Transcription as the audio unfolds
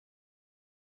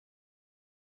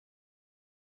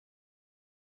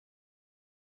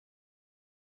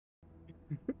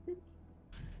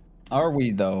Are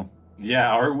we though? Yeah,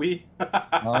 are we?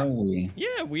 Are we?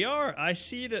 Yeah, we are. I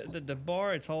see the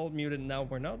bar. It's all muted now.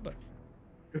 We're not, but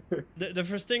the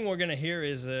first thing we're gonna hear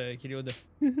is Kedio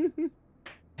the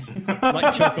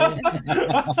like chuckle.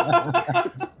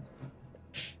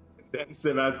 Then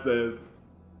Semath says,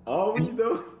 "Are we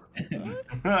though?"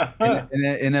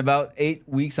 In about 8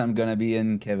 weeks, I'm gonna be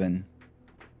in Kevin.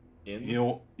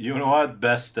 You know what?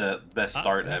 Best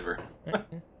start ever.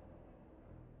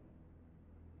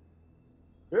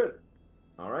 Good.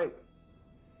 All right.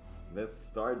 Let's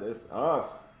start this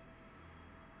off.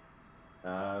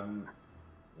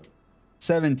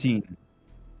 17.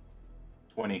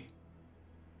 20.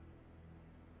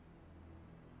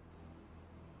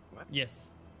 Yes.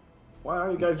 Why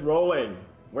are you guys rolling?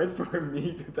 Wait for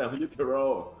me to tell you to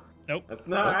roll. Nope. That's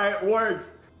not how it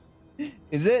works.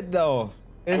 Is it though?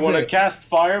 I Is want to it? cast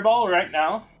Fireball right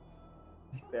now.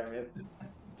 Damn it.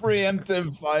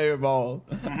 Preemptive fireball.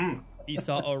 He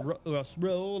saw us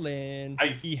rolling.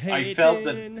 I felt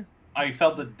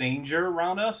the danger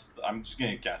around us. I'm just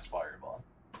gonna cast Fireball,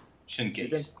 just in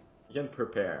case. You can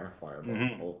prepare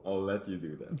fireball. I'll let you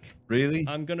do that. Really?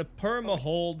 I'm gonna perma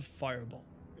hold fireball.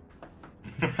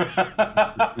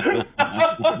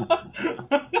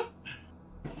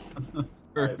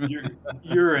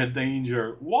 You're in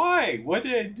danger. Why? What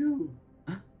did I do?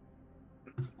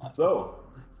 So,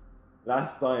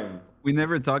 last time. We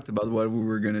never talked about what we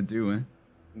were gonna do, eh?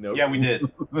 No. Yeah, we did.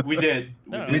 We did.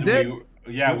 We did?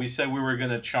 We said we were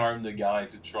gonna charm the guy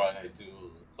to try to,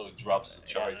 so it drops the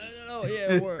charges. No,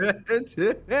 yeah,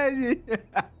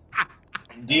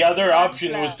 The other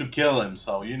option was to kill him,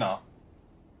 so you know.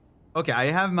 Okay, I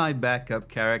have my backup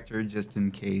character just in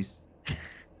case.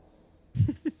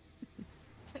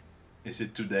 Is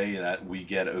it today that we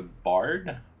get a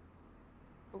bard?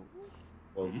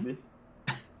 We'll see.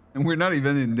 And we're not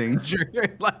even in danger.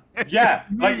 Yeah,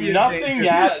 like nothing.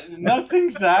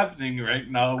 Nothing's happening right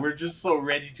now. We're just so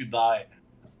ready to die.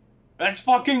 Let's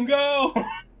fucking go!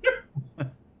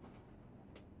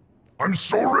 I'm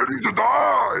so ready to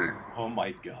die! Oh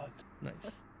my god.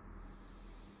 Nice.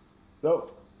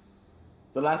 So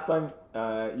last time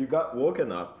you got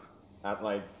woken up at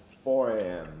like 4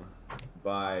 a.m.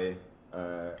 by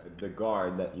the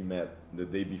guard that you met the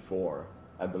day before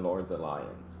at the Lord's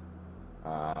Alliance.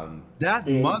 That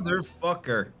Cade,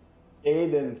 motherfucker.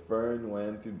 Cade and Fern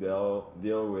went to deal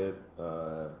with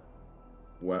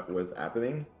what was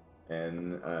happening,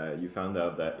 and you found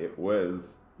out that it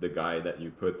was the guy that you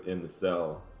put in the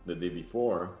cell the day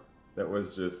before that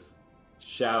was just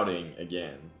shouting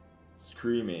again,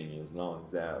 screaming his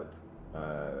lungs out,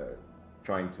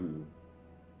 trying to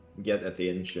get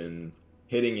attention,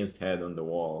 hitting his head on the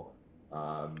wall,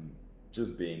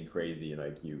 just being crazy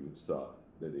like you saw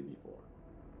the day before.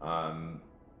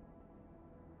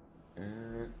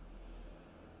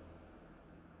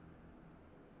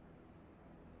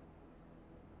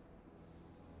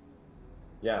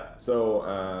 Yeah, so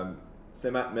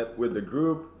Semath met with the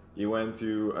group. He went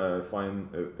to find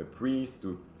a priest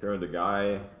to cure the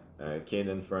guy. Cade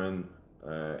and Fern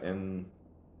and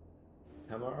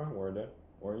Thamara were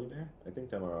you there? I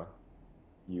think Thamara,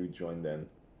 you joined then.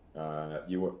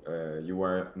 You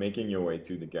were making your way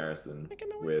to the garrison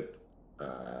with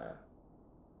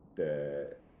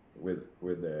the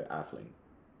Athling.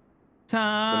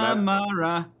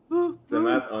 Thamara.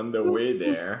 Semath on the way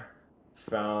there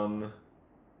found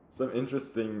some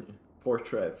interesting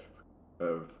portrait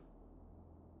of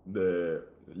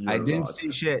I didn't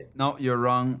see shit. No, you're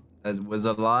wrong. That was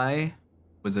a lie.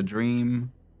 Was a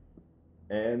dream.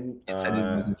 And He said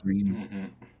it was a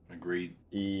dream. Agreed.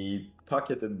 He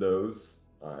pocketed those,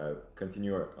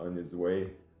 continued on his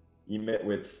way. He met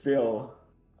with Phil,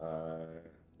 a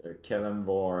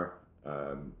Kellamvor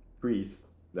priest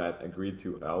that agreed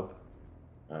to help.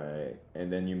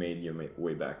 And then you made your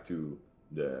way back to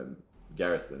the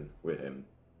garrison with him.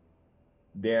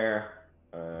 There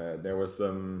was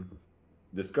some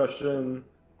discussion.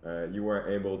 You were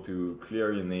able to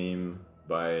clear your name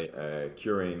by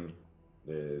curing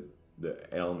the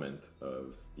ailment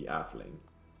of the Athling,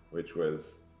 which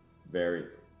was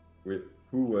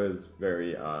who was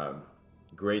very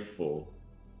grateful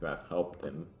to have helped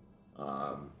him,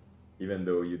 even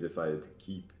though you decided to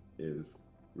keep his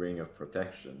ring of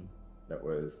protection that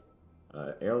was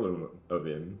heirloom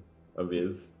of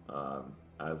his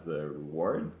as a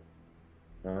reward.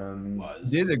 He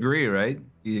did agree, right?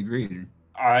 He agreed.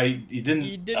 He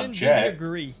didn't object.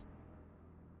 disagree.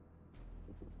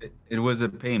 It was a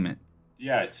payment.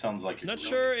 Yeah, it sounds like Not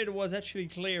sure it was actually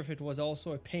clear if it was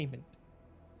also a payment.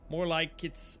 More like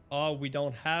it's, we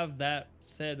don't have that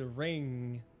said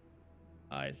ring,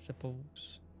 I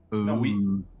suppose. No,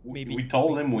 Ooh. Maybe. we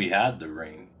told him we had the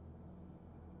ring.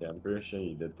 Yeah, I'm pretty sure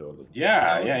you did totally.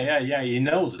 Yeah. He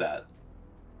knows that.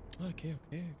 Okay.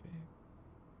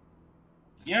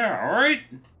 Yeah, all right.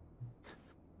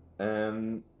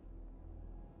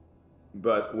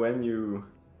 But when you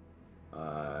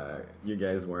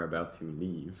guys were about to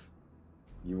leave,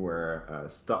 you were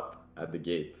stopped at the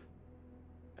gate,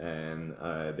 and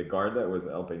the guard that was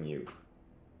helping you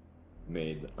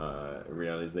made a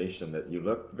realization that you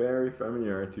looked very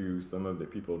familiar to some of the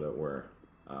people that were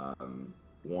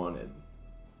wanted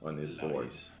on his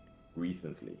board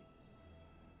recently.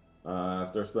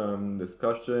 After some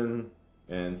discussion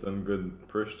and some good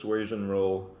persuasion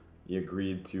roll, he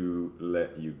agreed to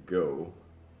let you go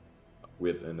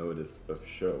with a notice of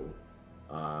show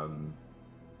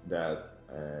that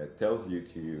tells you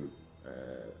to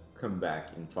come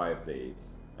back in 5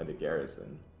 days at the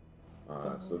garrison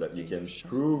so that you can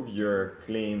prove your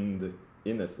claimed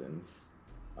innocence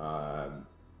by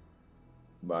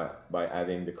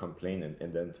having the complainant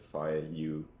identify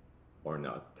you or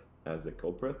not as the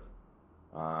culprit.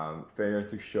 Failure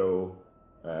to show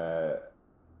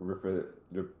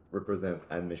represent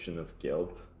admission of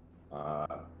guilt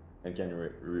and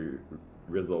can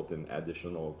result in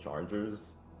additional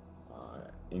charges.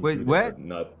 Wait, what? But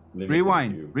not limited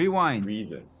Rewind. to Rewind.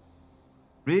 reason.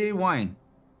 Rewind.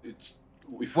 It's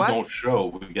if What? we don't show,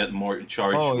 we get more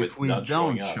charged Oh, with if we not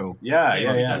don't showing up. show.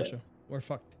 Yeah. Gotcha. We're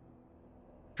fucked.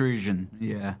 Treason.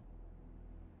 Yeah.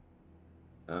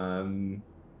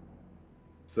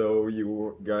 So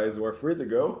you guys were free to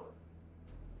go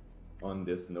on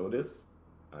this notice.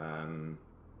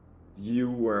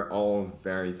 You were all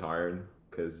very tired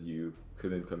because you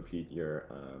couldn't complete your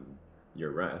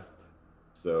rest.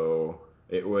 So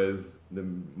it was the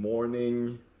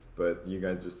morning, but you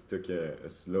guys just took a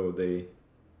slow day.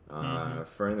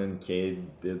 Fern and Cade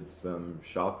did some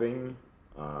shopping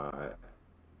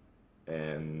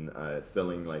and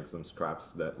selling like some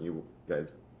scraps that you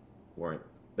guys weren't.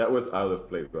 That was out of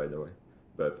play, by the way.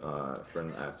 But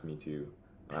Fern asked me to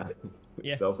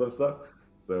sell some stuff.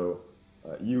 So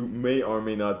you may or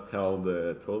may not tell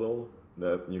the total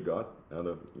that you got out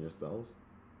of your sales,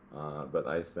 but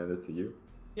I sent it to you.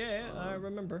 Yeah, I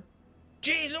remember.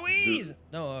 Jeez Louise!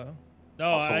 No,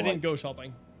 I didn't go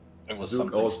shopping. It was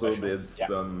Zook also did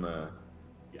special.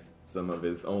 some of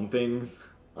his own things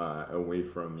away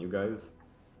from you guys.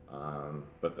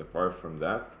 But apart from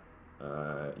that,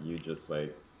 you just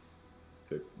like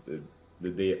took the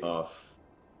day off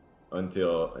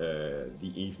until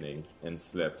the evening and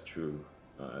slept through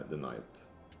the night.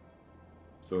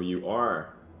 So you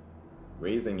are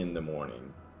raising in the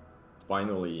morning,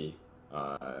 finally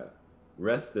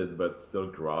rested but still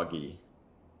groggy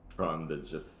from the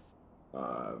just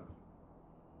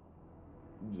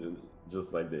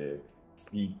like the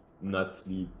not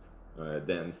sleep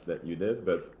dance that you did,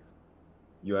 but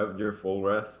you have your full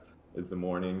rest. It's the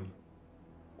morning.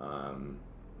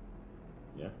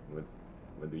 Yeah,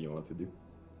 what do you want to do?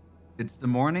 It's the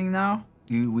morning now.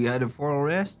 We had a full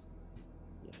rest.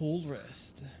 Yes. Full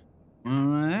rest. All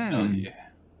right. Oh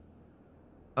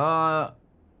yeah.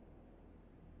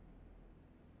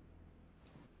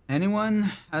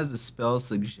 Anyone has a spell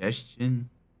suggestion?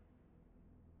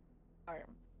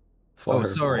 Fireball. Oh,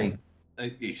 sorry.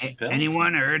 A spell?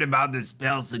 Anyone heard about the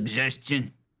spell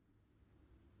suggestion?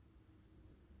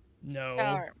 No.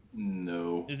 Charm.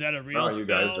 No. Is that a real How are spell? you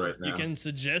guys right now? You can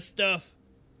suggest stuff.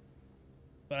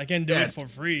 But I can do it for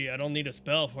free. I don't need a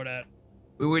spell for that.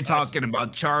 We were talking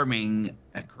about charming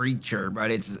a creature,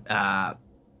 but it's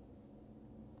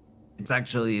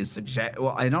actually a suggestion.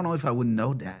 Well, I don't know if I would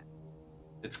know that.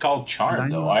 It's called charm,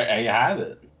 though. I have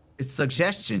it. It's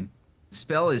suggestion. The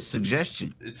spell is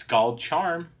suggestion. It's called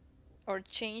charm. Or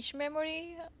change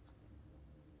memory.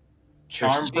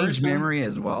 Charm There's change person? memory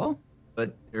as well,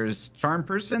 but there's charm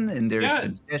person and there's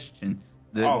suggestion.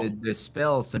 The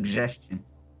spell suggestion.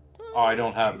 Oh, I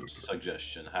don't have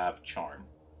suggestion. I have charm.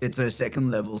 It's a second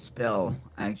level spell,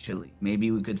 actually.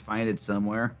 Maybe we could find it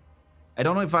somewhere. I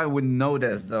don't know if I would know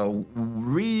this though.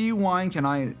 Rewind.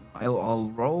 I'll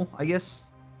roll, I guess,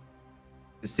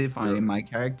 to see if my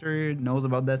character knows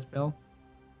about that spell.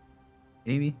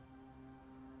 Maybe.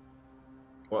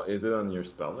 Well, is it on your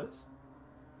spell list?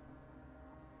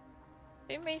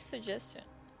 They made suggestion.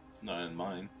 It's not in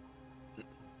mine.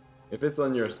 If it's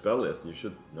on your spell list, you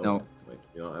should know No. it. Like,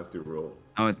 you don't have to roll.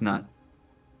 No, it's not.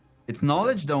 It's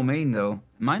knowledge domain though.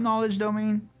 Am I knowledge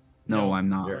domain? No, I'm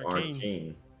not. You're Arcane.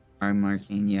 arcane. I'm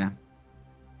arcane, yeah.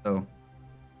 So,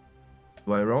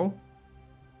 do I roll?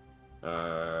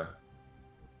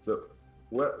 So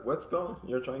what spell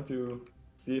you're trying to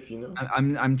see if you know?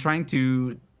 I'm trying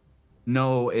to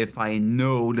know if I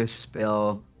know the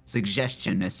spell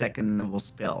suggestion, a second level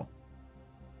spell.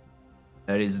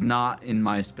 That is not in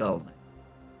my spell.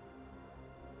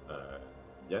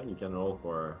 Yeah, you can roll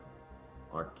for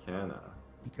Arcana.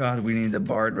 God, we need a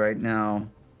bard right now.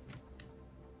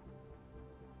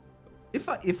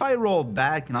 If I roll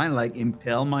back, can I like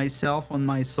impale myself on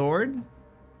my sword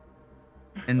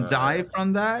and die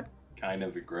from that? Kind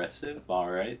of aggressive. All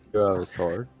right. You have a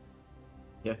sword.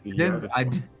 Yeah, do you Then have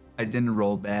a I didn't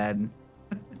roll bad.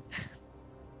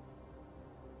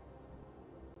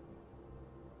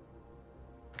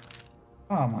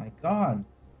 Oh my god.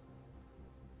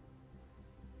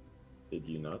 Did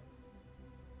you not?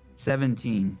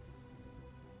 17.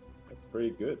 That's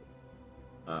pretty good.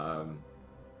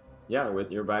 Yeah,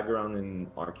 with your background in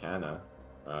Arcana,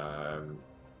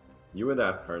 you would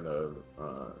have heard of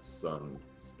some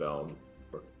spell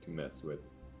to mess with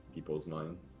people's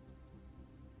mind.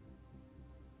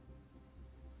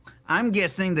 I'm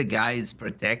guessing the guy is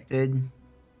protected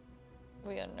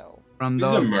We don't know. from He's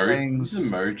those a things. He's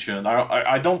a merchant.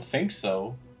 I don't think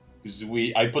so. Because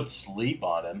I put sleep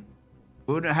on him.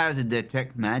 We would have to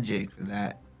detect magic for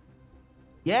that.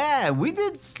 Yeah, we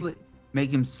did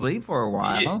make him sleep for a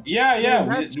while. Yeah.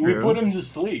 that's We true. put him to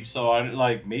sleep.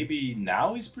 So maybe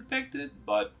now he's protected,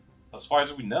 but as far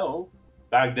as we know,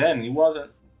 back then he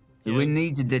wasn't. We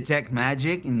need to detect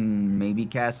magic and maybe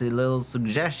cast a little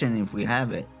suggestion if we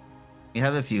have it. We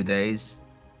have a few days.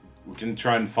 We can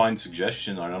try and find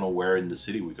suggestion. I don't know where in the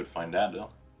city we could find that though.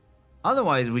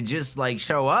 Otherwise, we just like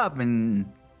show up and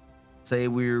say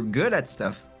we're good at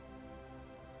stuff.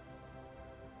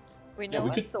 We Yeah, know we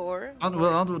a could- Thor.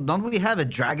 Don't we have a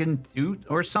dragon tooth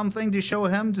or something to show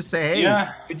him to say, hey,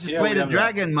 Yeah, we just yeah, played we a have that.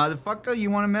 dragon, motherfucker. You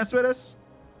want to mess with us?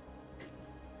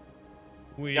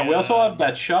 We We also have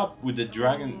that shop with the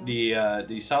dragon,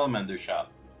 the salamander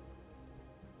shop.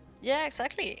 Yeah,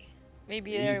 exactly.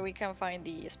 Maybe there we can find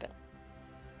the spell.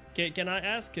 Can I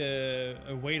ask a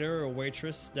waiter or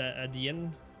waitress that at the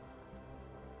inn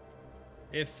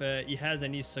if he has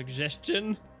any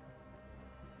suggestion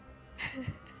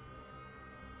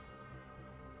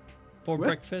for What?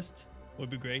 breakfast? Would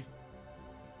be great.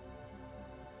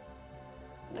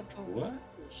 The post. What?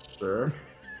 Sure.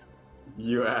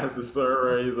 You ask the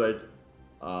server, he's like,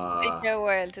 Take a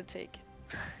while to take.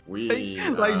 we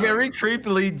Like very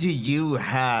creepily, do you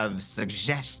have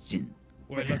suggestion?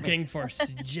 We're looking for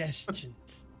suggestions.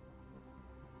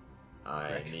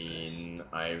 I mean,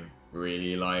 I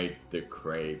really like the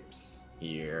crepes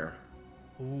here.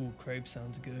 Ooh, crepe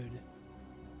sounds good.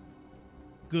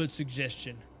 Good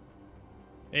suggestion.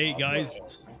 Hey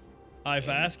guys, I've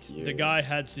Thank asked. you. The guy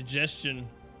had suggestion,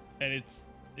 and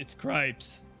it's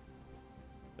crepes.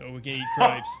 So we can eat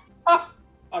crepes.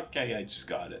 Okay, I just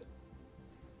got it.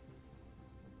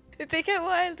 It take a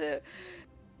while to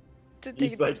take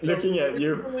He's the like looking at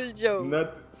you. full joke.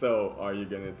 Not so. Are you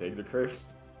gonna take the crepes?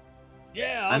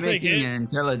 Yeah, I'll I'm take making it. an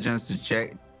intelligence to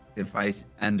check if I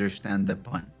understand the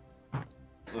pun.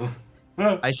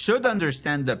 I should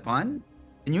understand the pun.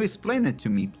 Can you explain it to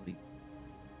me, please?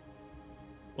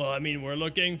 Well, I mean, we're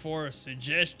looking for a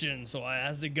suggestion, so I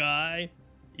asked the guy.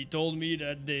 He told me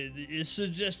that his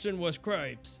suggestion was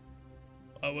crepes.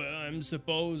 I'm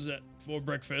suppose that for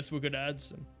breakfast we could add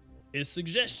some his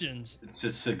suggestions. It's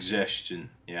a suggestion,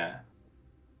 yeah.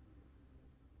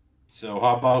 So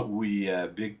how about we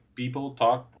big people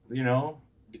talk,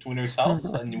 between ourselves,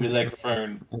 and we let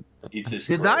Fern eat his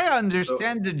Did crepes. I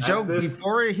understand the at joke this-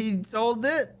 before he told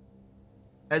it?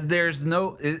 As there's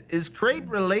no is crepe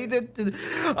related to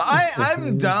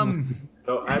I'm dumb.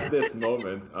 So at this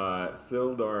moment,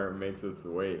 Sildar makes its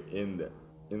way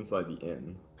inside the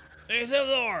inn. Hey,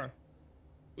 Sildar!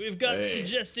 We've got Hey.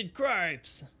 suggested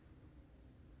crepes.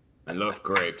 I love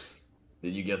crepes.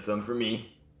 Did you get some for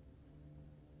me?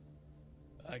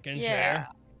 I can Yeah. share.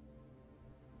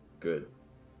 Good.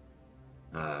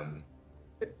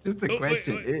 Just a Oh, wait,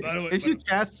 question. wait, by the way, If you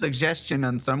cast suggestion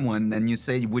on someone and you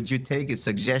say, would you take a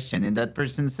suggestion? And that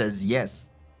person says yes.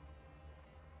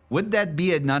 Would that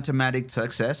be an automatic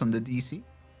success on the DC?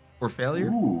 Or failure?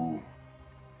 Ooh.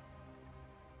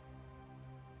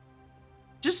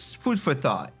 Just food for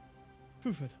thought.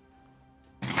 Proof it.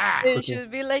 It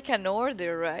should be like an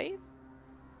order, right?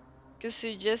 Because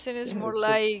suggestion is more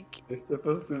like It's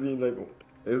supposed to be like,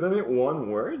 isn't it one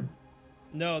word?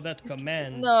 No, that's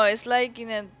command. no, it's like in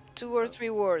a 2 or 3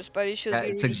 words, but it should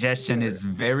be. That suggestion is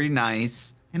very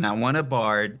nice, and I want a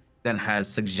bard that has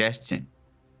suggestion.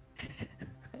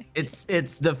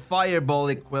 It's the fireball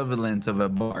equivalent of a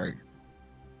bard.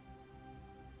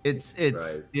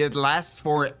 Right. It lasts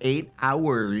for 8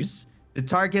 hours. The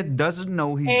target doesn't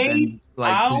know he's 8 been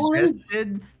like hours?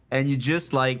 suggested, and you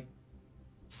just like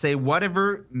say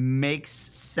whatever makes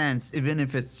sense, even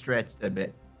if it's stretched a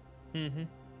bit. Mm-hmm.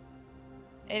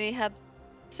 And it had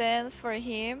sense for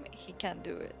him, he can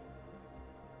do it.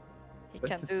 He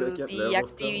That's can a do second the level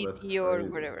spell, activity that's or crazy.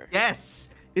 whatever. Yes,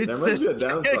 There it's must a be a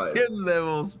downside. second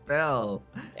level spell.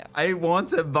 Yeah. I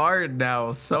want a bard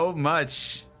now so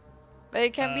much. But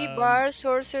it can be bards,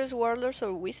 sorcerers, warlords,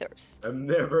 or wizards. I'm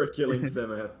never killing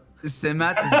Semath.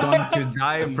 Semath is going to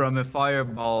die from a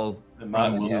fireball. The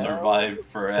map will Yeah. survive That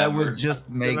forever. would just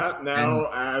make Semath sense.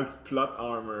 now has plot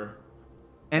armor.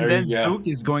 And There then you go. Zook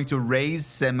is going to raise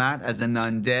Semath as an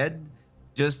undead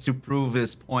just to prove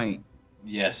his point.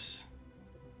 Yes.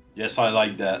 Yes, I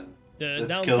like that. The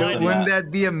Let's kill downside some- Wouldn't Yeah.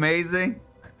 that be amazing?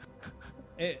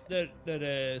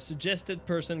 The suggested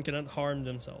person cannot harm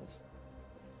themselves.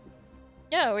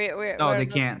 Yeah, No, we're they not-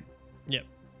 can't. Yep.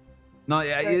 No,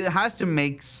 yeah, it has to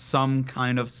make some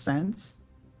kind of sense,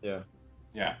 Yeah.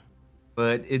 Yeah.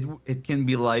 but it can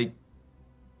be like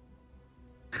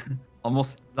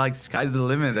almost like sky's the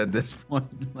limit at this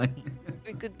point. Like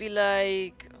We could be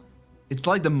like, it's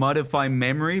like the modify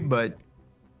memory, but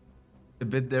a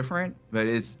bit different. But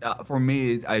it's for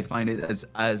me, I find it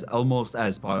as almost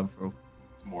as powerful.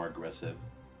 It's more aggressive.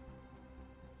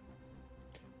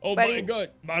 Oh But my it-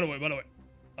 god! By the way,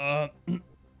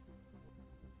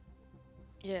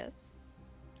 yes.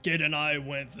 Cade and I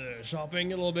went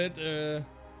shopping a little bit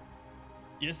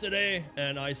yesterday,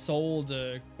 and I sold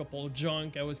a couple of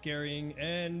junk I was carrying,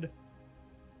 and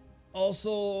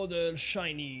also the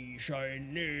shiny,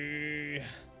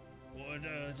 what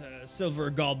the silver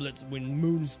goblets with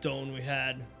moonstone we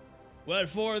had. We had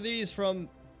 4 of these from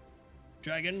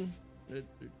Dragon,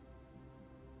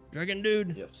 Dragon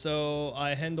dude. Yes. So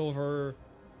I hand over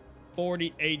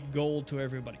 48 gold to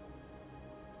everybody.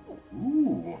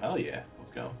 Ooh, hell yeah.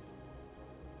 Let's go.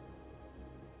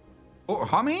 Oh,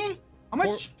 how many? How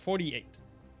much? 48.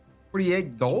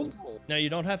 48 gold? Now you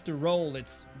don't have to roll.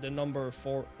 It's the number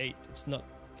 48. It's not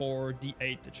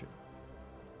 4d8 that you.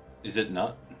 Is it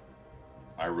not?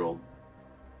 I rolled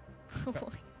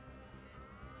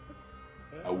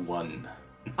a 1.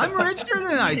 I'm richer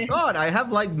than I thought. I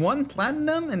have like 1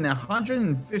 platinum and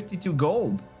 152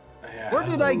 gold. Yeah, Where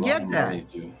did a I lot get of that? money,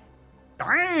 too.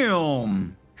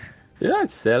 Damn! Did I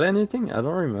sell anything? I don't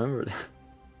remember.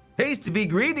 Pays to be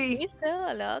greedy. We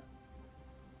sell a lot.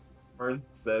 Arn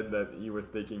said that he was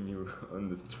taking you on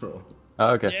the stroll.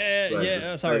 Oh, okay. Yeah, So I yeah.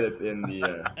 just Sorry. said it in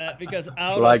the. Because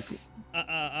out Like-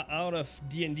 of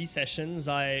D&D sessions,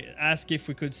 I asked if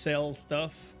we could sell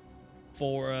stuff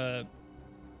for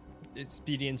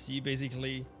expediency,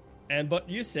 basically. But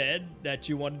you said that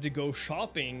you wanted to go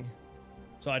shopping,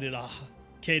 so I did.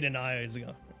 Cade and I are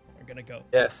gonna go.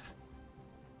 Yes.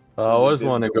 I You always did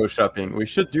want to go. go shopping. We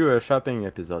should do a shopping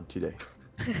episode today.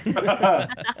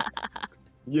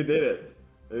 You did it.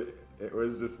 It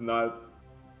was just not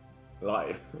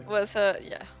live. Was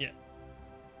yeah.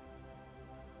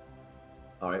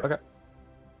 All right. Okay.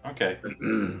 Okay.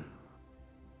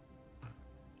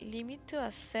 Limit to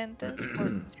a sentence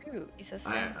or 2 is a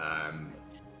sentence.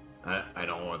 I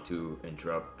don't want to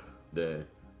interrupt the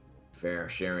fair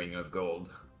sharing of gold,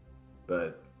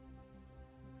 but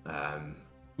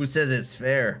Who says it's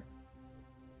fair?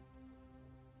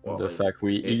 well, the fact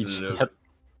we it each look- get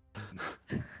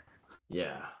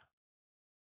yeah,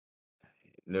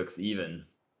 it looks even.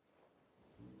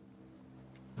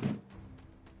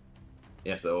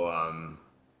 Yeah. So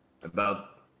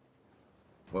about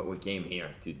what we came here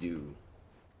to do.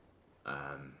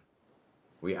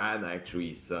 We had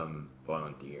actually some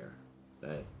volunteer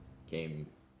that came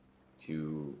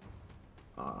to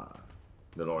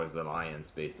the Lord's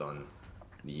Alliance based on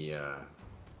the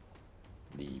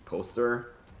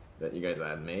poster that you guys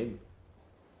had made.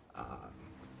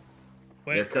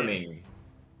 They're coming.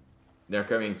 They're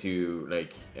coming to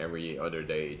like every other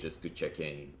day just to check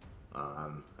in.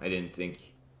 I didn't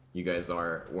think you guys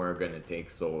were gonna take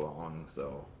so long,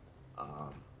 so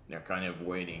they're kind of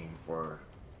waiting for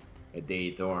a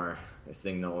date or a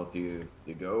signal to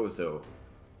go. So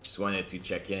just wanted to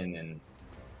check in and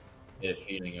get a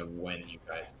feeling of when you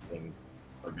guys think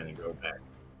we're gonna go back,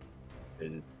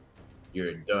 because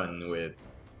you're done with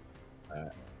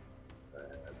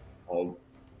all.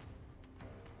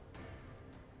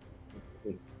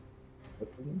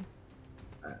 What's his name?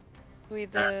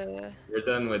 With the You're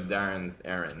done with Darren's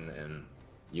errand, and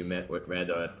you met with Red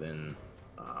Hut, and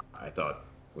I thought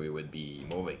we would be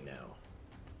moving now.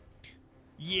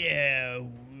 Yeah,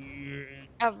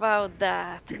 about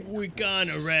that. we kind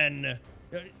of ran.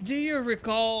 Do you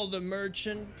recall the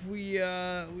merchant we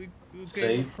came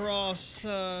Say. across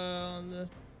on the?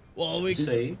 Well, we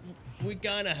Say. we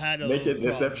kind of had a Make a little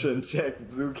deception check,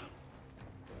 Zook.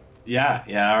 Yeah,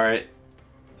 all right.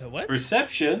 problem. What?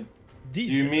 Perception?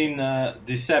 You mean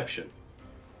deception?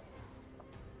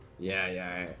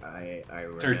 Yeah, I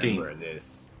remember 13.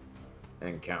 this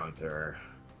encounter.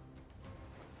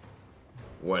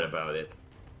 What about it?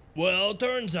 Well,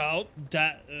 turns out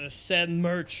that said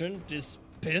merchant is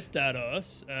pissed at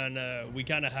us, and we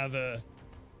kind of have to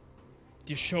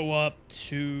show up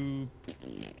to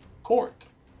Court.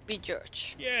 Be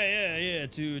George. yeah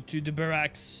to the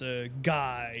barracks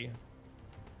guy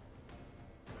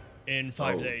in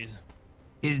 5 Oh. days.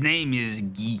 His name is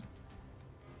Guy.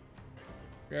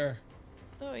 Yeah.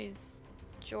 So it's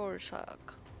George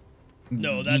Hawk.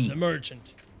 No, that's Guy. the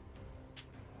merchant,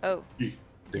 Oh,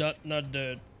 not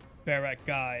the barrack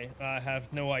guy. I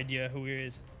have no idea who he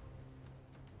is.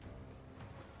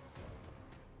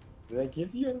 Did I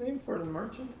give you a name for the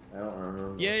merchant? I don't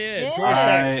remember. Yeah, Yeah. George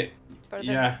Hawk. for the,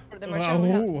 Yeah. for the merchant we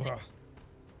have. Oh.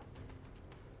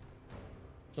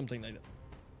 Something like that.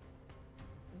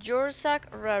 Jorsak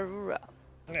Rarura.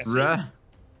 Yeah, so Bruh.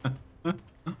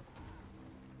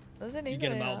 That's the you name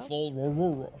get a that I have. mouthful.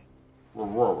 Aurora.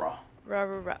 Aurora.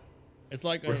 Rarura. It's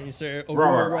like when you say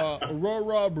Aurora.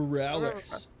 Aurora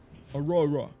mrALX.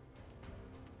 Aurora.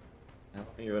 I don't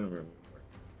even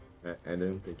remember. I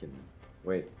don't think it.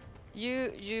 Wait.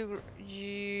 You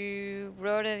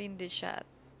wrote it in the chat.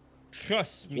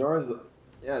 Trust me. Jorza.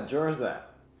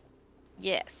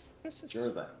 Yes. This is-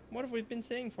 Jorza. What have we been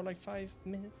saying for like 5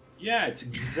 minutes? Yeah, it's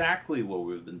exactly what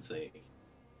we've been saying.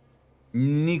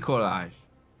 Nikolaj.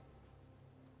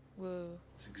 Whoa.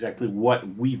 It's exactly what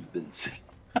we've been saying.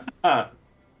 Or,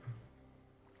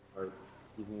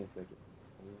 give me a second.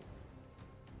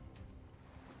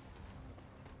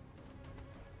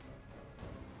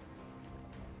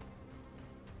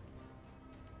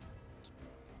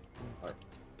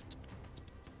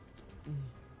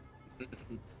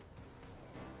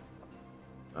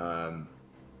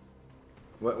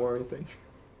 What were you saying?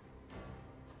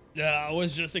 Yeah, I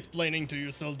was just explaining to you,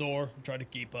 Sildor, try to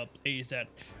keep up, please, that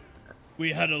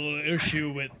we had a little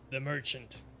issue with the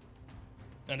merchant.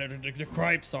 And the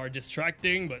cripes are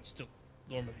distracting, but still,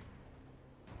 normally.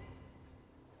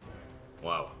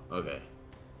 Wow. Okay.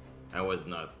 I was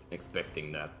not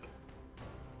expecting that.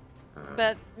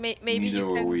 But maybe Neither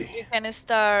were we. you can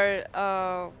start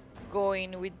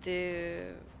going with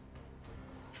the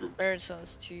Troops.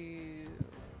 persons to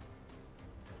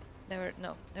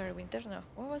Neverwinter. No,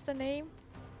 what was the name?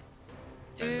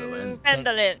 To Pendolin.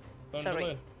 Pendolin.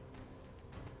 Pendolin.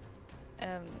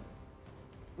 Sorry.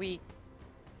 We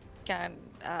can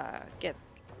get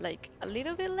like a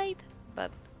little bit late, but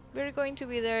we're going to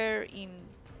be there in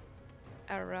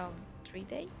around 3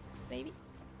 days, maybe.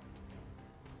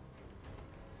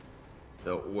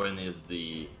 So when is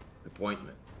the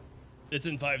appointment? It's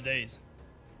in 5 days.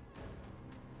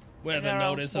 We have And a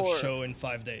around notice of 4. show in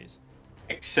 5 days.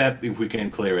 Except if we can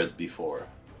clear it before,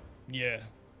 Yeah.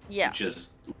 Yeah.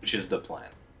 which is the plan.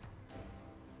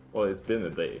 Well, it's been a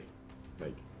day.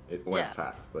 Like it went Yeah.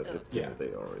 fast, but So- it's been Yeah. a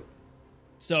day already.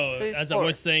 So, So it's as I 4.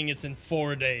 was saying, it's in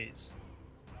 4 days.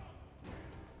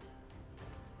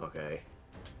 Okay.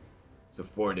 So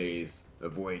 4 days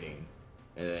of waiting,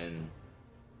 and then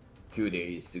 2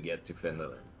 days to get to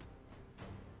Fendelin.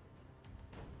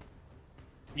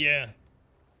 Yeah.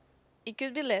 It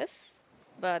could be less,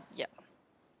 but yeah.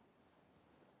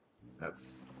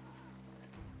 That's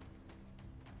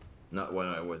not what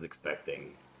I was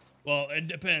expecting. Well, it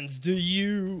depends. Do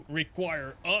you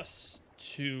require us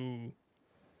to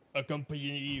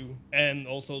accompany you and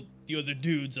also the other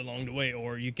dudes along the way,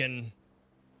 or you can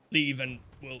leave and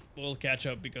we'll catch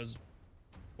up because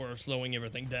we're slowing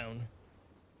everything down?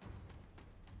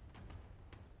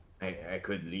 I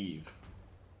could leave.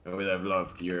 I would have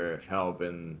loved your help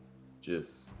in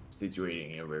just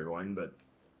situating everyone, but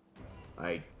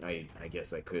I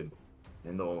guess I could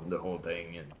handle the whole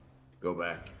thing and go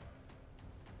back.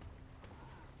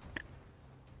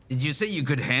 Did you say you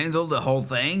could handle the whole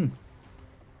thing?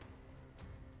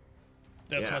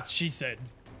 That's Yeah. what she said.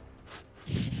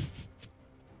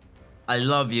 I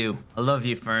love you. I love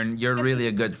you, Fern. You're really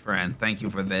a good friend. Thank you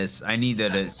for this. I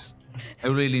needed this. I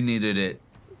really needed it.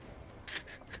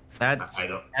 I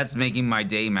don't- That's making my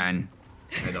day, man.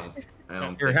 I don't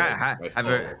Here, think have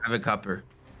a cupper.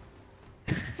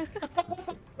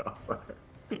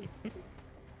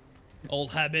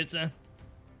 Old habits, huh?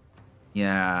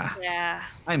 Yeah, Yeah.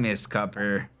 I miss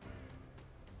cupper.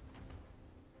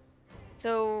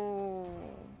 So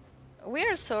we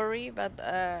are sorry, but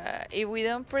if we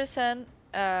don't present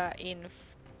in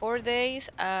 4 days,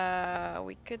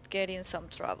 we could get in some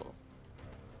trouble.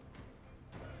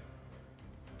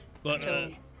 But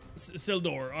So-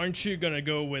 Sildor, aren't you gonna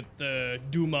go with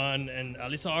Duman and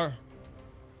Alisar?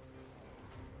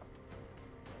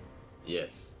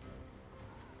 Yes.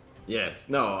 Yes.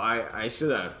 No, I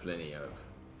should have plenty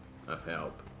of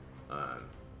help.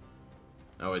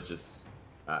 I would just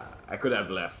I could have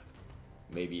left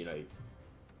maybe like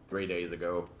 3 days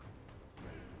ago.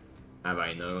 Have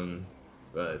I known?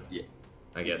 But Yeah.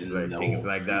 I guess didn't like know. things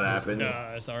like that happens.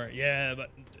 No, sorry. Yeah, but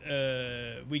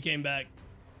we came back.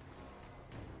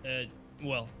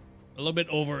 Well, a little bit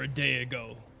over a day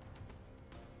ago.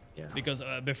 Yeah. Because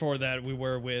before that we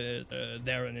were with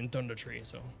Darren in Thunder Tree.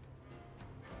 So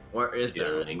Where is that?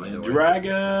 Killing by a the way?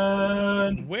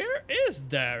 dragon. where is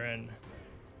Darren?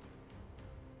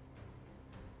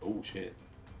 Oh shit.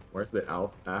 Where's the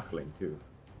halfling too?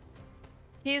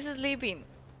 He's sleeping.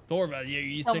 Thorvald, yeah,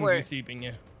 he's Somewhere. technically sleeping.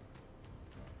 Yeah.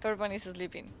 Torban is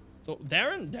sleeping. So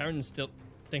Darren's still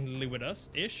technically with us,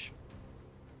 ish.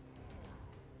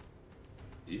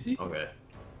 Is he? Okay.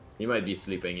 He might be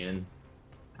sleeping in.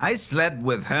 I slept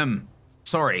with him.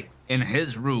 Sorry, in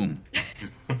his room.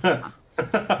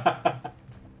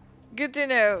 Good to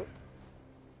know.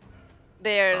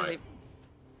 They are Alright. sleeping.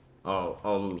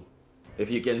 I'll if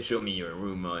you can show me your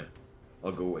room,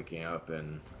 I'll go waking up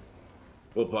and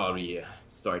we'll probably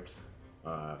start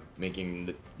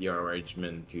making the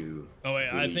arrangement to. Oh wait,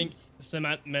 to I leave. think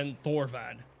Semath meant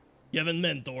Thorvad. You haven't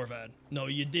met Thorvad. No,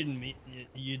 you didn't meet.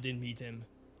 You didn't meet him.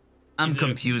 I'm He's a-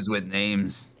 confused with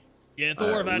names. Yeah,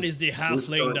 Thorvad who's- is the who's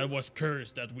halfling starting? that was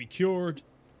cursed that we cured,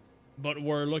 but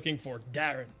we're looking for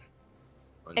Darren.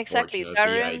 Exactly,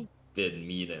 Unfortunately, I Darren- did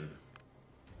meet him.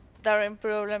 Darren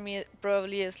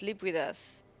probably asleep with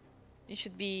us. You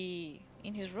should be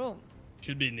in his room.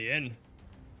 Should be in the inn.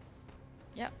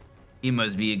 Yeah. He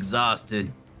must be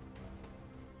exhausted.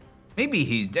 Maybe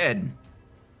he's dead.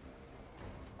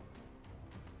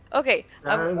 Okay.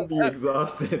 Darren be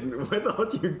exhausted. What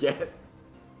don't you get?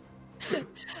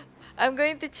 I'm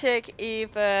going to check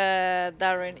if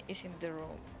Darren is in the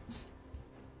room.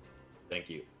 Thank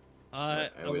you. I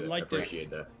would like appreciate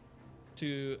that.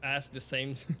 to ask the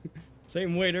same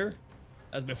same waiter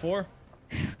as before.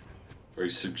 For a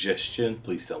suggestion,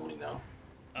 please tell me now.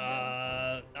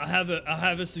 I have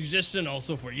a suggestion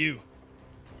also for you.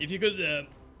 If you could,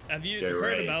 have you Get heard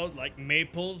ready. about like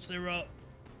maple syrup?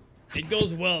 It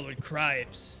goes well with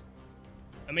cripes.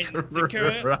 I mean,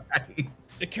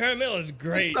 the caramel is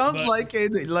great. Sounds but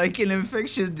like an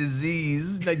infectious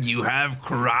disease that you have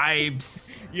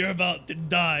cripes. you're about to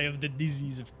die of the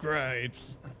disease of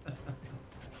cripes.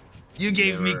 You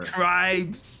gave me Never.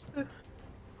 cripes.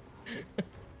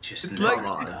 Just It's never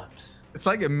like- stops. It's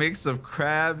like a mix of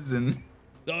crabs and.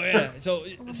 Oh yeah. So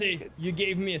see, you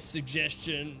gave me a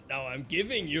suggestion. Now I'm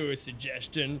giving you a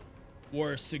suggestion.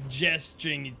 We're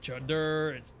suggesting each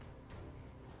other.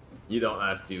 You don't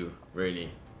have to, really.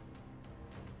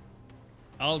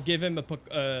 I'll give him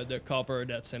the copper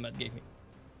that Semath gave me.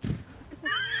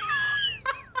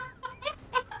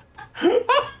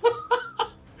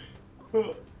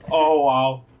 Oh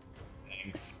wow.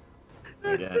 Thanks.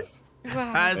 I guess.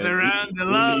 Wow. Pass And around the he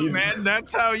love, leaves. man.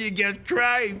 That's how you get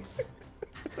cripes.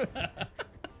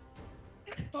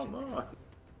 Come on.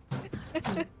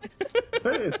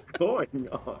 What is going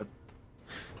on?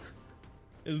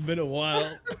 It's been a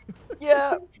while.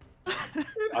 Yeah. It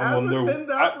I hasn't wonder- been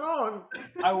that long.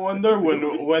 I wonder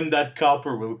when that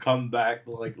copper will come back,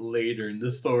 like later in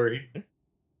the story.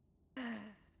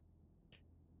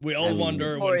 We all I mean-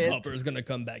 wonder For when it. Copper is gonna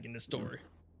come back in the story.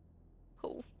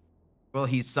 Oh, Well,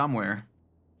 he's somewhere.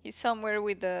 he's somewhere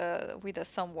with a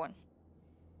someone.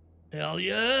 Hell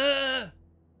yeah!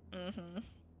 Mm-hmm.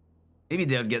 Maybe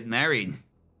they'll get married.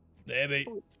 Maybe.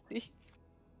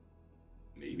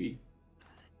 Maybe.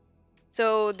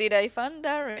 So did I find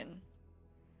Darren?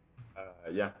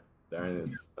 Yeah, Darren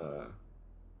is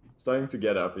starting to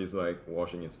get up. He's like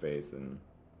washing his face and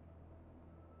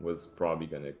was probably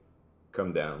gonna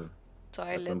come down. So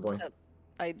At some point.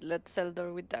 I let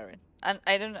Seldor with Darren, and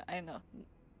I don't know. I know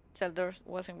Seldor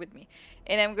wasn't with me,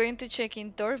 and I'm going to check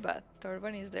in Torban.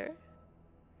 Torban is there.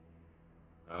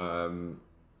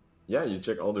 Yeah, you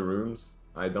check all the rooms.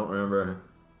 I don't remember.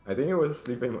 I think it was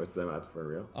sleeping with Semath for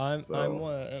real. I'm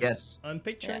Yes. I'm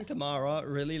picturing Yeah. Thamara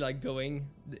really like going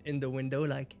in the window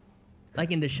like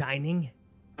in The Shining.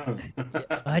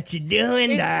 What you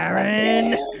doing,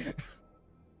 Darren?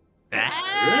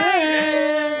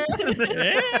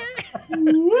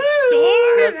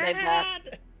 Just like that.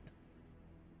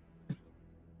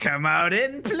 Come out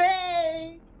and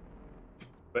play.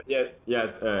 But yeah,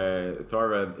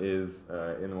 Torvald is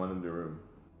in one of the room.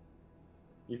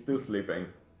 He's still sleeping.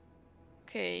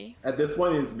 Okay. At this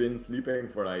point, he's been sleeping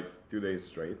for like 2 days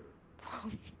straight.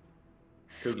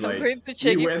 Because I'm like going to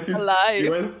check if he's alive. he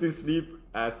went to sleep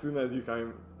as soon as you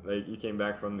came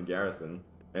back from the garrison,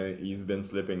 and he's been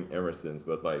sleeping ever since.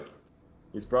 But like,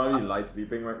 he's probably light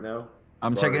sleeping right now.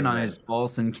 I'm Probably checking on like- his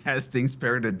pulse and casting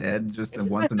Spirit of Dead just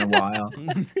once in a while.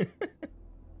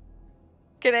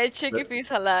 Can I check But- if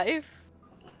he's alive?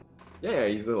 Yeah,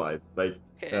 he's alive. Like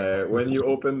Okay. when you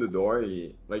open the door,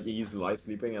 he's light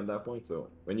sleeping at that point. So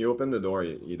when you open the door,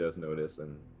 he does notice,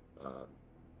 and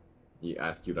he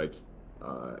asks you like,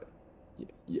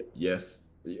 yes,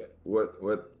 what?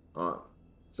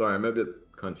 Sorry, I'm a bit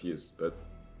confused, but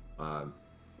I'm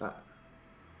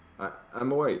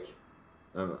awake.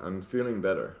 I'm feeling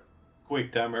better.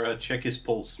 Quick, Thamara, check his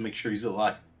pulse, make sure he's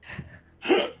alive.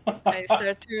 I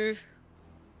start to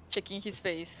checking his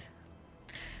face.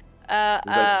 He's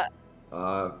like,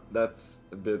 that's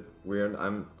a bit weird.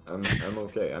 I'm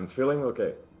okay. I'm feeling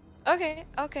okay. Okay,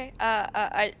 okay.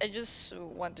 I just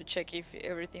want to check if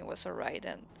everything was alright,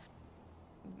 and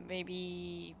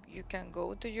maybe you can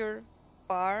go to your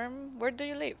farm. Where do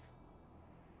you live?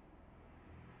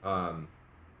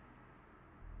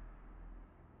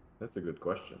 That's a good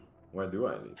question. Where do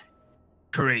I live?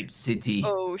 Crepe City.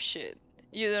 Oh shit,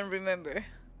 you don't remember.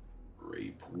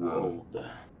 Rape world.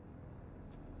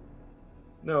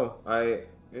 No, I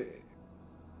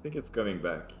think it's coming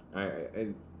back.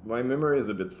 My memory is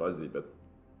a bit fuzzy, but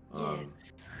I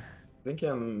think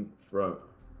I'm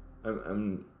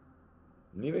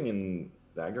living in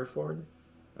Daggerford,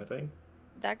 I think.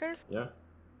 Dagger? Yeah.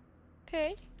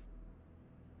 Okay.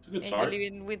 It's a good And start. you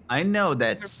living with I know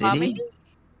that your city. family?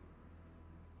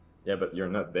 Yeah, but you're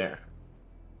not there.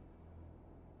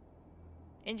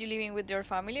 And you living with your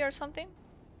family or something?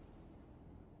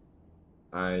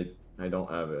 I don't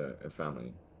have a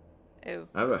family. Oh.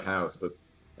 I have a house, but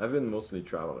I've been mostly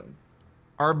traveling.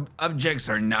 Our objects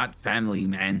are not family,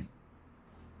 man.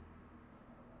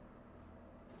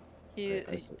 He,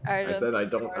 I said I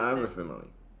think you don't are have there. a family.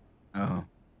 Oh.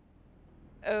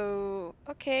 Oh,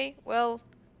 okay. Well,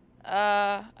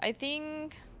 I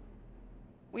think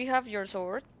we have your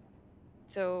sword.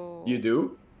 So You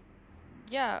do?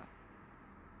 yeah.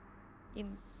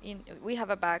 In we have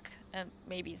a bag and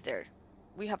maybe it's there.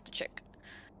 We have to check.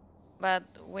 But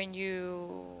when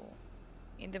you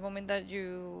in the moment that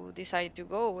you decide to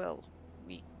go, well,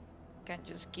 we can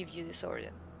just give you the sword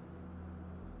and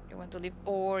you want to leave,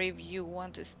 or if you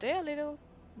want to stay a little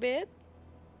bit.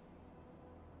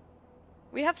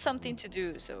 We have something to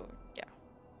do, so yeah.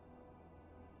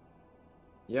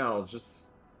 Yeah, I'll just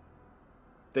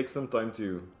take some time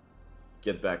to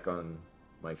get back on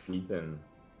my feet, and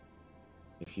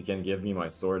if you can give me my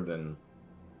sword, then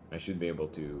I should be able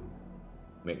to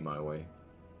make my way.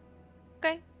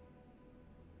 Okay.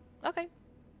 Okay.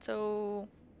 So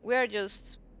we are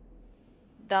just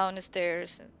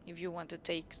downstairs, and if you want to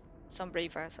take some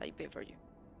breakfast, I pay for you.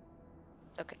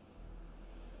 It's okay.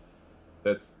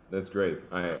 That's great.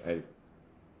 I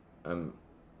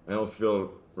don't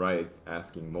feel right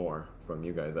asking more from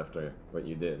you guys after what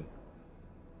you did,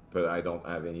 but I don't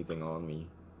have anything on me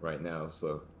right now,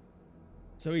 so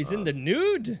So he's in the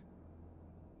nude?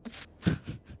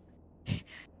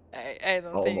 I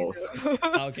don't almost. think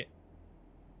so. Okay.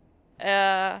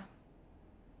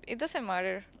 It doesn't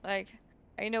matter. Like,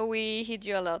 I know we hit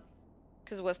you a lot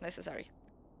because it was necessary,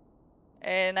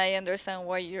 and I understand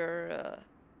why your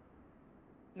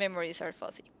memories are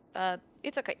fuzzy. But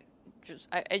it's okay.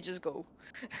 I just go.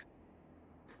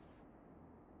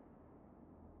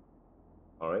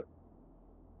 All right.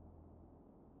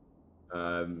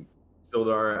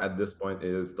 Sildar at this point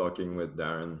is talking with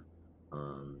Darren.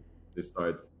 They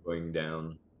start going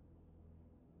down.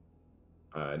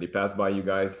 They pass by you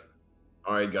guys.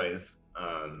 All right, guys.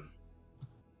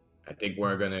 I think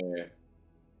we're gonna.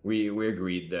 We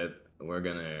agreed that we're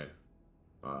gonna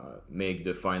make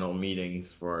the final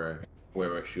meetings for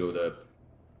whoever showed up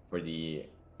for the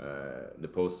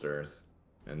posters,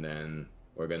 and then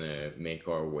we're gonna make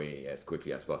our way as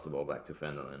quickly as possible back to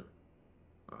Fenelon.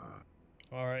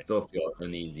 All right. Still feel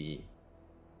uneasy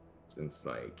since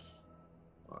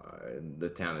the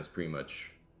town is pretty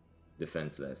much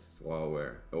defenseless while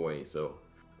we're away, so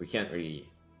we can't really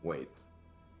wait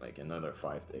like another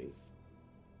 5 days.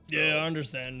 Yeah, I So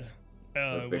understand.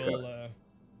 we'll pick up.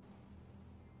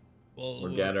 We'll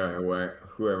We'll gather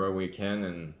whoever we can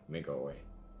and make our way.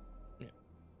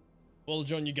 we'll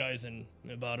join you guys in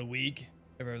about a week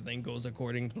if everything goes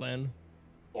according to plan.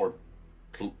 Or,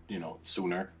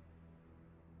 sooner.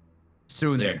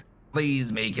 Sooner. Yes.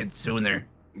 Please make it sooner.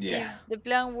 Yeah. If the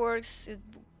plan works, it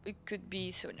could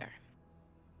be sooner.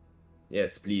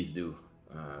 Yes, please do.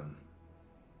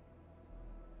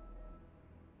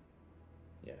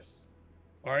 Yes.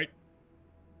 All right.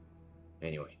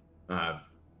 Anyway,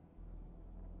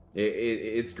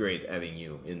 it's great having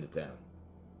you in the town.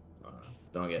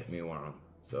 Don't get me wrong.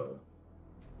 So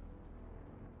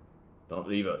don't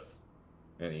leave us.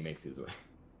 And he makes his way.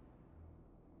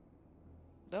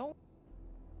 No.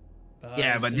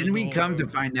 Yeah, but didn't we come to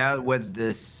over. find out what's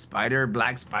this spider,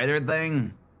 black spider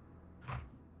thing?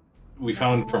 We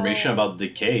found information about the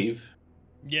cave.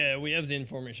 Yeah, we have the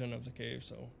information of the cave,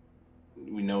 so.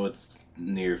 We know it's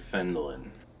near Fendelin.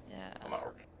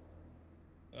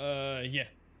 Yeah. Yeah.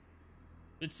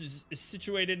 It's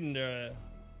situated in the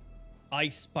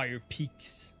Ice Spire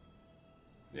Peaks,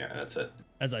 Yeah, that's it.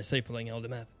 as I say, pulling out the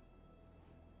map.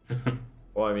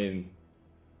 Well, I mean,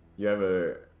 you have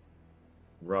a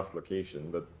rough location,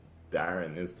 but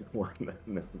Darren is the one that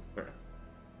knows where.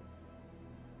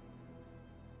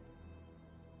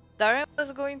 Darren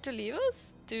was going to leave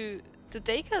us to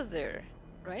take us there,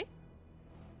 right?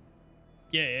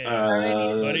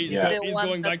 Yeah. But he's, yeah. he's one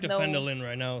going that back to know- Fendelin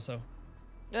right now, so.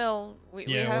 Well, we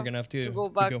Yeah, have we're gonna have to go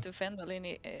back go. to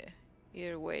Fendelin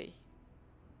either way.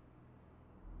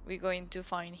 We're going to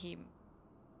find him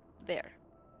there.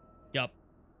 Yup.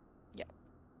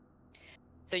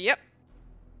 So yep.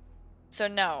 So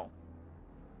now,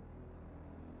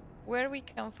 where we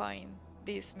can find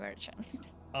this merchant?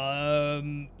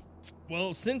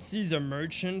 Well, since he's a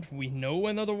merchant, we know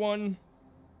another one.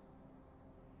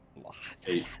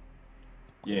 Hey.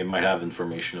 Yeah, you might have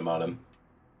information about him.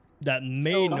 That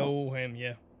may So- know him,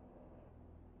 yeah.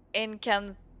 And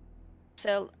can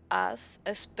sell us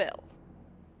a spell.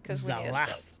 Because we need a spell.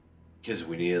 Zalath. Because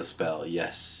we need a spell,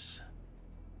 yes.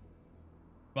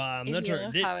 But I'm If not you sure.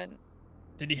 don't Did, have it-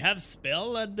 did he have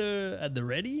spell at the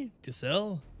ready to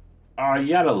sell?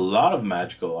 He had a lot of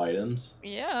magical items.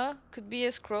 Yeah, could be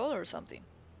a scroll or something.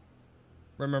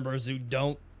 Remember, Zook,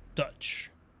 don't touch.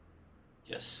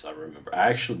 Yes, I remember. I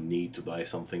actually need to buy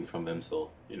something from him, so,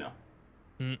 you know,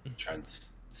 Mm-mm. try and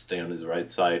stay on his right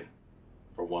side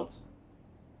for once.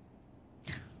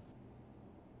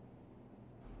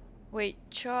 Wait,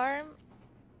 charm?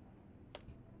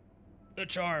 The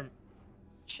charm.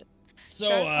 Shit. So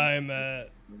Charm. I'm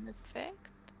Effect?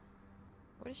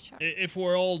 What is charm? if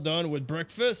we're all done with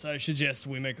breakfast, I suggest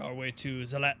we make our way to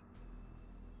Zalat.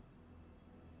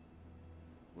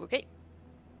 Okay.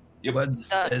 Yep. What's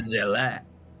that?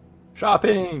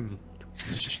 Shopping!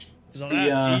 It's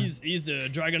Zalat, the, he's the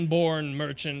dragonborn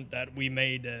merchant that we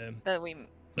made That we. the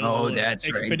Oh, little that's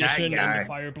right, that expedition in guy. the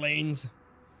Fire Plains.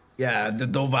 Yeah, the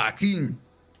Dovahkiin.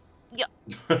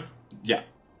 yeah.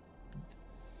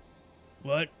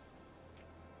 What?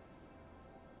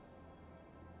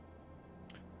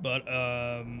 But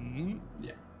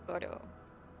Photo.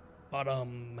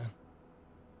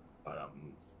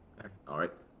 All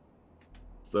right.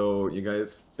 So you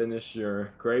guys finish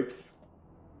your grapes.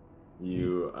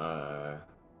 You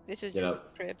This is Get just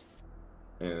up. cribs.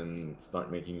 and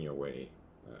start making your way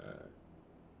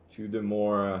to the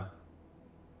more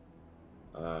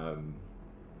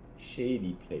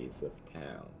shady place of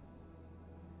town.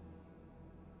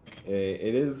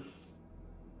 It is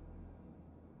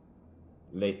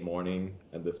late morning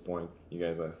at this point. You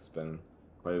guys have spent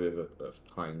quite a bit of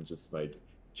time just like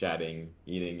chatting,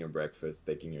 eating your breakfast,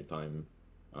 taking your time.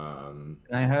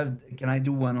 Can I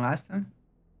do one last time?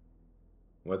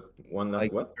 What one last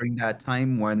Like what? during that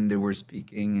time when they were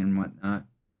speaking and whatnot.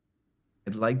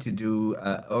 I'd like to do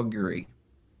augury.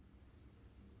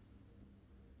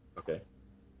 Okay.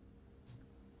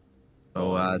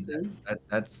 So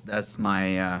that's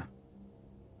my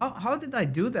how did I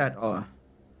do that? Oh, I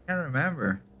can't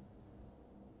remember.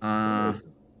 It was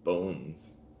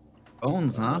bones.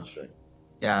 Bones, I'm huh? not sure.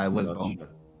 Yeah, it was Not bones. sure.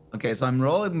 Okay, so I'm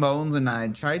rolling bones, and I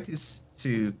try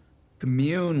to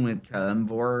commune with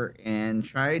Kalimvor and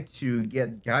try to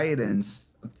get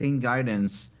guidance, obtain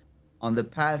guidance on the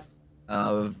path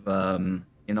of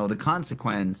the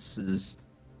consequences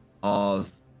of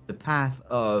the path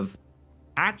of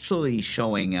actually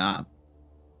showing up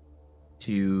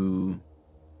to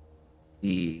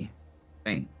the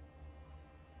thing,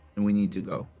 and we need to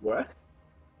go What?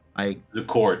 like The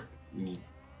court.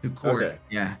 to court. Okay.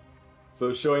 Yeah.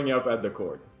 So showing up at the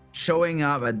court. Showing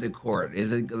up at the court,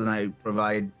 is it gonna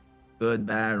provide good,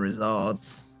 bad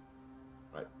results?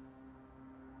 Right.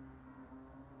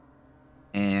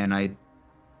 And I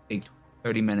take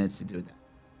 30 minutes to do that.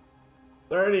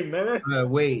 30 minutes?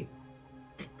 Wait.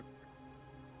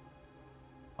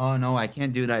 Oh no, I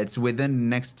can't do that. It's within the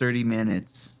next 30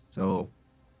 minutes. So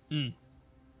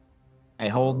I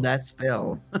hold that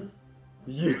spell.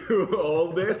 You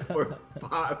hold it for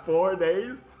 4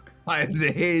 days? 5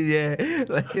 days, yeah.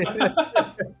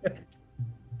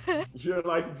 You're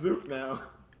like Zook now.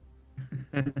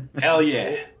 Hell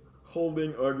yeah.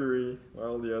 Holding augury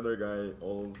while the other guy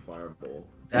holds fireball.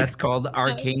 That's called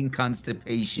arcane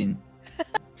constipation.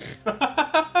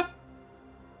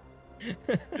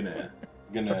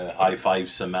 Gonna high five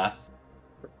Semath.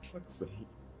 For fuck's sake.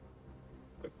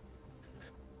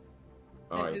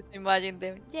 I Alright. just imagine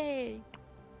them. Yay!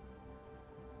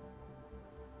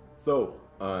 So,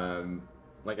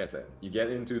 like I said, you get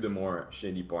into the more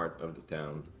shady part of the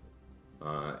town.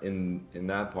 In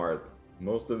that part,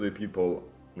 most of the people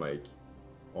like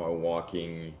are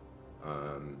walking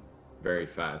very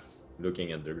fast,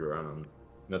 looking at the ground,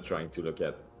 not trying to look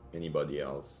at anybody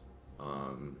else,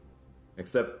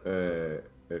 except a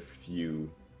few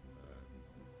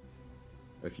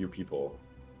people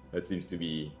that seems to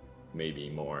be maybe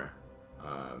more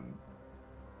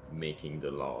making the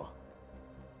law,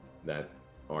 that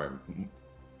are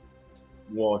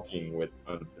walking with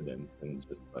confidence and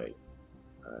just like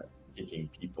kicking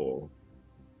people,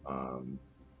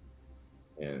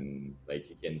 and like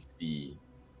you can see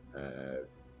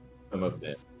some of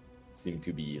them seem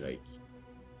to be like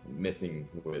messing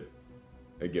with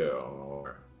a girl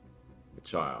or a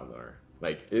child, or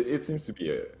like it seems to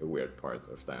be a weird part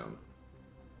of town.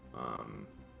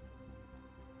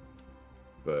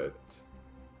 But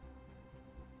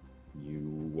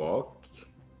you walk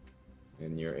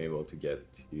and you're able to get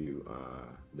to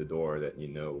the door that you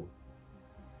know,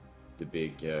 the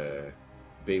big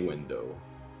bay window,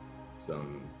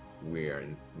 some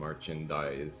weird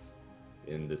merchandise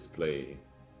in display,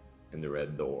 and the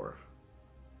red door,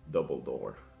 double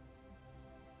door.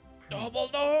 Double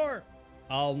door!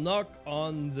 I'll knock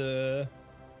on the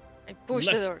I push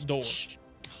the left door. door.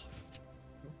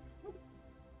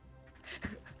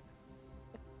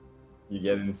 You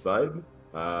get inside.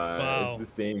 Wow. It's the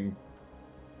same.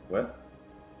 What?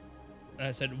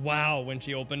 I said, wow, when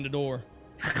she opened the door.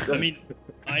 I mean,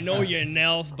 I know you're an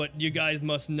elf, but you guys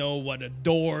must know what a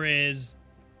door is.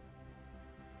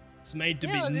 It's made to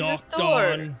Yeah, be it's a knocked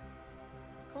door. on.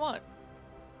 Come on.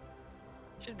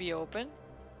 Should be open.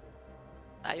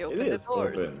 I It opened the is door.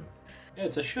 open. Yeah,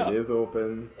 it's a shop. It is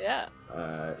open. Yeah.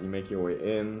 You make your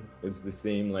way in. It's the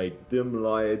same like dim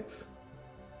light,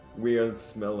 weird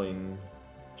smelling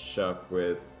shop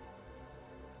with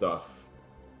stuff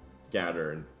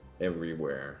scattered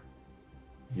everywhere.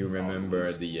 You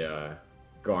remember the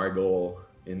gargoyle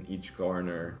in each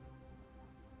corner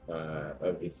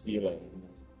of the ceiling,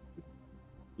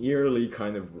 eerily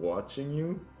kind of watching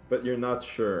you, but you're not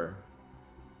sure.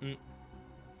 Mm.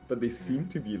 But they seem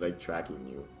to be like tracking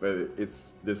you. But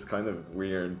it's this kind of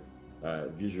weird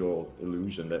visual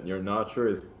illusion that you're not sure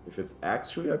if it's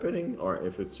actually happening or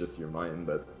if it's just your mind.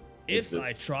 But it's If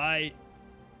I just- try,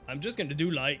 I'm just gonna do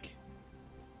like,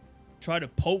 try to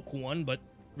poke one, but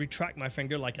retract my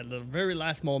finger like at the very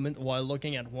last moment while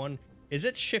looking at one. Is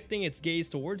it shifting its gaze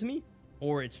towards me,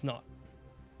 or it's not?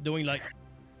 Doing like,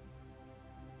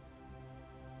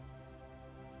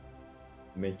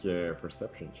 make a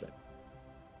perception check.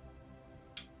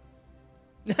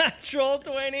 natural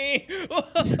 20!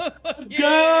 Let's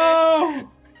go!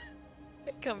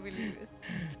 I can't believe it.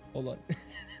 Hold on.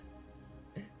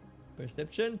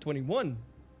 Perception 21.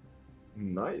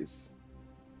 Nice.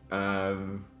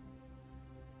 Well,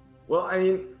 I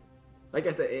mean, like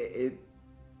I said,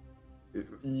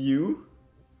 you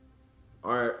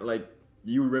are like,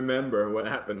 you remember what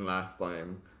happened last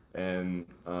time, and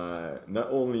not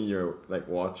only you're like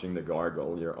watching the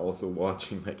gargoyle, you're also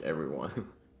watching like everyone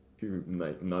to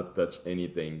like not touch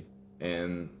anything,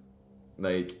 and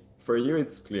like for you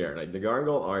it's clear like the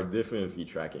gargoyle are definitely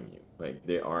tracking you, like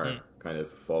they are kind of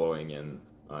following and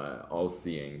all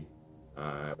seeing.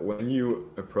 When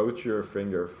you approach your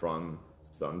finger from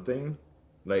something,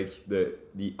 like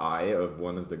the eye of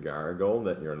one of the gargoyle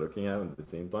that you're looking at the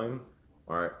same time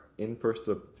are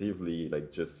imperceptibly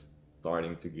like just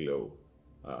starting to glow,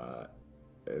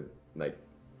 like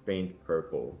faint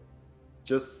purple,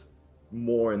 just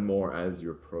more and more as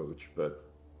you approach. But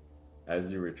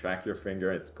as you retract your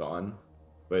finger, it's gone,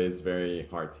 but it's very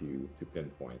hard to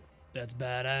pinpoint. That's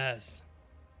badass.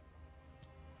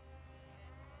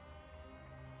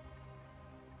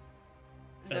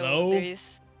 So Hello? Anyone?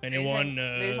 Anyone?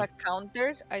 There's a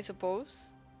counter, I suppose.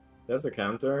 There's a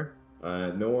counter.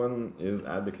 No one is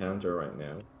at the counter right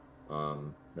now.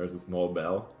 There's a small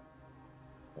bell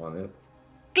on it.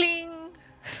 Cling!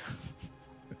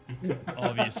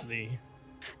 Obviously.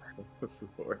 Of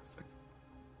course.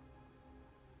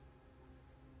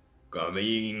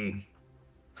 Coming.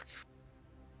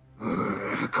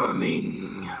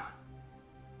 Coming.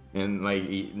 And like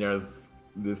there's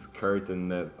this curtain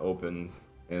that opens,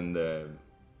 and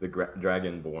the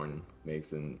Dragonborn makes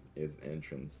his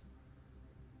entrance.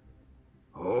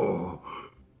 Oh,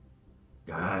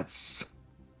 that's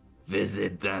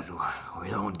visit that we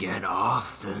don't get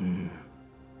often.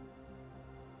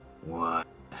 What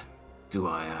do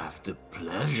I have the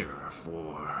pleasure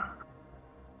for?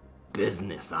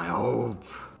 Business, I hope.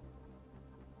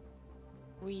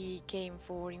 We came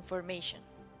for information.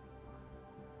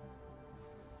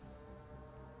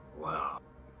 Well,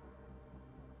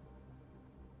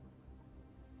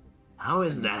 how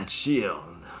is that shield?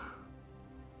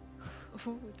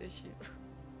 Ooh, the shield.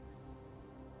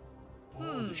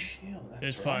 Oh, the shield. That's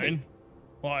It's right. fine.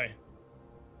 Why?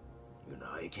 You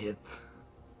like it?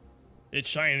 It's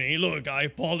shiny. Look, I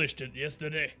polished it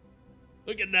yesterday.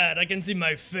 Look at that. I can see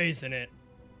my face in it.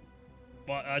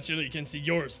 Well, actually, you can see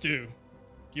yours too.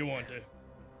 If you want to.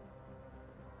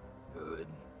 Good.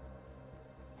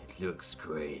 It looks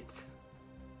great.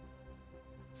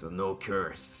 So no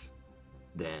curse.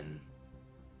 Then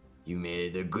you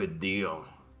made a good deal.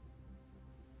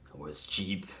 It was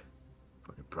cheap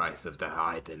for the price of that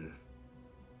item.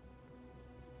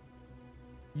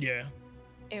 Yeah.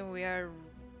 And we are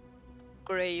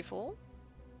grateful.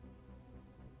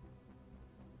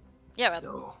 Yeah, but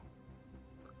So,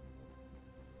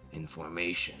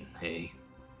 information, hey?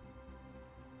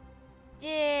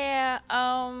 yeah,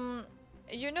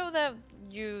 you know that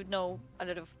you know a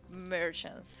lot of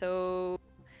merchants, so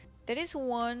there is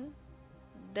one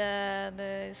that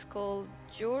is called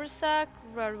Jorsak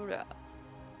Rarura.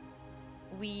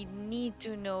 We need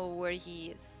to know where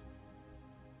he is.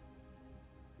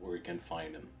 Where we can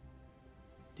find him.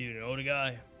 Do you know the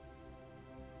guy?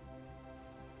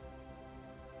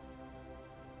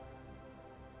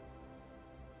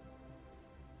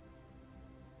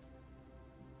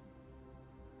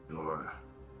 Or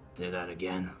say that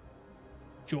again?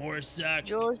 Jorsak.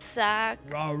 Jorsak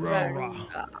Rarura.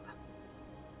 Rarura.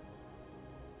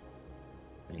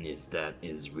 And is that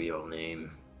his real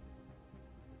name?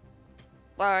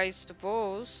 I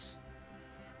suppose.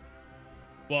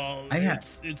 Well,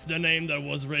 it's the name that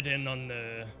was written on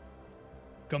the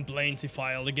complaints he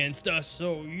filed against us,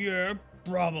 so yeah,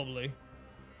 probably.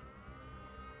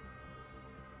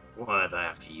 What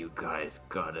have you guys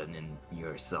gotten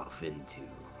yourself into?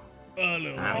 A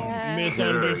little I'm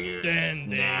misunderstanding. curious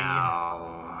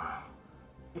now.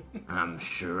 I'm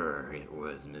sure it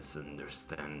was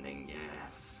misunderstanding,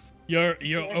 yes. You're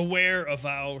aware of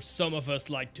how some of us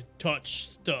like to touch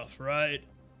stuff, right?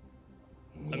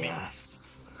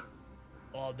 Yes.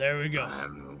 Oh, there we go.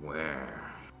 I'm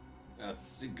aware.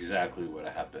 That's exactly what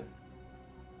happened.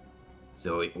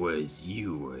 So it was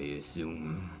you, I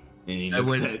assume. And he I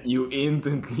looks was- at you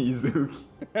instantly, Zook.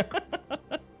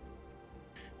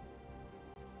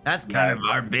 That's kind of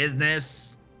our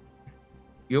business.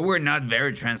 You were not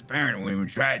very transparent when we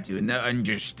tried to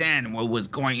understand what was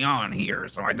going on here,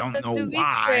 so I don't But know to be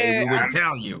why fair, we would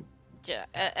tell you. Yeah,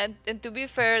 and to be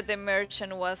fair, the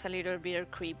merchant was a little bit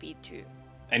creepy too.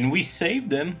 And we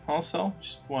saved him also.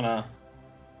 Just wanna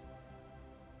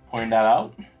point that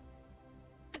out.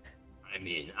 I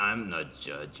mean, I'm not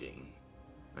judging.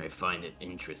 I find it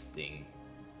interesting.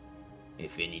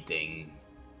 If anything,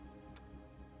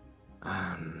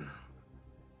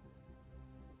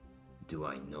 do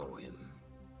I know him?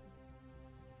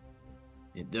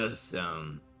 It does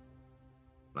sound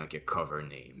like a cover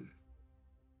name.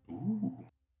 Ooh,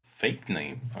 fake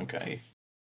name. Okay.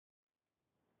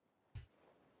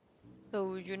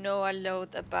 So you know a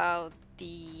lot about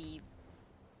the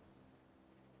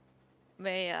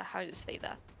how do you say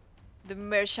that? The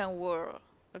merchant world.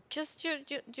 Just you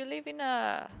live in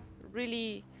a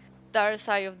really dark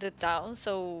side of the town,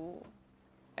 so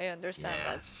I understand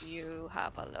that Yes. you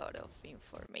have a lot of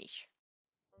information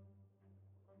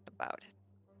about it.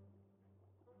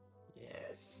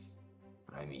 Yes.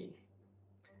 I mean,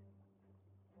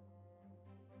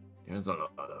 there's a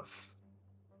lot of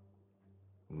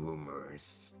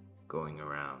rumors going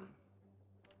around.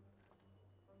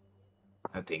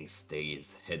 Nothing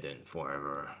stays hidden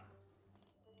forever.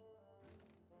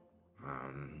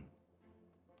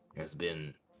 There's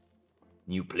been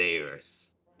new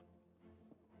players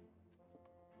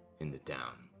in the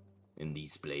town, in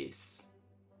this place,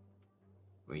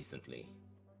 recently.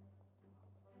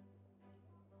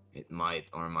 It might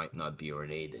or might not be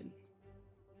related,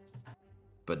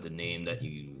 but the name that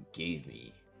you gave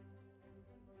me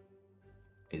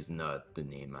is not the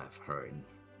name I've heard.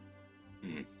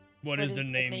 What is the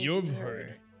name you've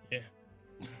heard? Yeah.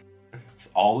 It's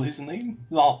all his name?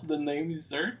 All the name is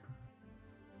there?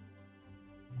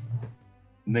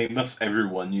 Name us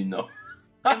everyone you know.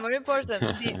 And more important,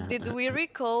 did we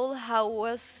recall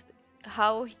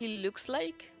how he looks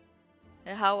like?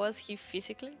 And how was he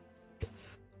physically?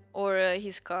 Or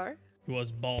his car? He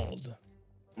was bald.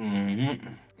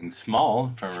 And small,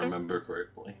 if I remember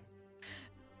correctly.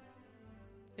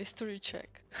 History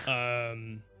check.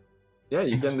 Yeah,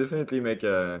 you can definitely make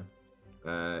a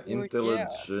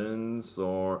intelligence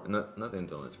or not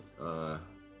intelligence.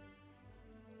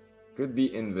 Could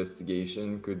be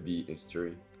investigation, could be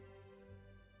history.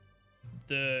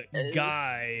 The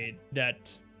guy that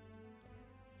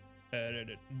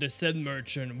the said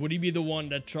merchant, would he be the one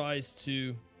that tries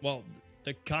to, well,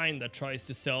 the kind that tries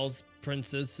to sell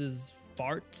princesses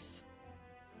farts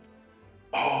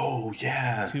Oh,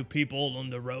 yeah. to people on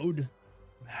the road?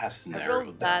 Has I narrowed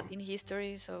rolled down. that in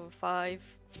history, so 5.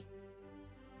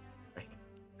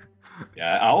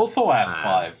 Yeah, I also have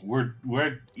 5.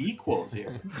 We're equals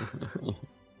here.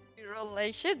 You roll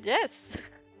like shit, yes.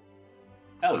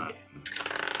 Hell yeah.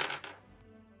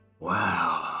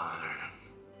 Wow.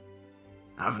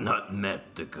 I've not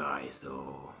met the guy,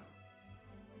 so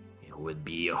it would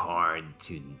be hard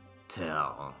to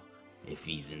tell if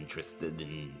he's interested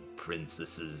in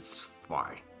Princess's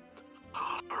fart.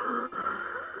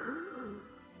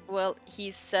 Well,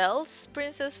 he sells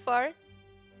Princess Far,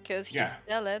 because his Yeah.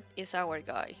 seller is our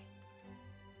guy.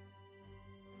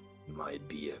 Might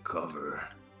be a cover.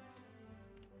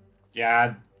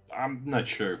 Yeah, I'm not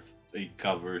sure if a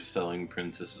cover selling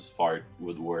Princess's Fart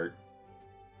would work.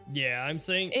 Yeah, I'm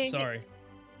saying, sorry.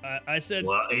 I said,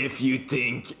 Well, if you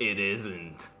think it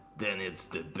isn't, then it's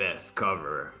the best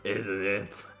cover, isn't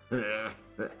it?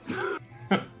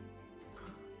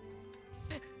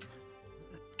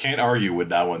 Can't argue with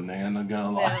that one, man. I'm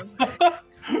gonna lie.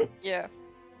 Yeah.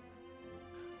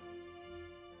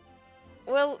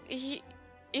 Well,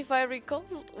 if I recall,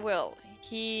 well,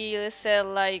 he sell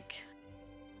like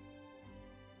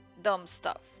dumb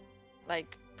stuff,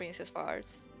 like Princess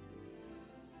Farts.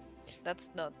 That's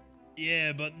not.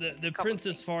 yeah, but the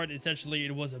princess fart, essentially,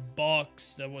 it was a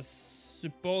box that was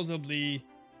supposedly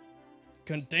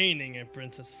containing a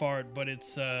princess fart, but it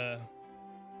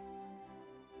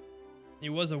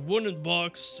was a wooden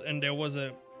box and there was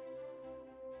a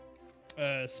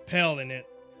spell in it.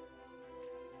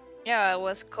 Yeah, it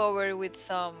was covered with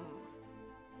some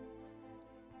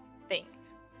thing.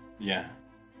 Yeah.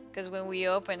 Because when we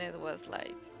opened it, was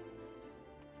like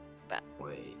bad.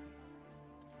 Wait.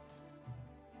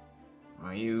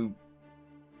 Are you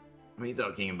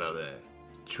talking about a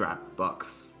trap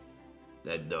box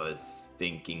that does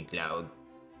thinking cloud?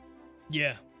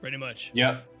 Yeah, pretty much.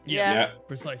 Yep. Yeah. Yeah.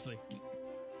 Precisely.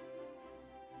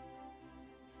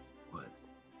 What?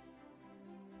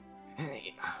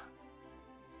 Hey.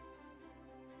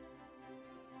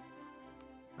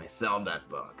 I sell that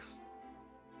box.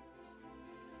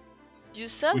 You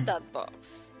sell We- that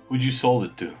box. Who'd you sold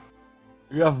it to?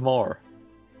 You have more.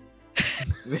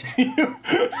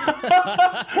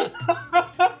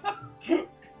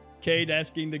 Cade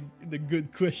asking the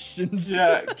good questions.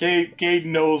 Yeah, Cade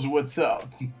knows what's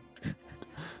up.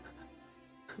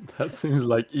 That seems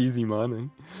like easy money.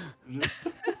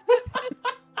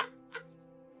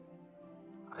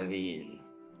 I mean,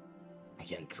 I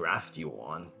can draft you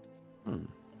one.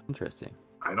 Interesting.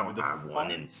 I don't With the have one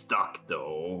font. in stock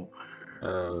though.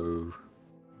 Oh.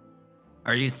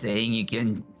 Are you saying you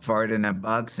can fart in a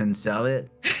box and sell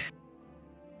it?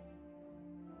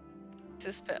 It's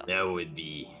a spell. That would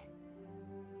be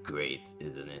great,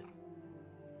 isn't it?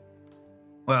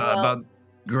 Well, Well- about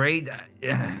great,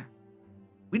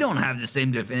 we don't have the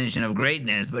same definition of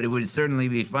greatness, but it would certainly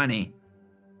be funny.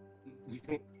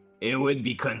 It would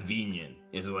be convenient,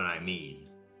 is what I mean.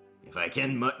 If I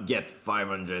can get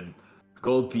 500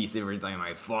 gold piece every time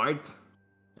I fart,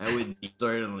 that would be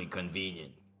certainly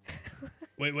convenient.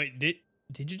 Wait, did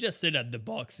you just say that the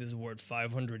box is worth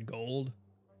 500 gold?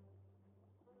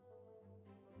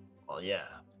 Well, yeah.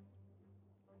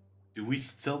 Do we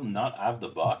still not have the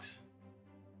box?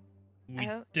 We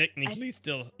don't- technically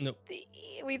still no.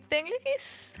 We technically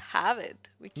have it.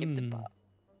 We keep the box.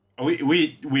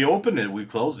 We opened it, we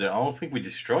closed it. I don't think we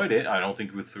destroyed it. I don't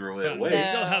think we threw it We away.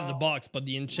 still have the No. box, but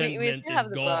the We enchantment still have is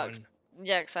the gone. box.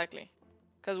 Yeah, exactly.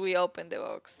 Because we opened the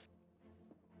box.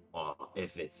 Well,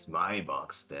 if it's my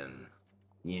box, then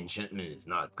the enchantment is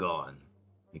not gone.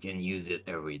 You can use it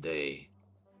every day.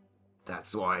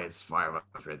 That's why it's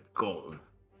 500 gold.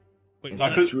 Wait, It's, I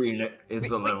a, could- it's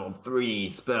a level 3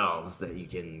 spells that you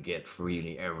can get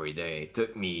freely every day. It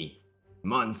took me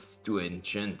months to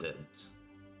enchant it.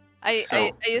 I So,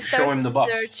 show started him the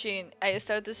box. searching. I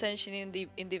started searching in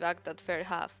the bag that Fair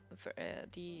have,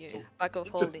 the So, bag of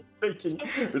Just holding. thinking.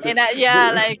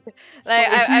 And like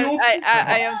if you open-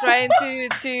 I am trying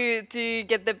to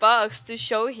get the box to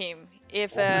show him,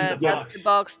 if Open the that's the box.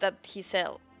 box that he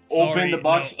sell. Open Sorry, the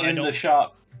box no, I in the don't-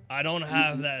 shop. I don't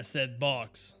have that said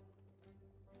box.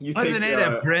 You Wasn't take, it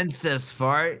a princess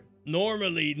fart?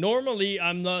 Normally,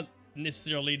 I'm not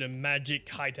necessarily the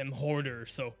magic item hoarder,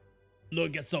 so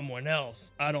look at someone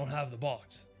else. I don't have the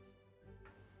box.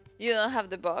 You don't have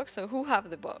the box, so who have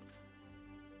the box?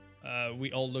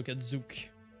 We all look at Zook.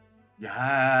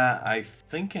 Yeah, I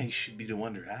think I should be the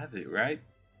one to have it, right?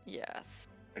 Yes.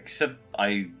 Except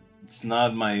it's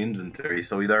not my inventory,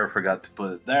 so either I forgot to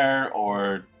put it there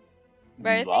or But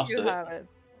I we think lost you it. have it.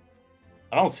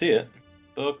 I don't see it.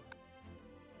 Book.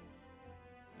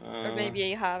 Or maybe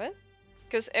you have it.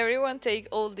 Because everyone take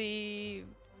all the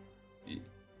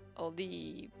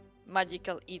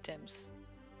magical items.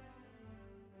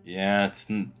 Yeah,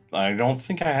 I don't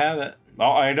think I have it.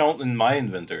 No, I don't in my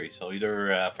inventory. So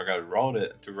either I forgot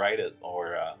to write it,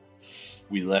 or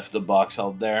we left the box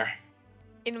out there.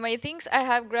 In my things, I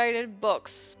have graded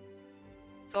box.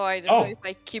 So I don't know if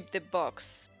I keep the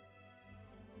box.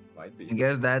 Might be. I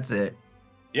guess that's it.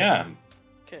 Yeah.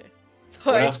 Okay. So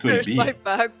What I else could it searched be? my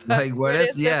backpack. Like, what Where else?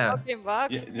 is the Yeah. fucking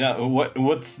box? Yeah.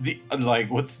 What's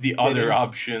the other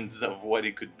options of what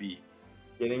it could be?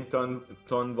 Getting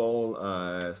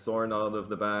Tonvol sword out of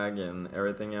the bag and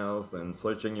everything else, and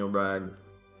searching your bag.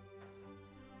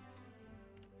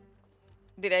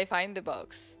 Did I find the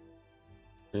box?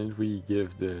 Didn't we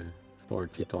give the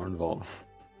sword to Thornval?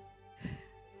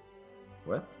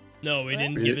 What? No, we What?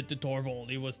 didn't give it to Torvald.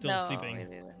 He was still no, sleeping. I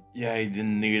didn't. Yeah, he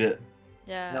didn't need it.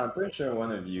 Yeah. No, I'm pretty sure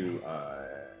one of you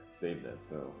saved it.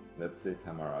 So let's say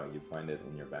Thamara, you find it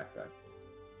in your backpack.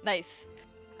 Nice.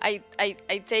 I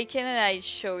take it and I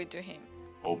show it to him.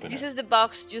 Open This it. is the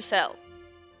box you sell.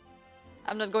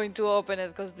 I'm not going to open it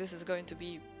because this is going to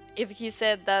be... If he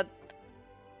said that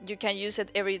you can use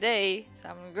it every day, so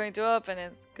I'm going to open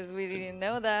it because we didn't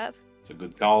know that. It's a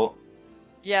good call.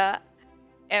 Yeah.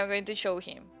 And I'm going to show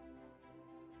him.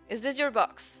 Is this your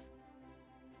box?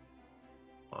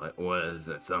 Well, it was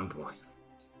at some point.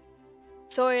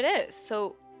 So it is.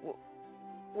 So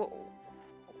who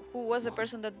was the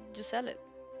person that you sell it?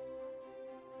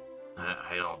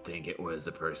 I don't think it was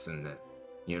the person that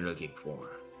you're looking for.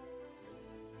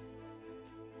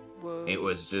 Whoa. It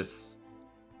was just...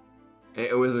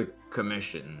 It was a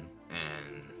commission,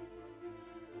 and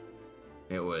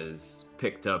it was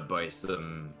picked up by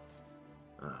some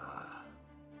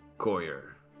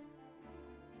courier.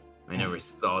 I never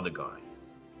saw the guy.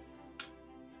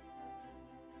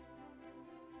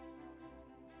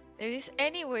 There is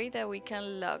any way that we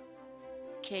can lock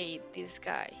Cade, this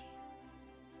guy?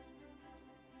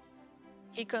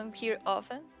 He come here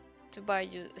often to buy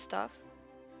you stuff?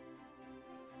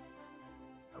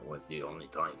 That was the only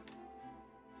time.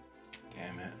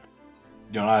 Damn it.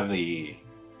 You don't have a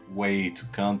way to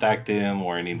contact him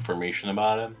or any information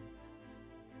about him?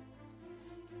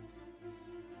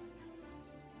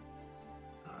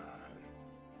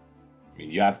 I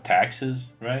mean, you have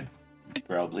taxes, right?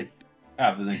 Probably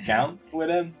have an account with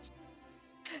him.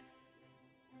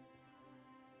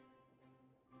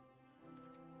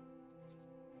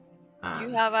 Do you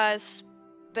have a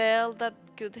spell that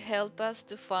could help us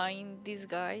to find this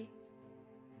guy?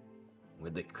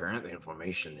 With the current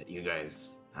information that you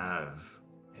guys have,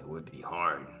 it would be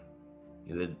hard.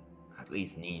 You would at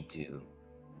least need to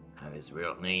have his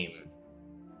real name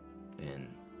and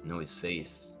know his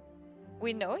face.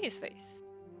 We know his face.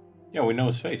 Yeah, we know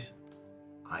his face.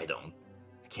 I don't.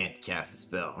 I can't cast a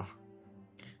spell.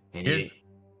 Just-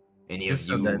 Any just of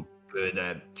so you that- good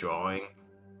at drawing?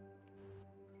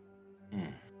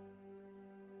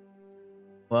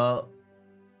 Well,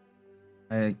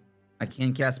 I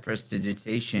can't cast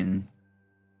prestidigitation.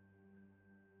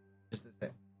 Just a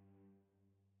sec.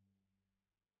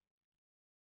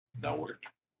 That worked.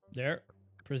 There.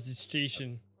 Prestidigitation.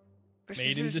 Made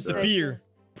Precision him spell. disappear.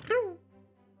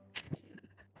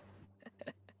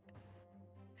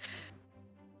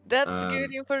 That's Um,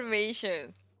 good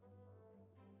information.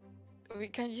 We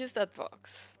can use that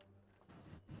box.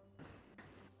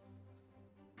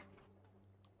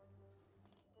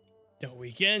 No,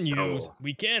 we can use.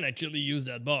 We can actually use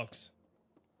that box.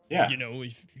 Yeah. You know,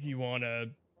 if you wanna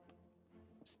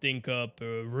stink up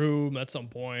a room at some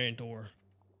point, or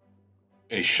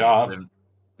A shop.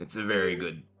 It's a very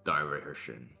good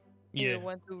diversion. You yeah,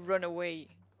 want to run away.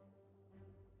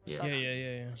 Yeah.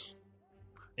 yeah.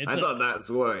 It's I thought that's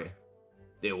why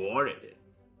they wanted it.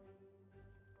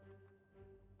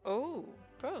 Oh,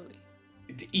 probably.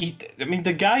 I mean,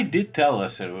 the guy did tell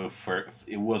us it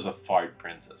was a fart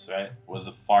princess, right? It was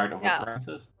a fart of Yeah. a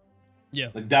princess? Yeah.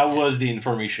 Like, that was the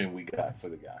information we got for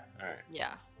the guy. Alright,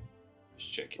 Yeah.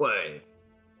 just check it. Wait,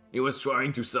 He was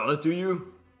trying to sell it to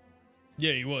you?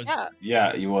 Yeah, he was. Yeah.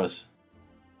 Yeah, he was.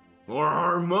 For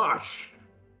how much?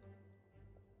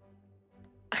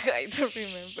 I don't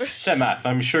remember. Semath,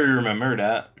 I'm sure you remember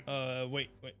that. Wait.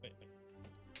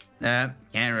 Can't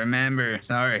remember.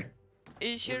 Sorry.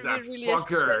 It should be That really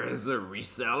fucker expensive. is a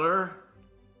reseller?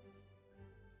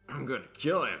 I'm gonna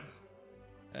kill him.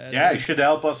 Yeah, you should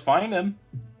help us find him.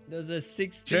 There's a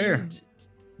 16 Sure.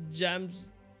 jams,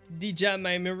 jam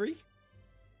memory.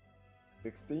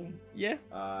 16? Yeah.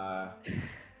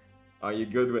 Are you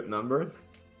good with numbers?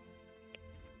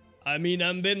 I mean,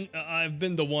 I've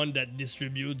been the one that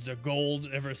distributes the gold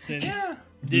ever since Yeah.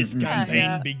 this campaign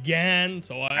Yeah. began.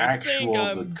 So I Actual think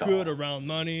I'm good call. good around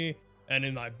money. And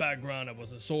in my background, I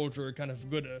was a soldier, kind of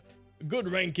good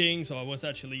ranking. So I was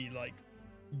actually like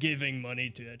giving money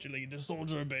to actually the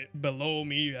soldier below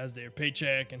me as their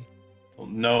paycheck. And Well,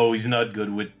 no, he's not good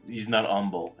with. He's not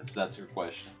humble. If that's your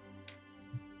question.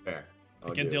 Fair. I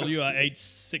can tell you, I ate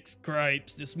 6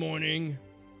 crepes this morning.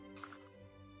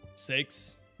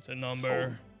 6. It's a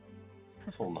number.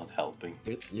 Still not helping.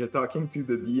 You're talking to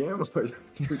the DM or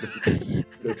to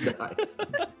the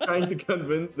guy? Trying to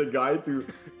convince the guy to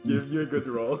give you a good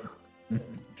roll.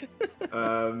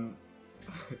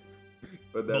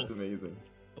 But that's Both. amazing.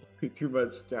 Too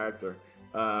much character.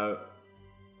 I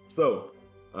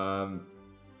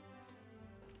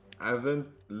haven't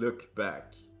looked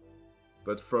back,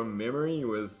 but from memory, he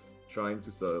was trying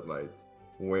to sell it like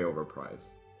way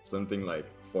overpriced, something like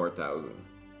 4,000.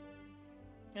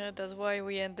 Yeah, that's why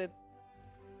we ended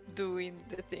doing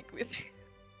the thing with.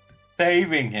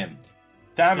 Saving him.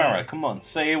 Thamara, So- come on,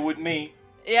 say it with me.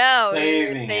 Yeah,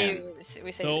 Saving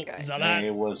we saved So the guy. Zalat,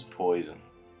 It was poison.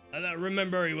 I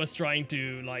remember he was trying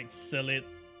to like sell it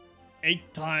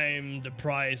 8 times the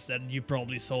price that you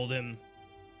probably sold him.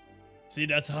 See,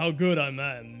 that's how good I'm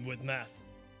at with math.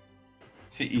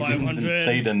 See, he didn't even 500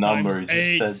 say the number. He times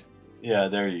just 8. said, "Yeah,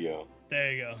 there you go."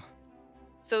 There you go.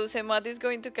 So Semath is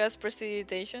going to cast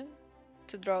Prestidigitation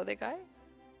to draw the guy?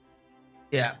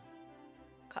 Yeah.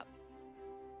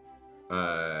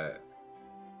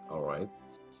 Alright.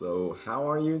 So how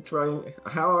are you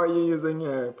using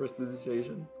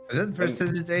prestidigitation? Is it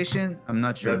prestidigitation? I'm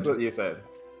not sure. That's what you said.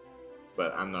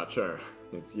 But I'm not sure.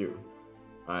 It's you.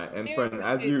 And Yeah, friend,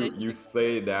 as you prestidigitation.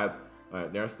 say that,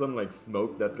 there's some like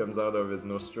smoke that comes out of his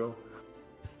nostril.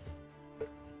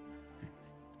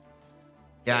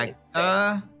 Yeah.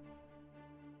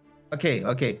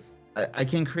 Okay. I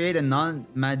can create a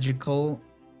non-magical.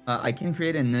 I can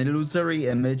create an illusory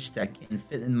image that can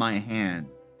fit in my hand.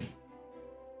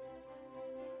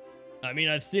 I mean,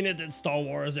 I've seen it in Star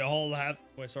Wars. They all have.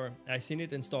 Wait, sorry. I've seen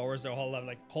it in Star Wars. They all have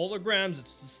like holograms.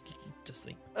 It's just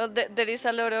like. Well, there is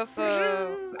a lot of,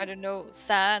 I don't know,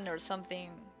 sand or something.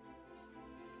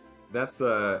 That's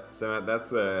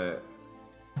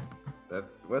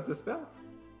what's the spell?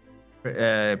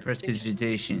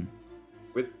 Prestidigitation.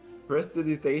 With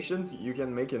prestidigitation, you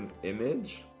can make an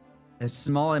image. A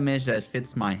small image that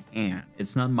fits my hand.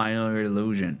 It's not my own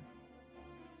illusion,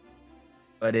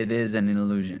 but it is an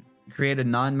illusion. Create a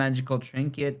non-magical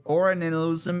trinket or an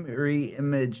illusory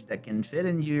image that can fit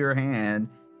into your hand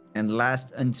and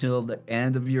last until the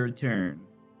end of your turn.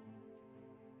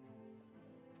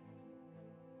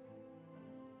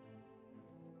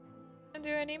 And do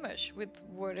an image with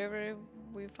whatever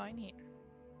we find here.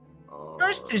 Oh,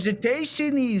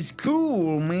 Prestidigitation is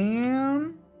cool,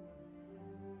 man.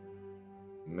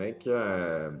 make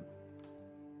a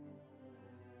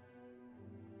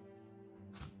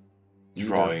either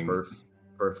Drawing.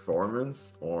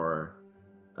 performance or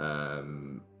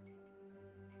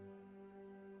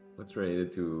what's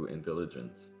related to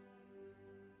intelligence,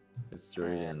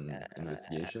 history and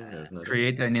investigation. There's nothing.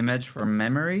 Create an image from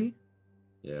memory.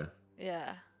 Yeah.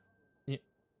 Yeah.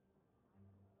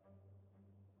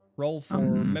 Roll for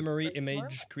memory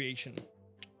image creation.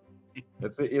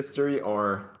 Let's say history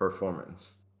or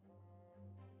performance.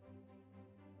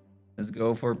 Let's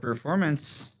go for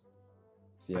performance.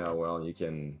 See how well you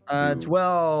can. do.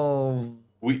 12.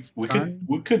 We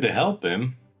Fun. could help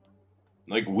him.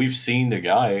 Like we've seen the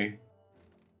guy.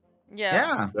 Yeah.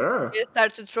 Yeah. Sure. You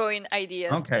start to throw in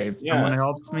ideas. Okay. like, If someone Yeah.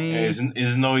 helps me.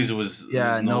 His noise was.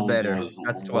 Yeah, his no nose better. was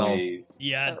That's 12. way-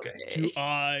 He had Okay. 2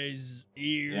 eyes,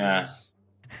 ears. Yeah.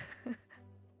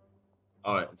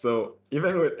 All right. So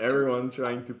even with everyone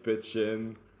trying to pitch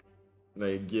in,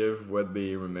 like give what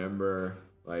they remember,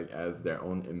 like as their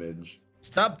own image.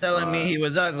 Stop telling me he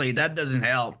was ugly. That doesn't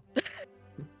help.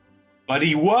 But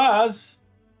he was.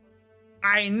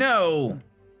 I know.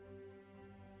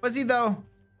 Was he though?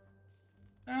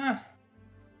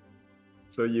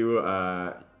 So you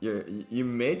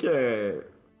make a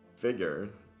figures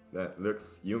that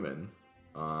looks human.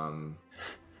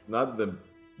 Not the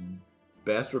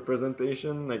best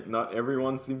representation. Like, not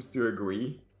everyone seems to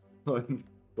agree on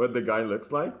what the guy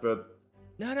looks like, but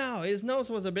No, his nose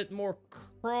was a bit more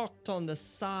crooked on the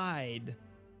side.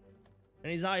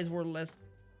 And his eyes were less...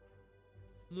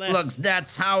 Look,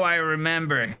 that's how I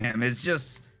remember him. It's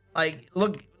just like,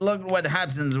 look what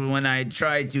happens when I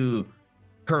try to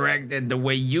correct it the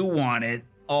way you want it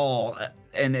all,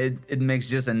 and it makes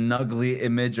just an ugly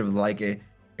image of like a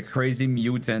crazy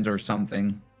mutant or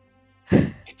something.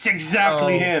 It's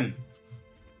exactly him.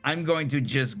 I'm going to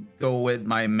just go with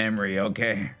my memory,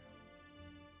 okay?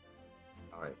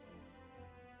 alright.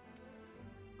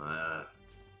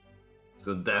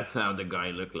 So that's how the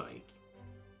guy looked like.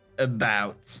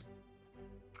 About.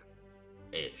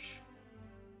 Ish.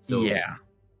 So Yeah.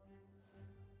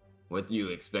 what do you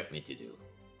expect me to do?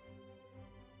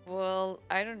 Well,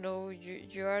 I don't know.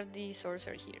 You are the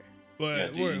sorcerer here.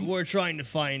 We're trying to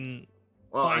find...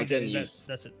 Well, I find can it. use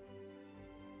That's it.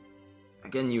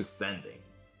 sending.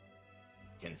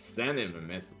 Can send him a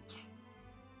message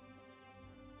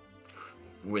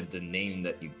with the name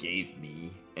that you gave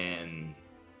me and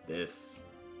this,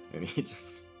 and he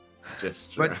just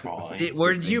But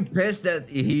weren't you pissed that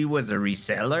he was a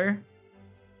reseller?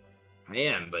 I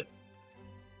am, but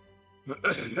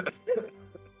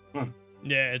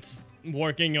Yeah, it's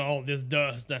working all this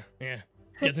dust. Yeah,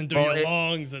 gets into Well, your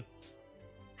lungs.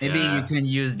 Maybe you can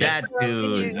use that Yes.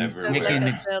 to make like an a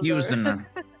excuse seller.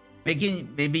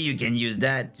 and maybe you can use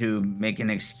that to make an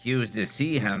excuse to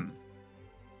see him.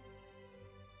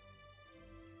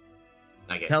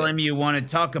 Like I Tell said, him you want to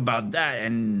talk about that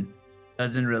and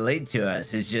doesn't relate to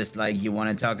us. It's just like you want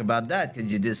to talk about that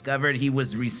because you discovered he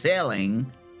was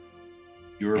reselling,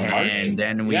 You were and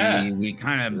then we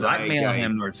kind of blackmail like I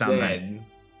him or something. said,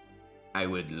 I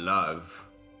would love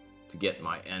to get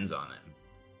my hands on him,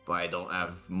 but I don't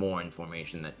have more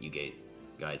information that you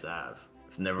guys have.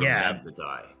 I've never met the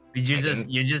guy.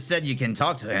 You just said you can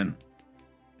talk to him.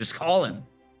 Just call him.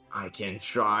 I can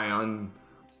try on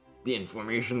the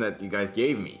information that you guys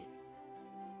gave me.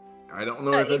 I don't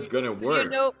know if it's gonna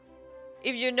work.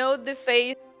 If you know the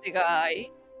face of the guy,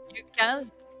 you can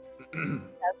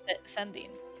send in.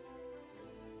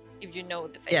 If you know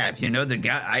the face. Yeah, if you know the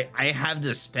guy, I have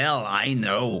the spell. I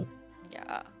know.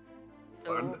 Yeah.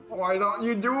 So, Why don't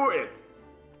you do it?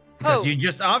 Because you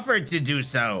just offered to do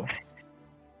so.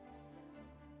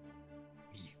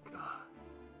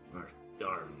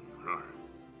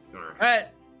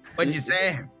 What? What'd you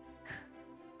say?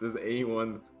 Does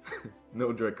anyone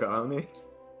know Draconic?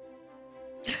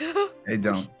 I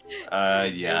don't. Yeah, I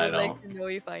would don't. like to know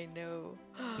if I know.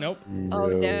 Nope. Oh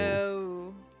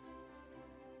no.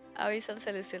 Avisal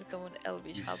Celestial como un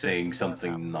Elvish. He's Halberd saying program.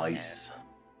 something nice.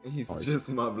 He's just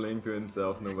mumbling to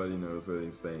himself. Nobody knows what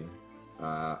he's saying.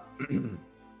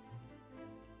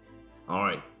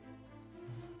 Alright.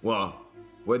 Well,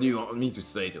 what do you want me to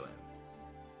say to him?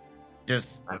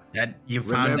 Just that you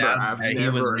found Remember, out I've that he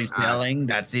was never reselling.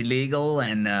 That's illegal,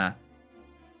 and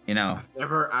you know. I've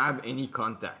never had any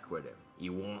contact with him. He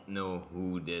won't know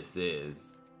who this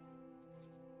is.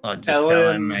 Well, just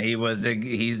tell him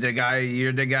he's the guy.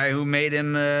 You're the guy who made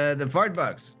him the fart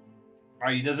box. Oh,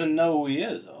 he doesn't know who he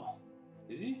is, though.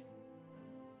 Is he?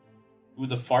 Who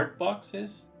the fart box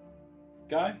is?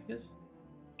 Guy is?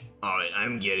 Alright,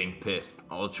 I'm getting pissed.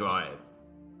 I'll try it.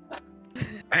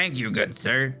 Thank you, good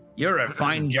sir. You're a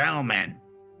fine gentleman.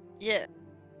 Yeah.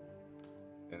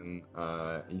 And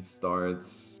he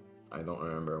starts. I don't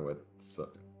remember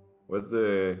what's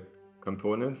the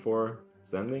component for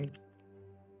sending.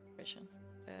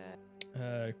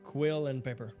 Quill and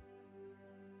paper.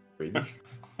 Crazy.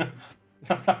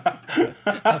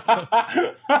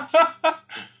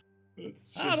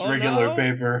 It's I just don't regular know.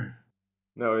 paper.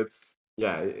 No, it's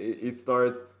yeah. He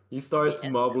starts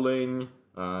mumbling,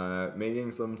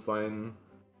 making some sign.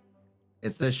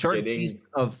 It's a short Getting- piece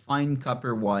of fine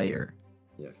copper wire.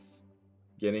 Yes,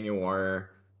 getting a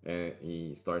wire, and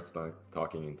he starts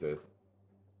talking into it.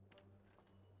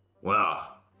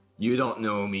 Well, you don't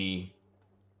know me.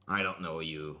 I don't know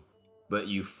you. But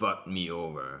you fucked me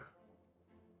over.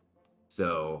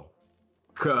 So,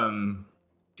 come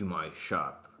to my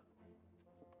shop.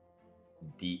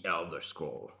 The Elder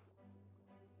Scroll.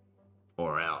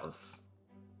 Or else.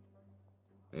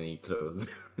 And he closed.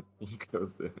 he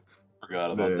closed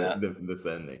Forgot about that. the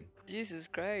sending. Jesus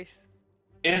Christ.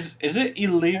 Is it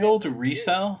illegal to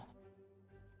resell?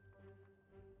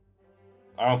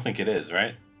 I don't think it is,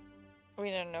 right? We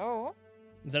don't know.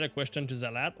 Is that a question to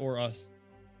Zalat or us?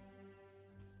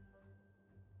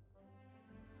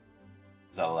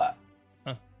 Is that a lot?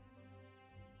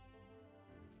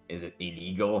 Is it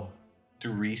illegal?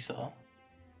 To resell?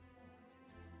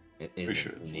 It For is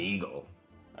sure it's not. illegal.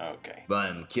 Okay. But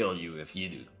I'm kill you if you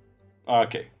do.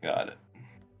 Okay, got it.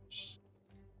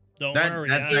 Don't That, worry.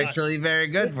 that's I- actually very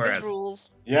good With for these us. rules.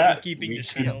 Yeah. I'm keeping me the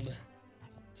too. shield.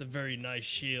 It's a very nice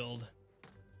shield.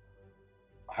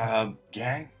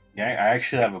 Gang, I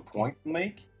actually have a point to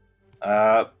make.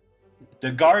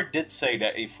 The guard did say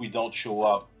that if we don't show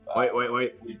up,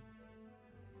 Wait.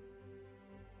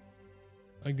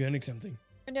 I'm getting something.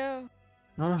 No.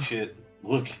 No, no. Shit.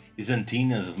 Look, his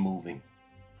antennas is moving.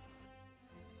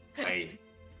 I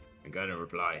got a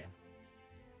reply.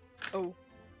 Oh.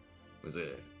 Was a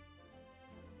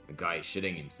guy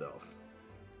shitting himself.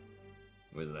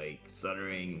 Was like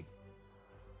stuttering.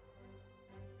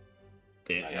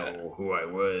 Didn't Yeah. know who I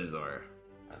was, or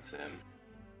That's him.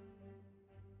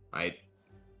 I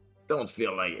don't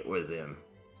feel like it was him,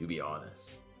 to be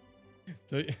honest.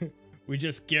 So we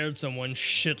just scared someone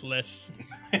shitless.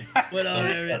 Without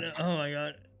even, oh my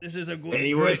god, this is a good, And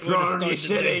he was great way to probably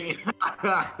start the day.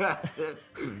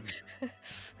 shitting.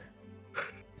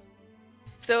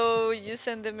 So you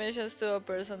send the missions to a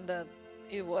person that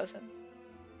it wasn't.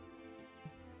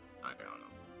 I don't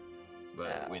know.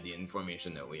 But with the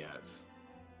information that we have,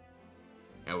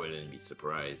 I wouldn't be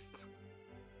surprised.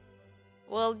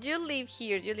 Well, you live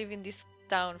here. You live in this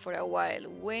town for a while.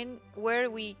 Where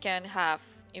we can have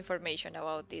information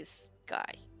about this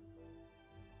guy?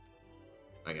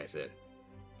 Like I said,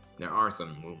 there are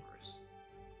some rumors.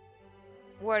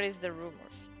 What is the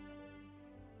rumors?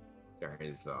 There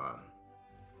is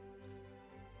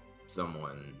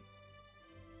someone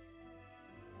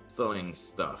selling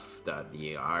stuff that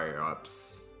the higher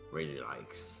ups really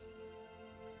likes,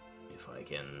 if I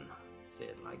can say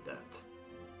it like that,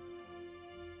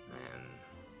 and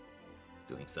he's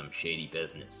doing some shady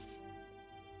business.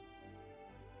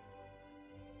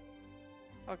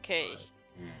 Okay.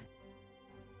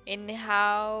 And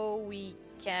how we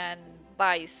can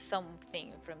buy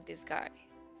something from this guy?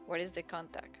 What is the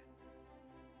contact?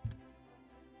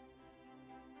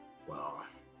 Well,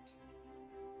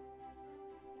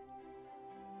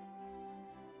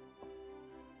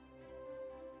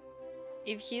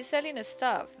 If he's selling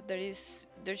stuff,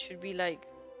 there should be like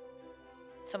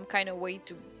some kind of way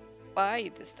to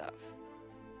buy the stuff.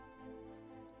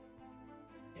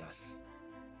 yes.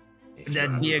 If you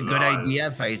That'd have be a good large- idea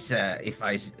if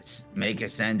I make a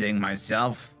sending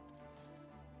myself.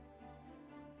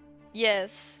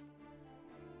 Yes.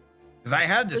 Because I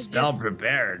had the It's spell just-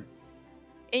 prepared.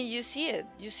 And you see it.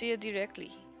 You see it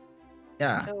directly.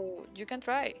 Yeah, So you can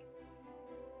try. it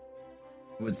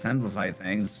would simplify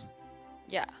things.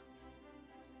 Yeah.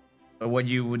 But what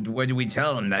do we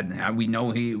tell him, that how we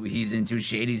know he's into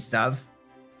shady stuff?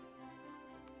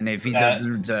 And if he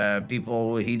doesn't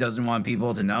he doesn't want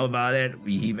people to know about it,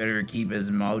 he better keep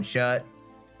his mouth shut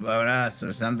about us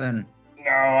or something.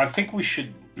 No, I think we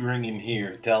should bring him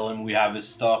here. Tell him we have his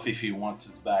stuff. If he wants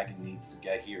his bag, he needs to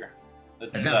get here.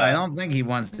 Let's, I don't think he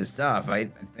wants this stuff. I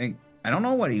don't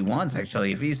know what he wants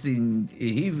actually. If he's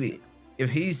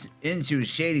into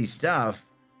shady stuff,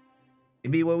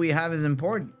 maybe what we have is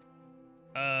important.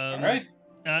 all right.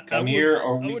 I Come would- here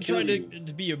or I we would kill try you.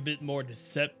 to be a bit more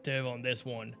deceptive on this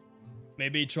one.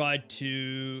 Maybe try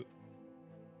to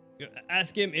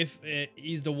ask him if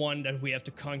he's the one that we have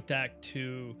to contact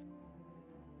to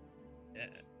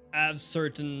have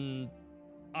certain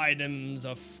items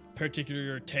of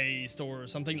particular taste or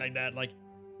something like that. Like,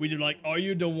 we do like, are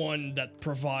you the one that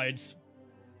provides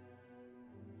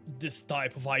this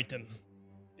type of item?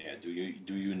 Yeah.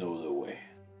 Do you know the way?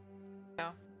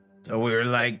 So we're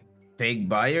like fake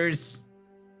buyers.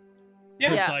 Yeah.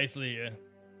 Precisely, yeah.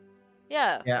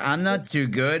 Yeah. Yeah, I'm not too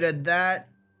good at that.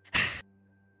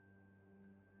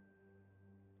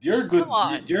 You're a good. Come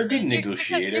on. You're a good You can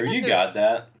negotiator. do You it. got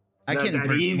that. I not can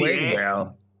that easy, persuade eh?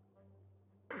 well.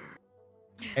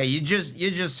 Hey, you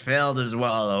just failed as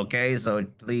well, okay? So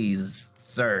please,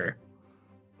 sir.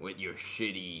 with your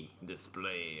shitty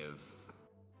display of.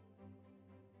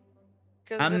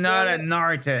 'Cause the I'm not problem- an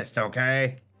artist,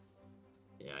 okay?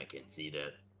 Yeah, I can see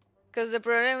that. Because the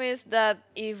problem is that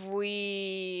if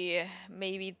we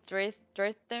maybe threat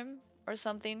them or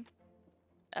something,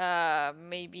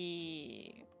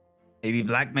 maybe Maybe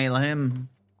blackmail him.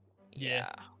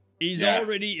 Yeah. He's Yeah.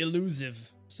 already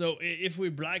elusive. So if we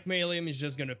blackmail him, he's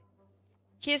just gonna.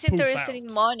 he's Poof interested in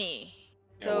out. money.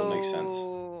 Yeah, So well, makes sense.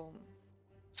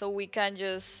 so we can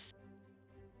just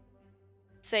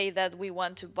say that we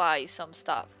want to buy some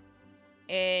stuff,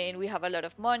 and we have a lot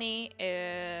of money,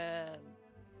 and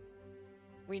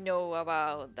we know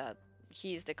about that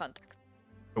he's the contact.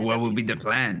 What would be the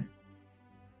plan?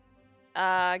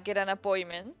 Get an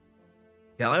appointment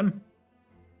Kill him?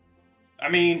 I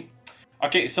mean,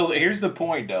 okay, so here's the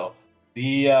point, though.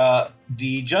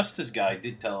 The justice guy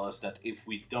did tell us that if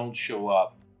we don't show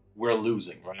up, we're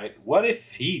losing, right? What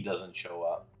if he doesn't show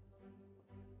up?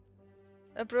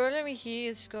 The problem he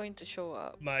is going to show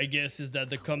up. My guess is that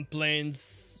the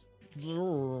complaints.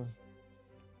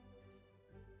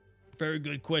 Very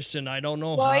good question. I don't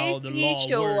know Why how if the he law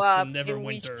show works up in and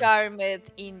we Neverwinter. charm it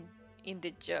in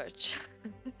the judge?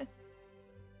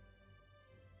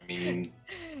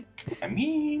 I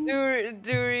mean,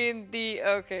 during the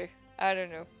I don't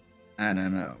know. I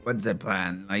don't know. What's the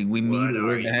plan? Like, we meet What are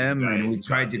with you him and we guys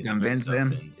try to gotten convince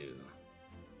yourself him. into?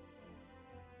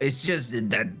 It's just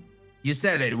that you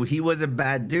said it. He was a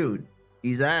bad dude.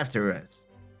 He's after us.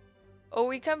 Or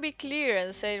we can be clear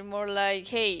and say more like,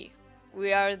 hey,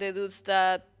 we are the dudes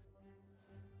that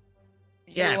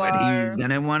Yeah, you but are... he's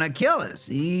gonna want to kill us.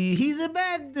 He's a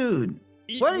bad dude.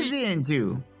 What is he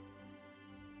into?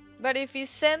 But if he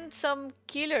sends some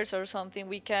killers or something,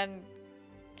 we can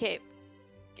take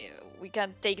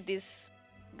these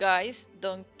guys,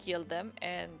 don't kill them,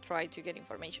 and try to get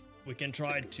information. We can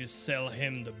try to sell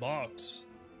him the box.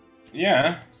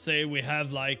 yeah. Say we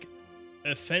have like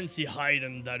a fancy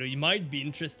item that he might be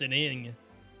interested in,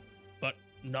 but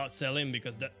not sell him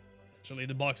because that actually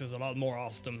the box is a lot more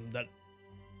awesome than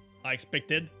I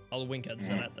expected. I'll wink at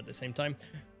Semath at the same time.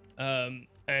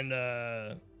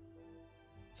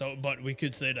 So, but we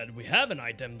could say that we have an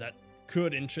item that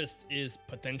could interest his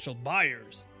potential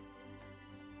buyers.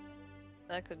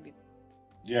 That could be...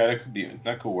 Yeah,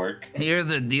 that could work. Here's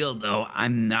the deal, though.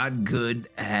 I'm not good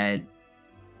at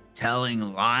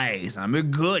telling lies. I'm a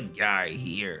good guy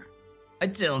here. I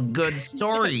tell good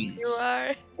stories. You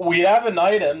are. We have an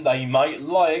item that he might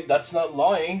like. That's not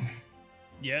lying.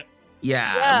 Yeah.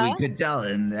 Yeah, we Yeah. could tell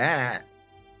him that.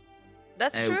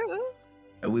 That's Hey, true.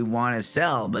 We want to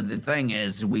sell, but the thing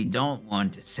is, we don't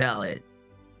want to sell it.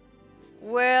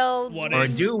 Well, What Or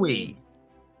if- do we?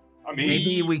 I mean,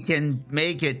 Maybe we can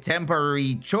make a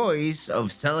temporary choice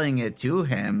of selling it to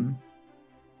him.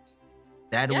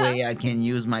 That Yeah. way I can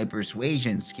use my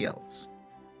persuasion skills.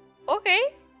 okay.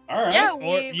 all right. Yeah,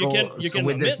 Or you can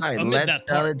we omit, decide, omit let's that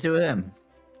sell part. it to him.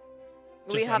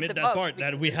 We Just have omit the that box. part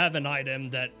that we have an item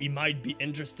that he might be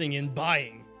interested in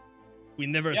buying. We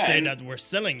never Yeah, say and- that we're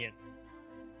selling it.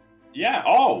 Yeah.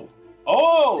 Oh,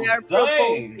 We are dang.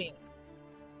 proposing.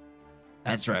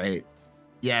 That's right.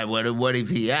 Yeah, what if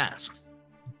he asks?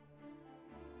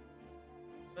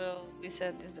 Well, we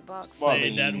said this the box. Well, I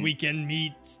Say that mean- we can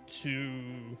meet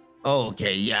to. Oh,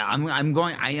 okay, yeah, I'm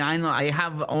going. I know I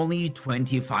have only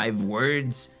 25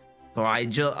 words, so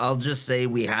I'll just say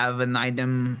we have an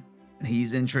item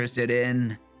he's interested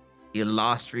in. He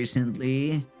lost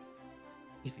recently.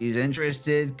 If he's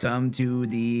interested, come to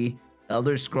the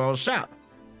Elder Scrolls shop.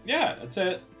 Yeah, that's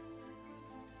it.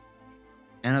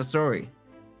 End of story.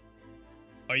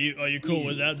 Are you cool Easy.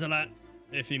 with that, Zalat?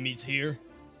 If he meets here,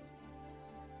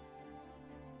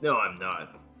 No, I'm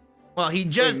not. Well, he What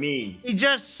just do you mean? he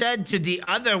just said to the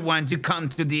other one to come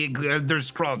to the Elder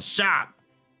Scrolls shop,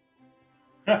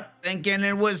 thinking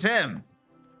it was him.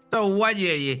 So what?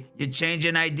 You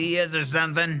changing ideas or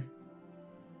something?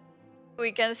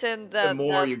 We can send The that.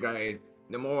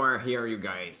 more I hear you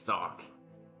guys talk,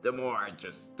 the more I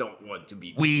just don't want to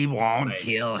be. We won't like,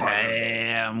 kill part of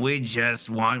this. him. We just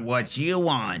want what you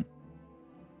want.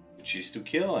 Which is to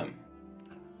kill him.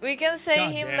 We can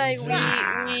say him Goddamn like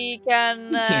Zook. we can.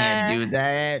 We can't do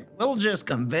that. We'll just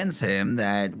convince him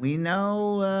that we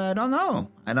know. I don't know.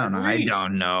 I don't know. I Agreed.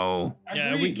 don't know.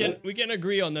 yeah, Agreed, we let's- can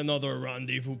agree on another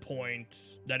rendezvous point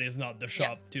that is not the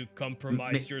shop to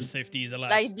compromise your safety, Zalat.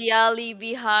 Like the alley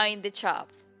behind the shop.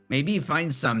 Maybe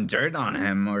find some dirt on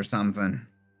him or something.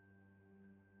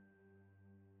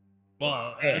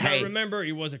 Well, Hey, as I hey. remember,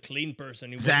 he was a clean person.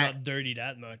 He was Zach. not dirty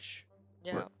that much.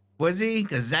 Yeah. Was he?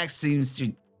 Because Zach seems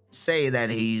to say that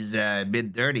he's a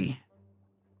bit dirty.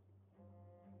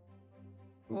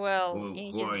 Well, Who-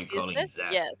 in who are his you calling business,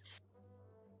 Zach? yes.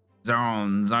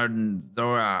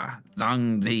 Zora,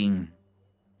 Zongzing,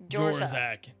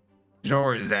 Jorzak.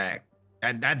 Jorzak.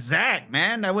 That's Zach,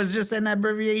 man. That was just an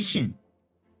abbreviation.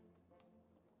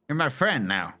 You're my friend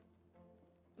now.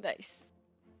 Nice.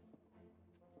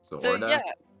 So Zordak? yeah,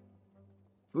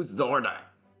 Who's Zordak?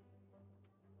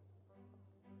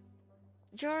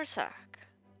 Jorzak.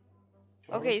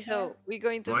 Okay, so we're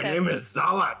going to My send. name is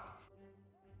Salat.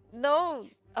 No.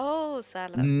 Oh,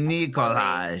 Salah.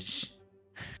 Nikolaj.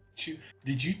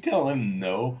 Did you tell him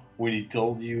no when he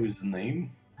told you his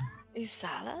name? Is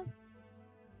Salah?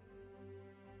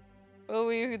 Well,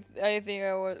 I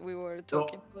think we were So,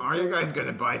 talking. about are you Jorzak. guys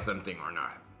gonna buy something or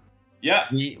not? Yeah.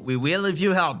 We will if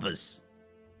you help us.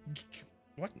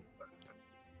 What?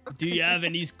 Do you have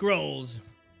any scrolls?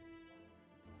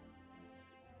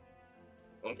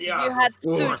 You had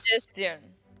suggestion.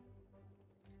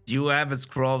 Do you have a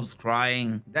scrolls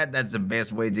crying? That's the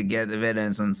best way to get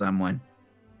evidence on someone.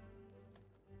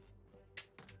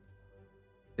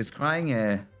 Is crying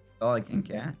all I can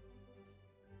cat?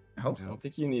 I hope I so. don't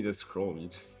think you need a scroll. You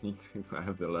just need to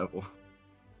have the level.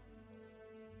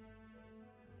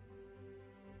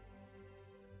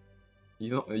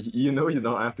 You know you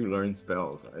don't have to learn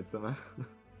spells, right, Semath?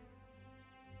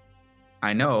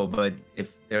 I know, but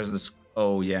if there's a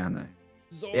oh yeah, no.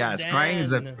 Yeah, scrying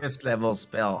is a Zordan. 5th level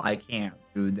spell. I can't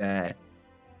do that.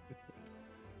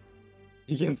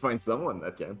 You can find someone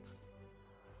that can.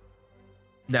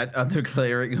 That other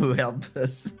cleric who helped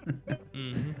us.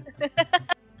 Mhm.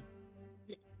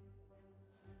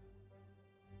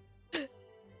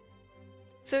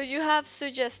 So you have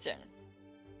suggestion.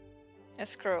 A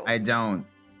scroll. I don't.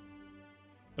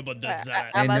 But does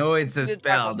that? I I'm know asking it's a you to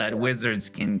spell double that check. wizards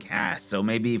can cast. So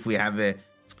maybe if we have a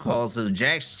scroll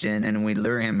suggestion and we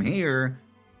lure him here,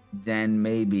 then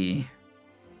maybe.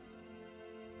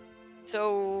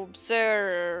 So,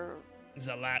 Sir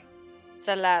Zalat.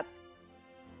 Salat,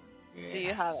 do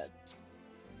you have it?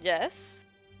 Yes?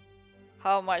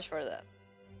 How much for that?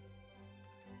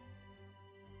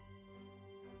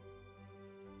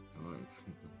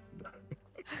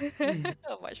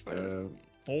 How much for that?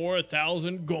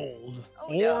 4,000 gold.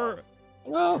 Oh,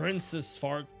 Or Princess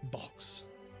Fart box.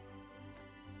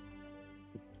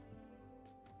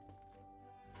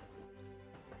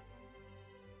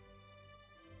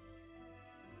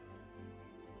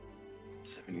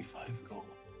 $75 gold.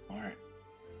 All right.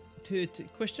 To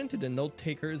question to the note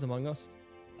takers among us.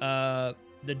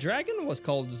 The dragon was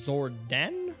called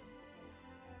Zordan,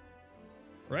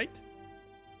 right?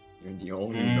 You're the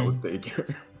only Mm. note taker.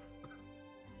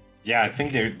 Yeah, I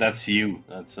think that's you.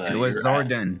 That's It was you're-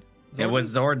 Zordan. It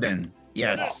was Zordan.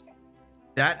 Yes.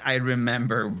 That I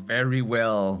remember very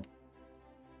well.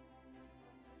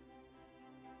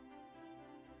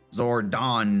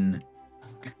 Zordan.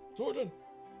 Zordan.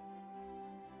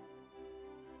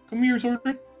 Come here,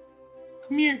 Zordan.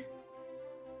 Come here.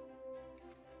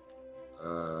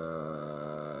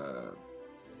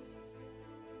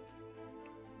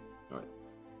 Right.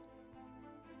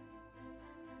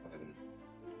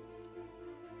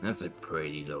 That's a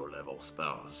pretty low level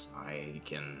spell. I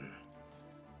can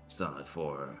sell it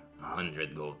for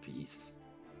 100 gold piece.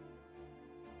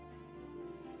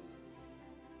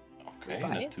 Okay, buy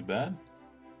not it? too bad.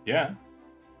 Yeah,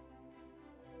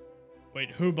 Wait,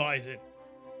 who buys it?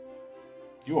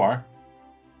 you are.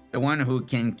 The one who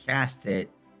can cast it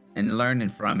and learn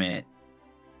it from it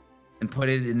and put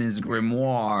it in his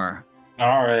grimoire.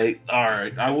 All right.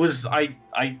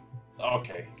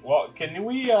 Okay. Well, can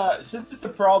we? Since it's a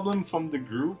problem from the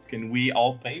group, can we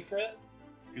all pay for it?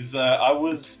 Because I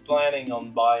was planning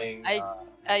on buying.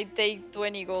 I take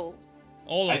 20 gold.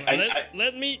 Hold on. I-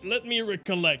 let me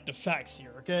recollect the facts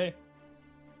here, okay?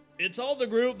 It's all the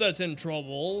group that's in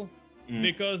trouble Mm.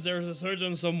 because there's a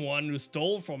certain someone who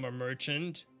stole from a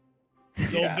merchant.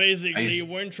 So Yeah, basically, I-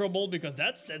 we're in trouble because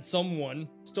that said someone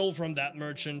stole from that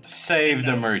merchant. Save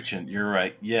the Now- merchant. You're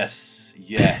right. Yes,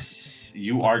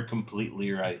 you are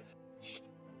completely right.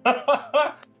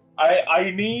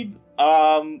 I need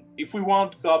if we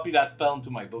want to copy that spell into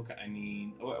my book, I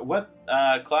need what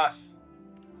class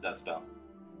is that spell?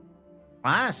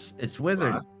 Class, it's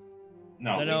wizard. Class.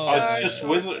 No, No, oh, it's Wizard, just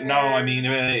wizard. No, I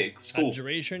mean school.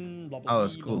 Abjuration, blah blah Oh, blah,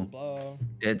 school. blah blah.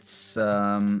 It's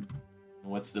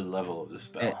What's the level of the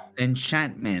spell?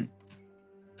 enchantment.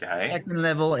 Okay. 2nd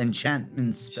level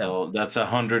enchantment spell. So that's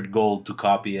 100 gold to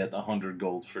copy it, 100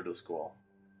 gold for the scroll.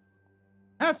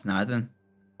 That's nothing.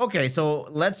 Okay, so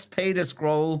let's pay the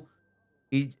scroll.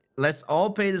 Let's all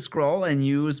pay the scroll and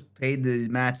pay the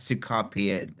mats to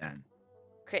copy it then.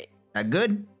 Okay. That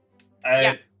good?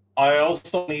 Yeah. I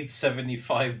also need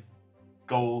 75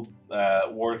 gold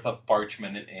worth of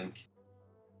parchment and ink.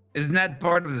 Isn't that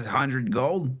part of the 100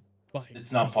 gold? Buy it.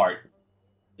 It's not part.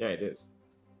 Yeah, it is.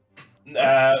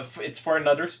 It's for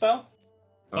another spell?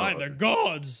 By Oh, the okay.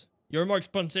 gods! You're more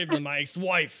expensive than my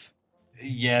ex-wife.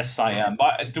 Yes, I am.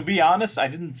 But to be honest, I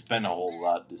didn't spend a whole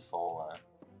lot this whole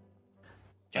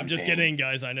I'm just campaign. kidding,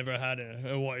 guys. I never had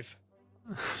a wife.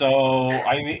 So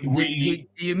I mean, Do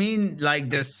you mean like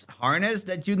this harness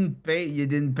that you didn't pay? You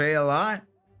didn't pay a lot?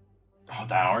 Oh,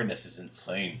 that harness is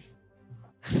insane.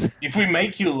 If we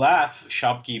make you laugh,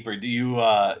 shopkeeper, do you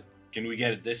can we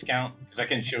get a discount? Because I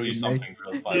can show you something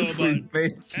real No, fun. If we but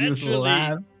paid you actually-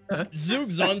 laugh.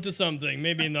 Zook's onto something.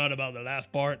 Maybe not about the laugh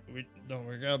part. We don't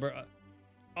regret.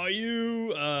 Are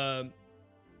you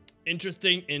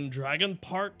interested in dragon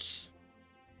parts?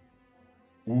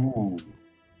 Ooh.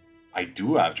 I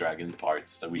do have dragon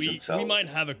parts that we can sell. We might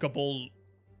have a couple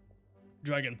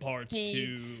dragon parts Teeth.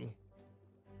 to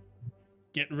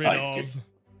get rid Like- of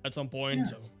at some point. Yeah.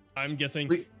 So I'm guessing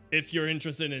We- if you're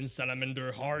interested in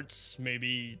salamander hearts,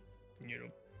 maybe,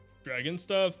 dragon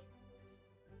stuff.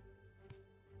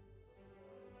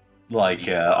 Like,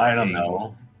 I don't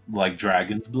know. Like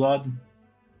dragon's blood?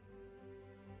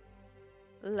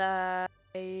 Like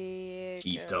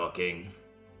Keep talking.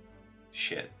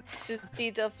 Shit. to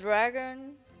teeth of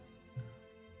dragon.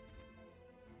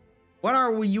 What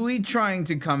are we trying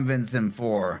to convince him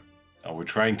for? Oh, we're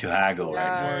trying to haggle right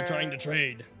now. We're trying to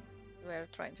trade. We're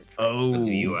trying to. Trade. Oh, What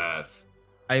do you have?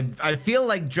 I feel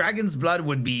like dragon's blood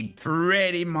would be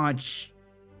pretty much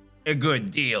a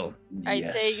good deal. I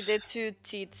take the 2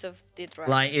 teeth of the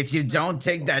dragon. Like, if you don't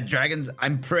take that dragon's,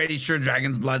 I'm pretty sure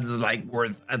dragon's blood is like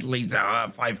worth at least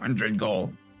 500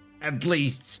 gold. At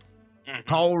least.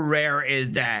 How rare is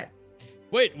that?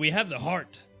 Wait, we have the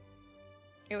heart.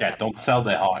 You Yeah, have- don't sell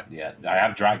the heart yet. I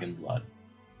have dragon blood.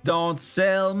 Don't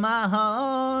sell my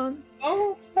heart.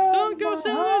 Don't go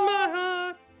selling my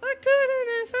heart. I couldn't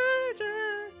if I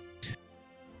tried.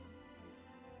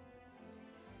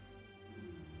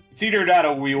 It's either that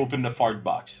or we open the fart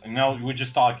box. And now we're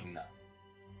just talking now.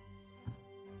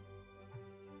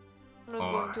 I'm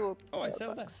not going to open Oh, I the sell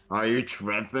that. box. Are you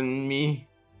threatening me?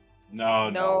 No,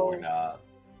 No. we're not.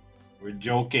 We're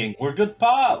joking. We're good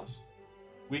pals.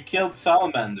 We killed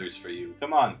salamanders for you.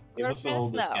 Come on, give We're us a little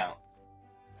friends now. discount.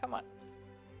 Come on.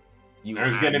 You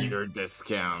There's had gonna be- your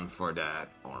discount for that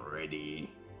already.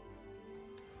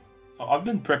 So I've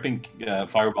been prepping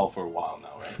Fireball for a while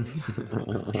now,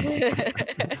 right?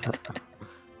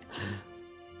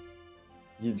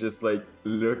 You just like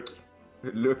look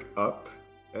up,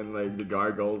 and like the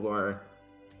gargoyles are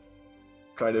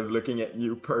kind of looking at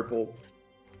you, purple.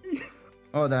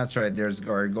 Oh, that's right. There's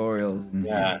gargoyles. in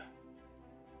here. Yeah.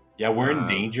 Yeah, we're in Wow.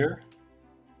 danger.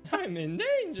 I'm in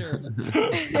danger.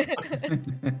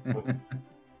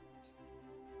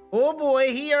 Oh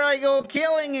boy, here I go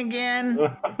killing again.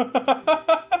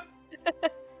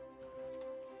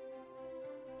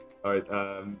 All right.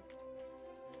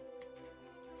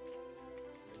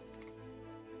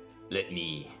 Let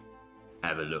me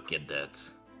have a look at that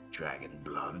dragon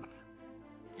blood.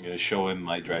 I'm gonna show him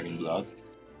my dragon blood.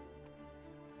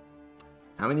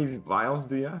 How many vials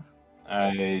do you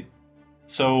have?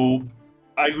 So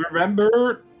I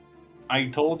remember I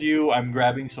told you I'm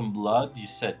grabbing some blood. You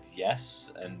said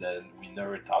yes, and then we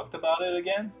never talked about it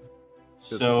again.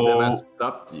 'Cause So Semath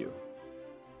stopped you.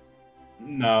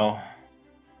 no,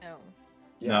 No.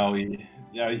 no,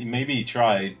 maybe he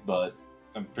tried, but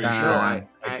I'm pretty Ah. sure I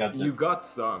I got you the. got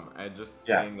some. I just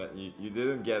Yeah. saying that you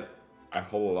didn't get a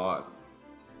whole lot.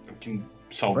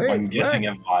 So Wait, I'm guessing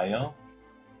what? a vial.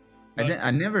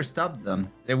 I never stopped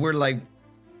them. They were like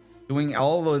doing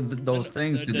all of those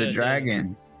things to the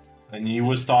dragon. And he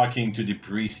was talking to the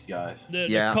priest, guys.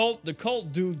 Yeah. The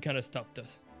cult dude kind of stopped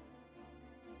us.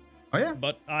 Oh yeah.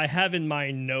 But I have in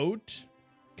my note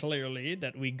clearly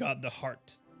that we got the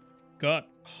heart. Got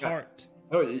Yeah. heart.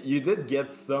 Oh, you did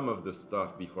get some of the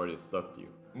stuff before they stopped you.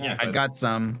 Yeah. I got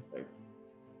some.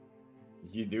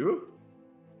 You do?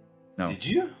 No. Did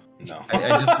you? No.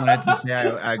 I just wanted to say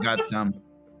I got some.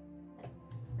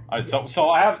 Alright, so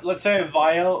I have, let's say, a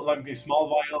vial, like a small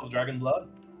vial of dragon blood.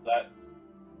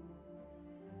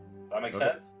 That makes Okay.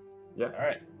 sense? Yeah.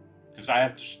 Alright. Because I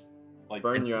have to, like,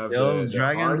 Burn, you have still the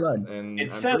dragon hearts, blood. and It I'm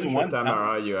says pretty sure 1 pound.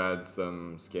 Thamara, you had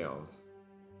some scales.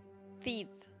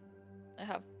 Teeth. I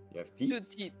have You have 2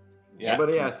 teeth. teeth. yeah.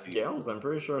 Nobody has scales. I'm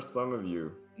pretty sure some of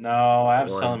you No, I have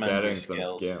were salamander getting some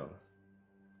scales. scales.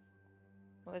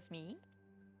 Was me.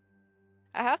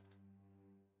 I have,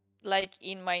 like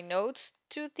in my notes,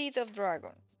 2 teeth of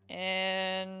dragon,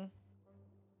 and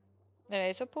then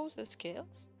I suppose the scales.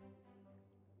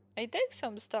 I take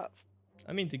some stuff.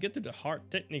 I mean, to get to the heart,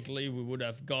 technically, we would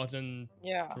have gotten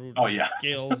Yeah. through Oh, the yeah.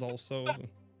 scales also.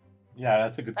 Yeah,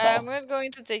 that's a good call. I'm not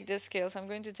going to take the scales. I'm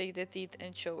going to take the teeth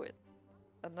and show it,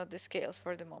 but not the scales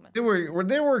for the moment.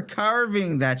 They were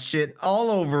carving that shit all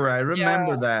over. I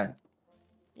remember Yeah. that.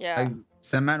 Yeah.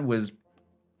 Semath was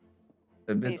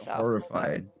a bit Face off.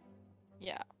 horrified.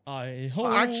 Yeah. I hope.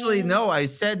 Well, actually, no. I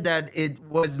said that it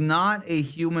was not a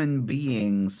human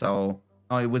being. So,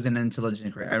 oh, it was an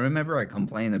intelligent creature. I remember I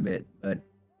complained a bit, but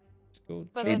Let's go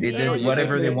But They at did the end-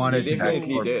 whatever they wanted You to that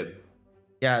definitely corpse. did.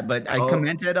 Yeah, but I Oh.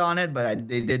 commented on it, but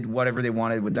they did whatever they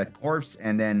wanted with that corpse,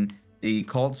 and then the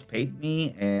cults paid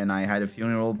me, and I had a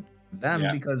funeral for them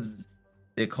Yeah. because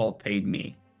the cult paid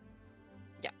me.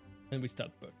 And we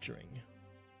stopped butchering.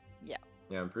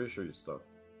 Yeah, I'm pretty sure you stopped.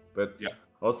 But Yeah.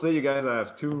 I'll say you guys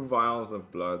have 2 vials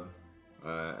of blood,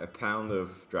 a pound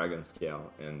of dragon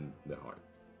scale, and the heart.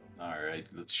 All right,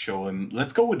 let's show him.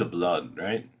 Let's go with the blood,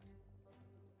 right?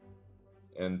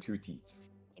 And 2 teats.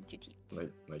 Into teeth.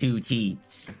 Like 2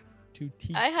 teats. 2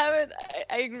 teeth. I have it.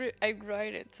 I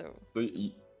write it. So So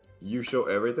you show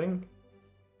everything?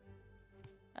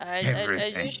 I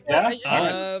Everything. just show, Yeah, I just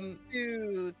alright. show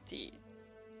 2 teeth.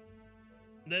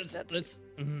 Let's.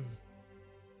 And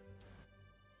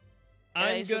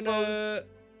I'm I gonna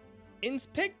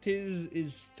inspect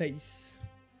his face,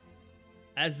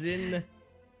 as in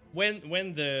when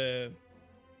the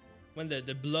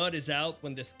blood is out,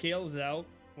 when the scale is out,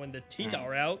 when the teeth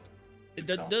are out.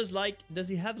 Does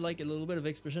he have like a little bit of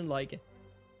expression like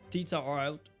teeth are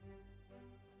out?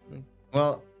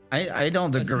 Well, I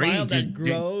don't A agree smile to that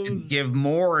grows. give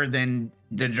more than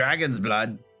the dragon's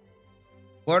blood.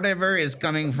 Whatever is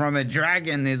coming from a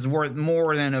dragon is worth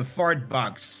more than a fart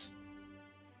box.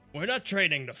 We're not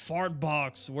trading the fart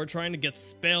box. We're trying to get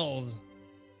spells.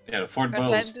 Yeah, the Fort I'd Bow's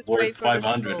like to worth trade for the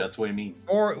 500. scroll. That's what it means.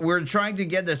 Or we're trying to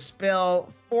get the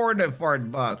spell for the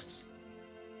fart box.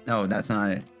 No, that's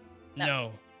not it.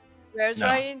 No. we're No.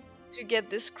 trying to get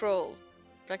this scroll.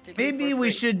 Practically Maybe for we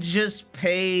free. should just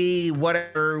pay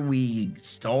whatever we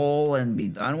stole and be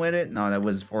done with it. No, that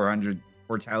was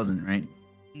 4,000, right?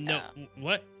 No.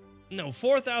 What? No.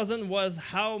 4,000 was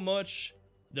how much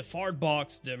the fart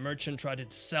box the merchant tried to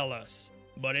sell us,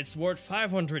 but it's worth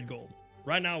 500 gold.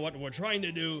 Right now, what we're trying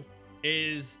to do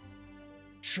is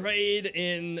trade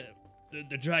in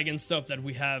the dragon stuff that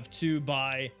we have to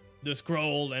buy the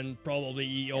scroll, and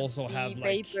probably also The have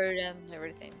like paper and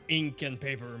everything. ink and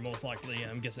paper, most likely.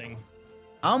 I'm guessing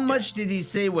How much did he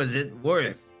say was it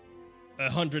worth?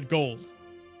 100 gold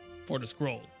for the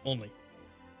scroll only.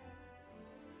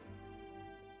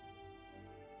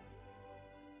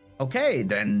 Okay,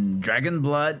 then dragon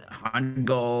blood, 100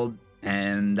 gold,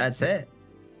 and that's it.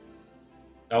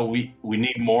 Oh, we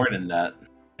need more than that.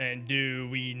 And do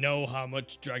we know how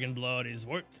much dragon blood is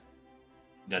worth?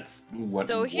 That's what,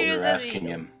 So what here's we're the asking deal.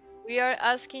 him. We are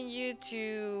asking you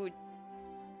to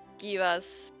give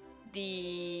us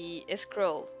the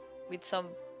scroll with some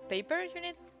paper you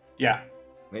need. Yeah.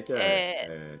 Make Eh.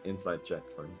 an inside check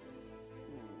for me.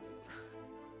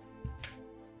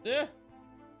 Yeah.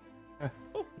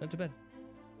 Oh, not too bad.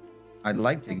 I'd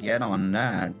like to get on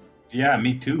that. Yeah,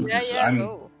 me too. 'Cause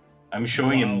Go. I'm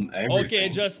showing him Wow. everything. Okay,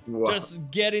 just Wow.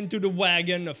 get into the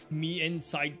wagon of me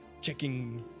inside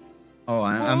checking. Oh,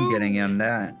 I'm getting on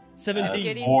that. 17.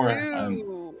 Getting four.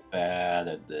 2. bad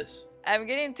at this. I'm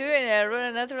getting 2 and I rolled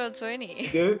a natural 20. You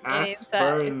didn't And ask inside.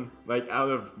 Fern, like, out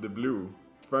of the blue.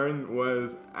 Fern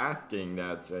was asking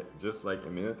that just like a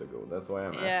minute ago. That's why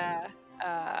I'm asking.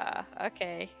 Yeah.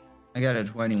 Okay. I got a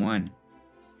 21.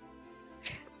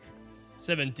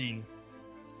 17.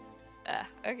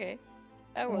 Okay.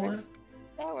 That works.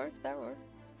 That works.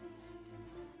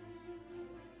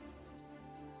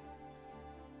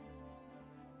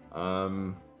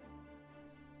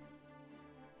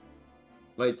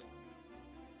 Like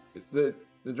the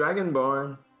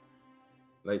Dragonborn,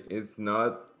 like, it's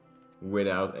not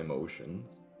without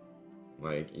emotions.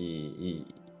 Like he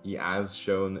has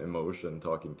shown emotion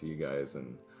talking to you guys,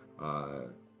 and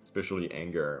especially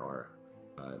anger or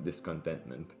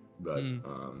discontentment. But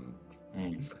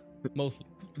Mostly.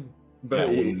 but Yeah, I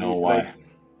wouldn't know why.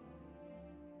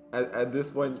 like, at this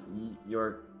point,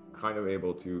 you're kind of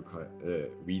able to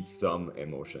read some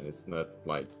emotion. It's not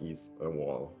like he's a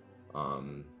wall.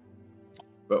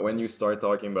 But when you start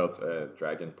talking about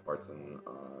dragon parts and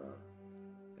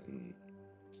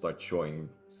start showing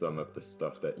some of the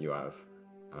stuff that you have,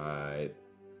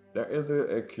 there is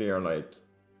a clear, like,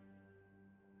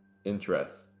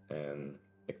 interest and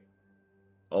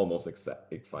almost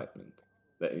excitement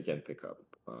that you can pick up.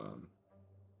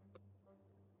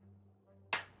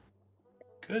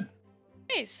 Good.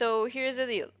 Okay, so here's the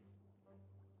deal.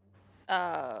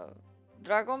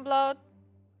 Dragon blood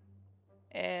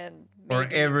and For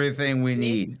maybe everything we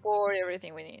meat need. for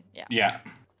everything we need. Yeah. Yeah.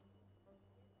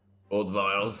 Old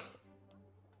vials.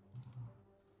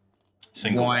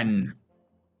 Single. One.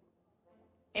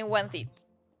 In 1 teeth.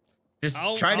 Just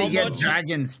How- try to how get much-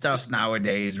 dragon stuff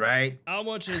nowadays, right? How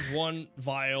much is 1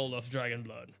 vial of dragon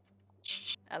blood?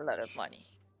 A lot of money.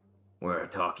 We're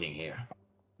talking here.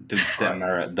 Dude,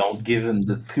 Thamara, don't give him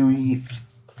the 3.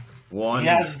 One, He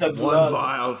has the one blood.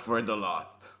 vial for the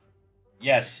lot.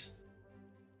 Yes.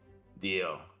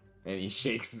 Deal. And he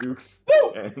shakes Zook's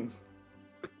hands.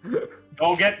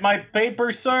 Go get my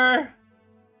paper, sir.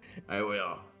 I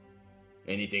will.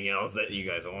 Anything else that you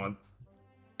guys want?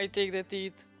 I take the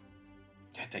teeth.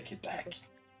 Yeah, take it back.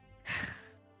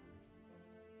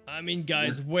 I mean,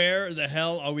 guys, where the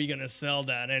hell are we gonna sell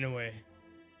that anyway?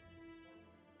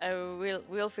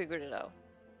 We'll figure it out.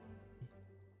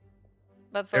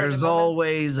 But for There's the moment,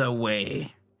 always a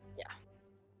way.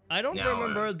 I don't Now,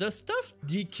 remember. Does stuff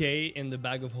decay in the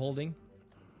bag of holding?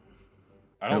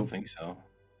 I don't Nope. think so.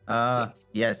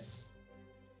 Yes.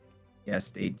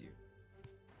 Yes, they do.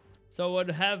 So I'd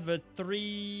have a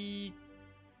 3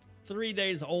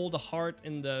 days old heart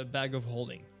in the bag of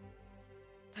holding.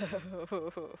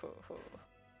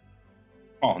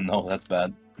 Oh no, that's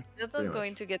bad. that's Pretty not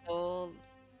going to get old.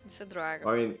 It's a dragon.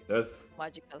 I mean, there's.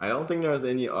 Magical. I don't think there's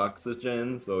any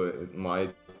oxygen, so it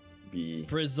might be.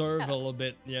 Preserve a little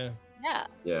bit, yeah. Yeah.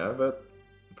 Yeah, but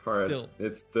Still.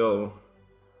 it's still.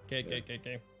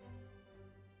 Okay.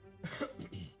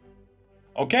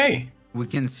 Okay. We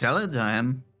can sell it to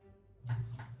him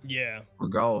Yeah. for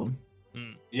gold.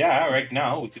 Yeah, right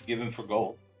now we could give him for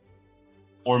gold.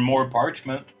 Or more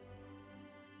parchment.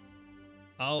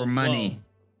 Oh, For money.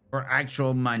 For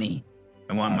actual money.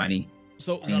 I want money.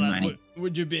 So, And Zala, money.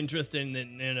 would you be interested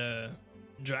in a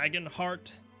dragon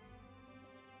heart?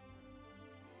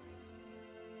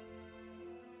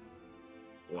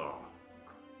 Well,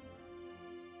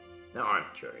 now I'm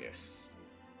curious.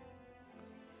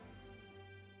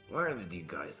 Where did you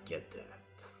guys get that?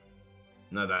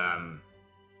 Not that I'm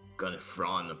gonna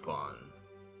frown upon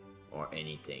or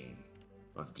anything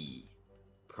of the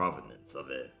provenance of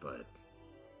it, but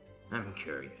I'm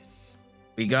curious.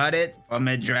 We got it from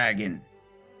a dragon.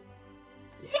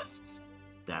 Yes,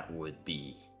 that would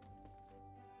be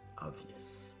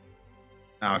obvious.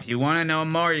 Now, if you want to know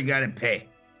more, you gotta pay.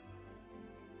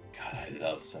 God, I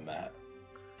love Semath.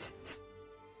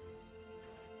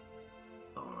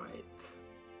 Alright,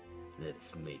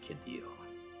 let's make a deal.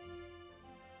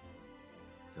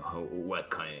 So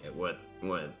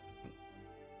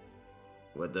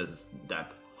what does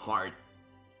that heart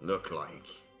look like?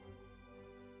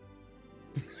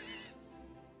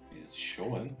 He's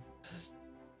showing.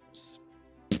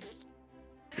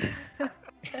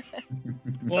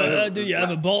 Well, do you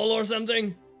have a bowl or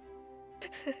something?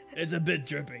 It's a bit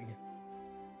dripping.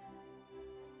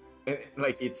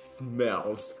 Like it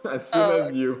smells as soon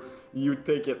as you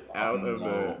take it out of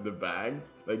no. the bag.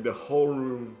 Like the whole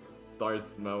room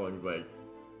starts smelling like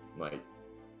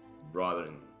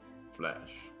rotten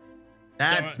flesh.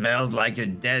 That Alright. smells like a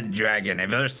dead dragon. Have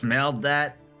you ever smelled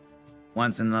that?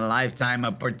 Once in a lifetime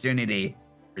opportunity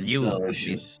for you.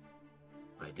 Delicious.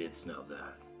 I did smell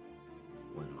that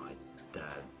when my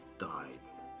dad died.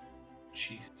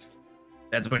 Jesus.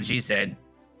 That's what she said.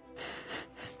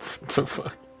 What the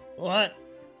fuck? What?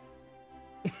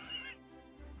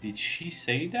 Did she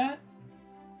say that?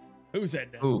 Who said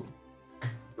that? Ooh.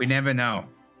 We never know.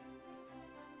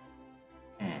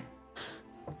 Hmm.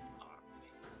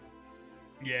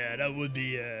 Yeah, that would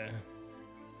be a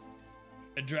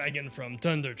dragon from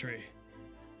Thunder Tree.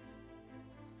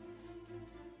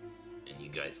 And you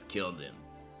guys killed him.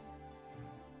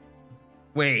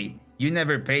 Wait, you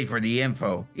never paid for the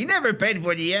info. He never paid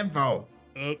for the info.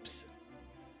 Oops.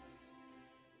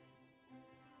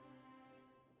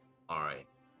 Alright.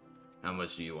 How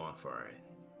much do you want for it?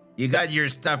 You got your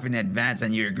stuff in advance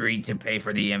and you agreed to pay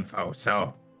for the info,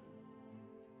 so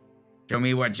show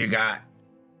me what you got.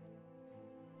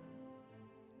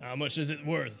 How much is it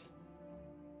worth?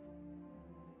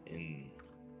 In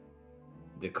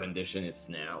the condition it's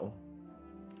now,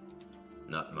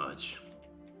 not much.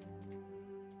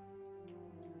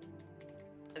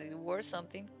 Is it worth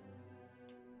something?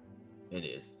 It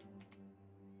is.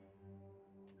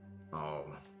 Oh.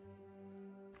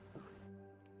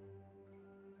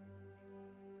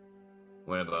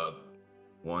 What about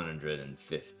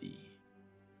 150?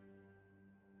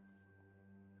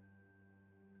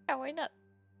 Yeah, why not?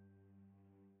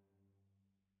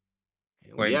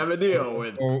 Wait. We have a deal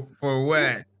with. For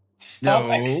what? Stop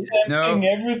No, accepting no.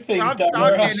 everything, Stop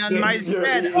Thamara. talking on my Shakes your,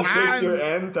 spread. he shakes your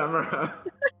hand, Thamara.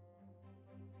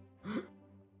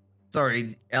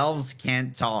 Sorry, elves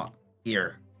can't talk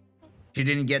here. She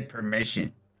didn't get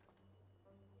permission.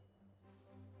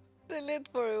 Sell it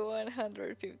for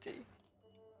 150.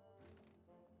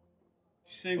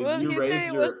 She said, Well, you you raise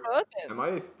said it was your- rotten. Am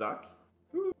I stuck?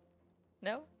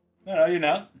 No? no, you're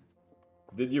not.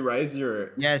 Did you raise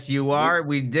your? Yes, you are.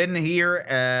 We didn't hear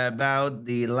about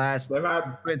the last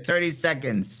Tamara, 30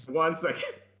 seconds. 1 second.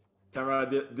 Tamara,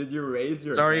 did you raise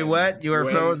your? Sorry, hand what? You were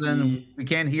when frozen. he- We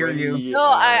can't hear when you. he,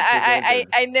 No, presented?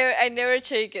 I never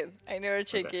check it. I never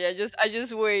check Okay. it. I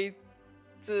just wait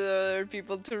to other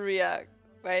people to react,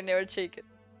 but I never check it.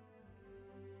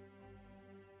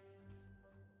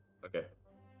 Okay.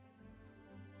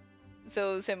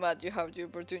 So Semath, you have the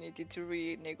opportunity to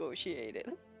renegotiate it.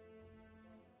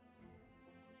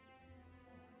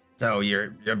 So your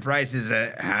price is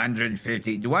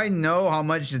 150. Do I know how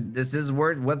much this is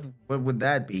worth? What would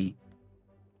that be?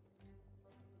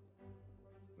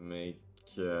 Make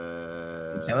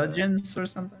Intelligence or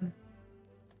something?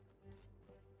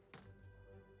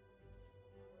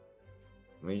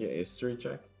 make a history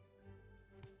check.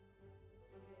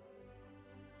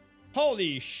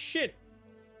 Holy shit!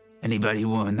 Anybody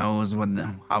who knows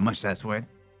how much that's worth?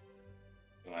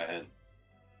 Go ahead.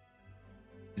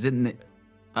 Is it in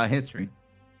history?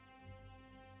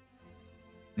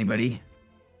 Anybody?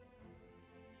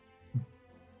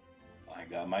 I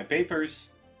got my papers.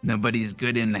 Nobody's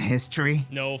good in history.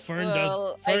 No, Fern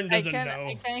Well, Fern I doesn't can know.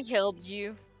 I can help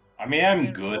you. I mean, I'm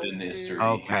You good roll in to- history.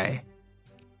 Okay.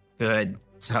 Good.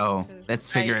 So Because let's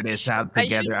figure I this should- out I should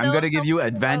together. I'm know gonna give you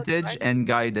something about advantage dragons. and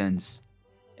guidance.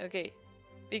 Okay,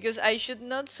 because I should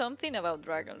know something about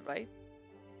dragons, right?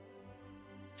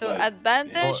 So Right.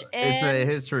 advantage It's a and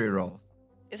history roll.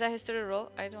 is a history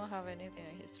roll. I don't have anything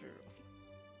in history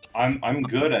roll, I'm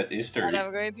good at history. but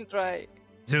I'm going to try.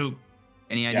 Zook,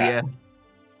 any Yeah. idea?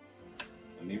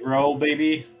 Let me roll,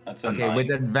 baby. That's a Okay, 9.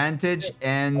 with advantage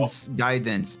and Oh.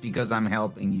 guidance because I'm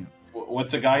helping you.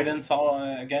 What's the guidance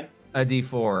again? A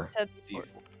D4. D4.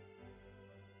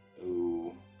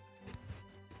 Ooh.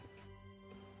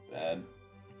 Bad.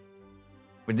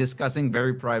 We're discussing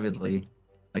very privately,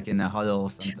 like in a huddle or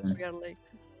something. We are like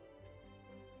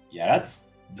Yeah,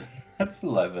 that's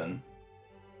 11.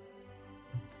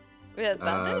 with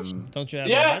advantage. Don't you have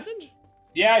Yeah. advantage?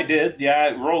 Yeah, I did. Yeah,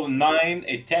 I rolled a 9,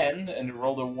 a 10, and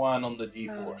rolled a 1 on the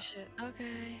D4. Oh shit.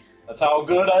 Okay. That's how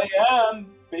good I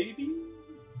am, baby.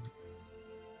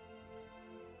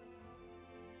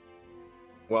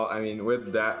 Well, I mean,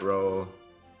 with that roll,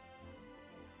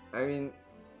 I mean,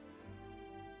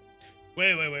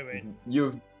 Wait.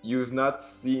 you've not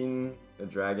seen a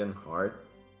dragon heart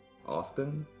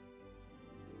often,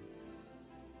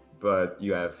 but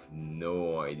you have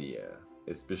no idea,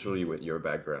 especially with your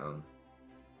background,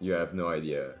 you have no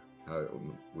idea how it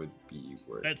would be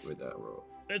worth That's- with that roll.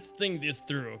 Let's think this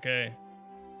through, okay?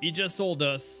 He just sold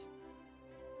us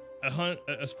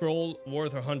a scroll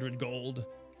worth 100 gold,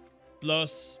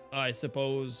 plus, I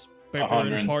suppose, paper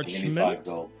and 175 parchment.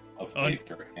 gold of Un-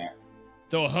 paper. Yeah.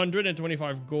 So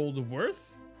 125 gold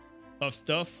worth of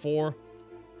stuff for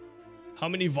how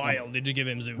many vial did you give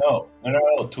him, Zook? No,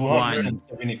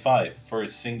 275 for a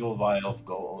single vial of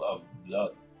gold of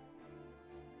blood.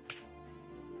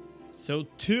 So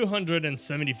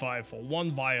 275 for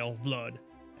one vial of blood,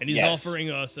 and he's Yes. offering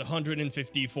us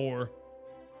 150 for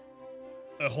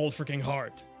a whole freaking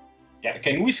heart. Yeah,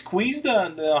 can we squeeze the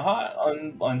heart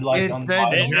on like It's on a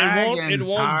vial? It won't Dragon's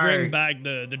bring heart. back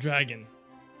the dragon.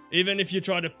 Even if you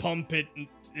try to pump it,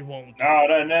 it won't.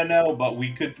 No. But we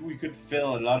could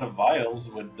fill a lot of vials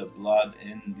with the blood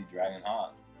in the dragon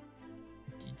heart.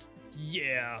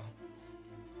 Yeah.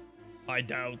 I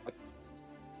doubt.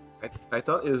 I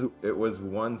thought it was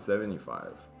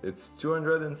 175. It's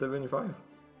 275.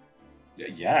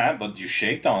 Yeah, but you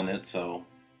shaked on it, so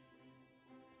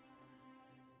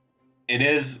it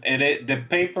is. The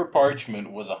paper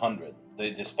parchment was 100.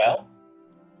 The spell.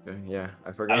 Okay, yeah,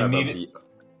 I forgot I about need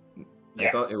the. I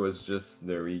Yeah. thought it was just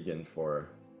the regen for.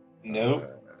 No,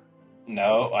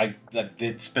 no. I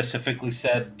did specifically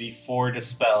said before the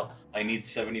spell. I need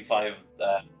 75.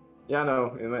 Yeah,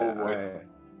 no. worth.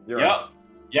 You're Yeah, right.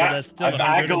 yeah. So that's still I've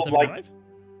angled 175?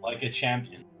 like a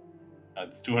champion.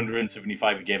 It's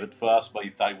 275. He gave it to us, but he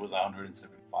thought it was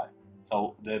 175.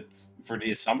 So that's for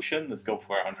the assumption. Let's go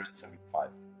for 175.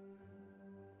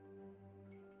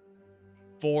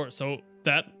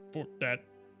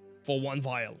 For one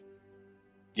vial.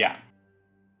 Yeah.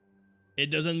 It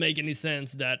doesn't make any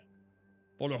sense that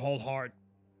for the whole heart,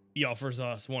 he offers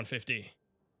us 150,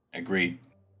 Agreed.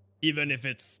 even if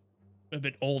it's a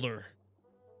bit older.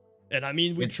 And I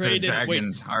mean, we It's a traded.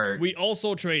 dragon's heart. We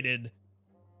also traded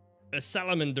a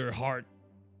salamander heart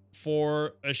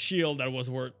for a shield that was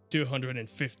worth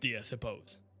 250, I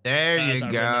suppose. There as you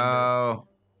I go.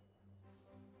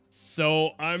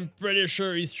 So I'm pretty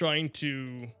sure he's trying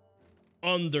to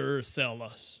undersell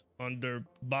us,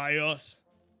 underbuy us.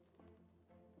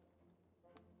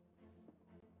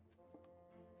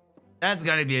 That's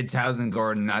gotta be 1,000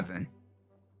 gold, nothing.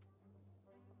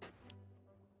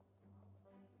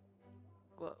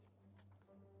 Whoa.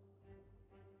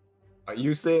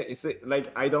 You say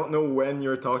like I don't know when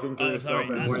you're talking to Oh, yourself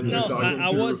sorry. and when No, you're talking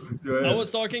I to. was- to I him.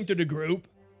 was talking to the group,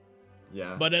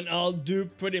 Yeah. but then I'll do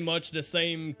pretty much the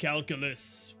same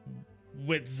calculus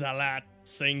with Zalat,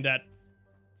 saying that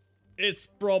it's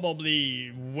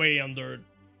probably way under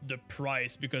the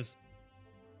price because,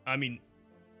 I mean,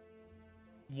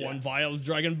 one vial of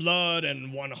dragon blood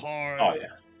and one heart. Oh yeah.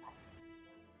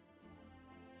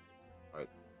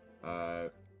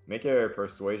 Make a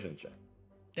persuasion check.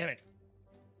 Damn it.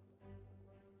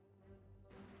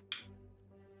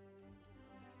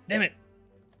 Damn it.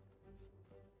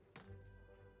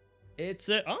 It's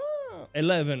a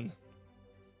 11.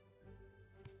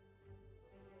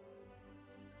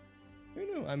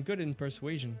 You know, I'm good in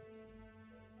persuasion.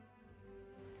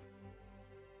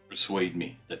 Persuade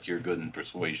me that you're good in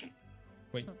persuasion.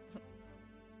 Wait,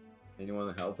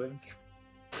 Anyone helping?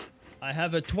 I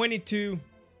have a 22 to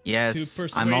Yes,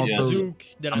 persuade I'm also. Zook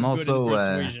that I'm good in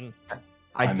persuasion.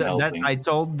 I'm helping. I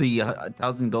told the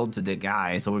 1,000 gold to the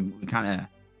guy, so we're kind of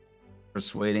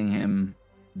persuading him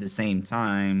at the same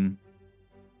time.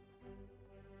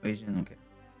 Persuasion, okay.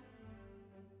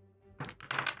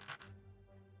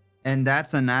 And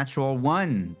that's a natural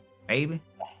 1, baby.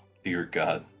 Dear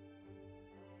God.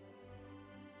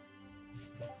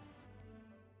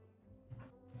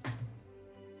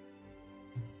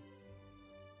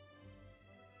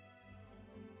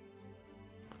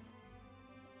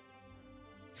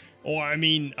 Or I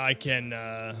mean, I can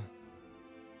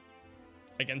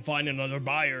find another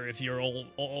buyer if you're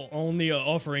only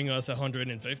offering us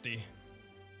 150.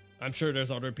 I'm sure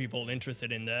there's other people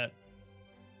interested in that.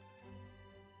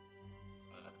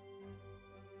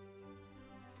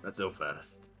 Not so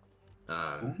fast.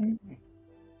 I mean,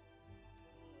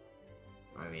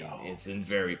 it's in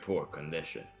very poor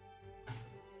condition.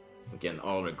 We can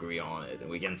all agree on it, and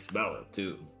we can smell it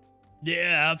too.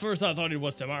 Yeah, at first I thought it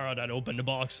was Thamara that opened the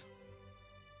box.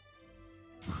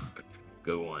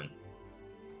 Good one.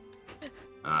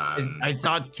 I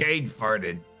thought Cade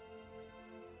farted.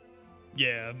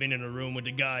 Yeah, I've been in a room with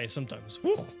the guy sometimes.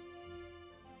 Woo.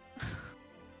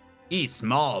 He's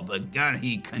small, but God,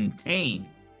 he contained.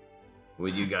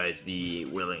 Would you guys be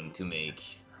willing to make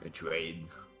a trade?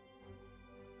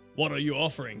 What are you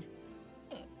offering?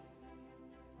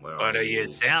 What are you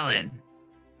selling?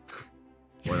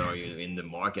 What are you in the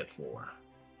market for?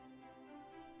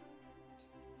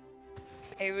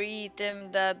 Every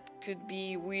item that could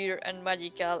be weird and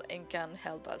magical and can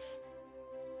help us.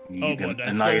 Need but that's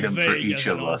an so item for vague each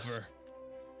as an of us. offer.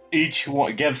 Each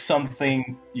one, give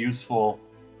something useful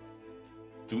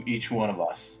to each one of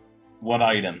us. One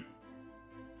item.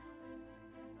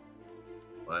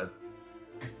 What?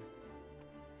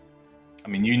 I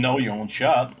mean, you know your own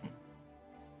shop.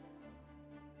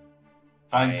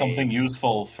 Find something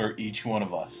useful for each one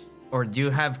of us. Or do you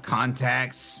have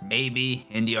contacts, maybe,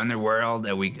 in the underworld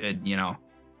that we could,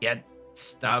 get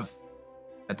stuff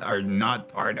that are not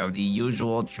part of the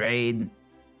usual trade?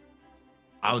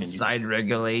 Outside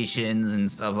regulations and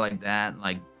stuff like that,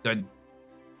 like good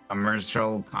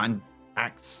commercial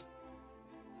contacts.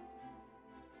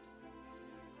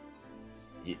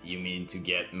 You mean to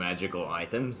get magical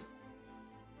items?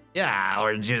 Yeah,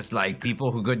 or just like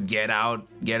people who could get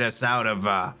us out of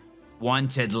a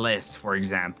wanted list, for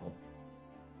example.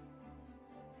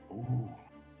 Ooh.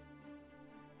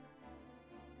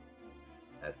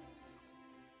 That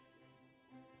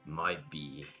might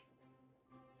be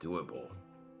doable.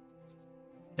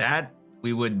 That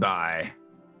we would buy,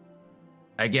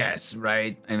 I guess,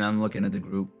 right? And I'm looking at the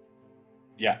group.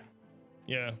 Yeah.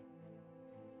 Yeah.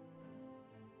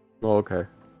 Oh, okay.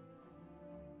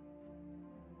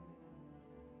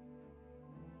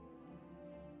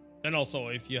 And also,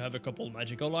 if you have a couple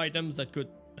magical items that could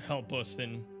help us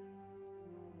in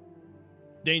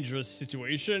dangerous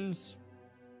situations,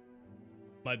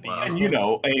 might be And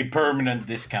useful. a permanent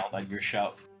discount at your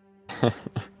shop.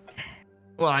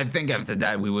 Well, I think after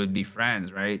that we would be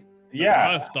friends, right?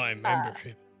 Yeah, of Lifetime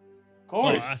membership.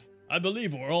 course. I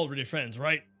believe we're already friends,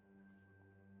 right?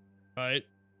 Right?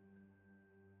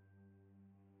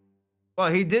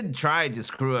 Well, he did try to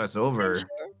screw us over. Sure.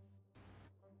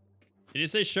 Did he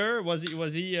say sure? Was he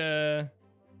I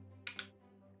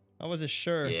was it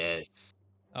sure? Yes.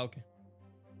 Okay.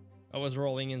 I was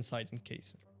rolling inside in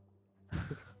case.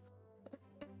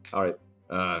 All right.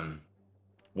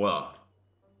 Well,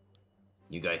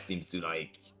 you guys seem to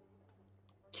like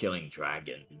killing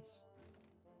dragons.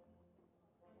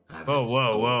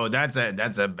 Whoa! That's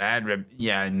a bad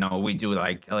Yeah, no, we do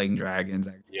like killing dragons.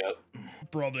 Yep.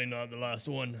 Probably not the last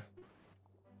one.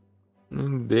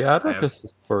 The attack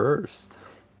is first.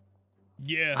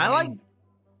 Yeah.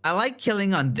 I like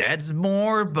killing undeads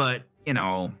more, but we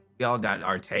all got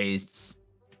our tastes.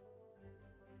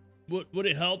 Would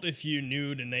it help if you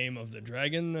knew the name of the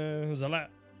dragon, Zalat?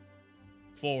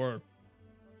 For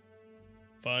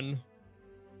fun?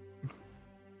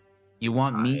 You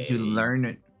want me to I- learn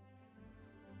it?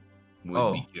 Would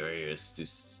Oh. be curious to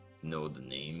know the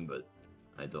name, but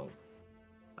I don't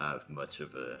have much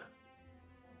of a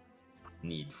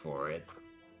need for it.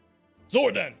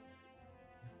 Sword then!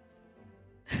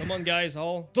 Come on, guys,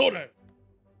 all. Sword then!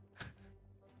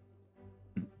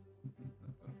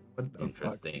 What the fuck is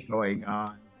Interesting. going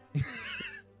on?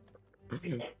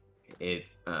 It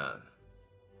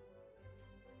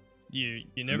You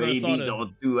never maybe saw the...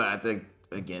 don't do that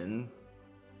again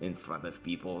in front of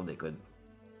people. They could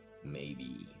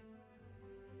maybe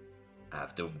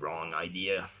have the wrong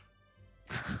idea.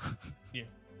 Yeah.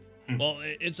 Well,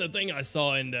 it's a thing I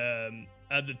saw in the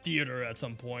at the theater at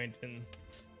some point in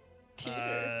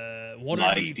Live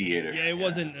Waterdeep. theater. Yeah, it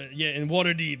wasn't. In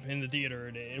Waterdeep in the theater,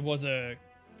 it was in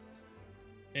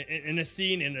a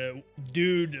scene in a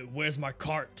dude, where's my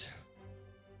cart?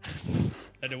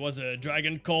 And there was a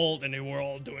dragon cult, and they were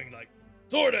all doing like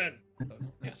Zordon.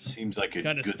 It seems like a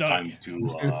Kinda good stuck. time to.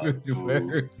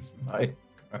 Where's my...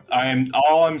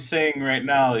 All I'm saying right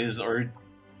now is, or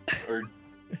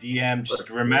DM, just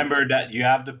remember that you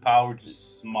have the power to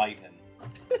smite him.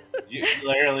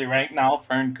 Literally, right now,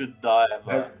 Fern could die of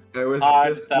a I was heart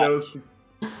this attack. close to.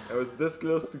 I was this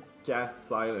close to cast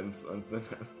silence on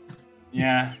Semath.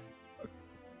 Yeah.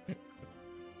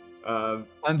 On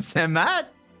Semath?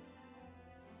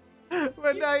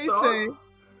 What are you Stop. saying?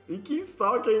 He keeps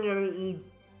talking and he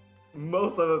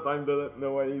most of the time doesn't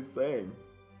know what he's saying.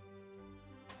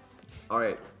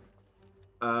 Alright.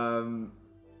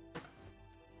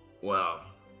 Well,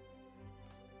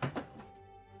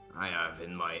 I have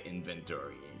in my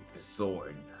inventory a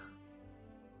sword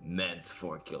meant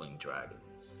for killing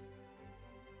dragons.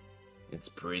 It's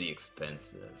pretty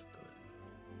expensive,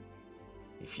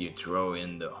 but if you throw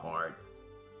in the heart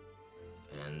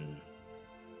and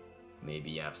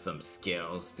maybe have some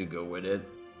scales to go with it,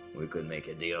 we could make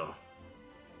a deal.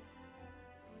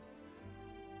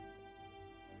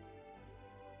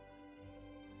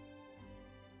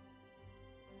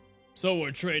 So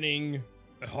we're trading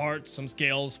a heart, some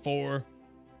scales for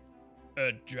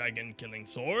a dragon killing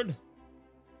sword.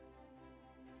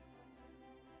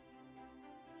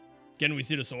 Can we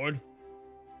see the sword?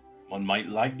 One might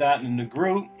like that in the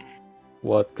group.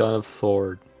 What kind of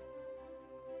sword?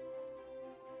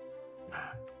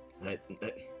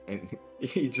 And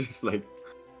he just like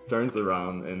turns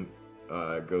around and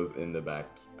goes in the back.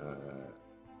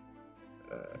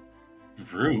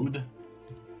 Rude.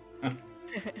 Do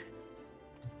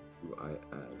I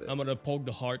have it? I'm gonna poke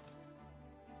the heart.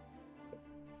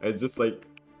 It's just like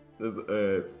there's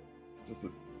just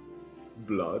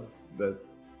blood that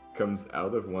comes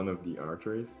out of one of the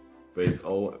arteries, but it's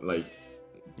all like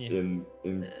Yeah.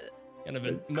 in Kind of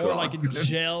a, Like more like a clock.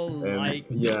 gel-like.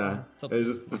 and yeah, substance.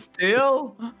 it's just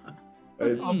Still?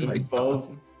 it, Oh my it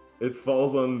falls it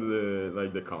falls on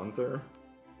the counter,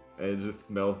 and it just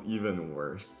smells even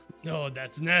worse. No,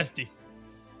 that's nasty.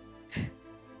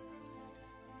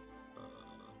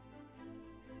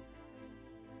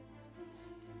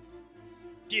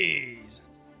 Jeez.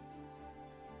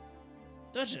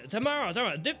 Touch it.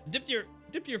 Thamara,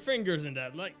 dip your fingers in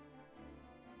that. Like,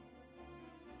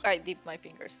 I dip my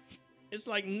fingers. it's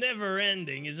like never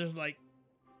ending. It's just like,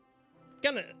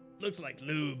 kinda looks like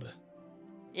lube.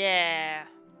 Yeah.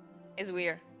 It's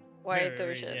weird. Why you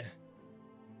Very, touch it? yeah.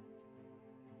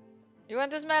 You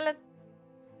want to smell it?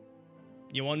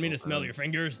 You want me to smell your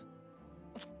fingers?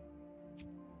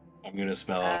 I'm gonna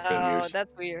smell our Oh, fingers.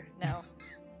 that's weird. No.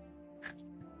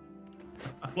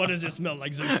 What does it smell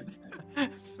like, Zook?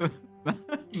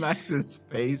 Max's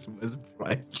face was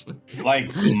priceless. Like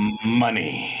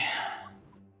money.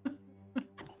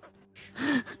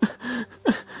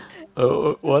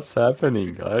 Oh, what's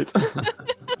happening, guys?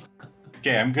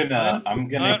 Okay, I'm gonna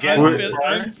get.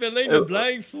 I'm filling the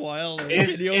blanks while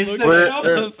Is Kedio looks the at shop-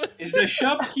 stuff. Is the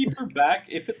shopkeeper back?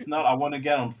 If it's not, I want to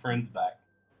get on Friend's back.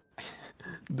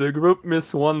 The group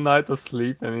missed one night of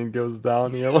sleep and it goes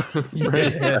downhill.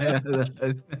 Yeah.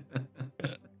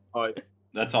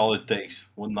 That's all it takes.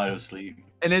 One night of sleep.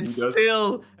 And it's He does-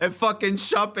 still a fucking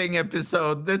shopping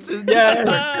episode. That's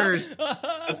Yeah. cursed.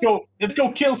 Let's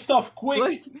go kill stuff quick.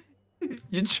 Like,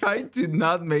 you tried to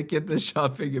not make it the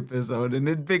shopping episode, and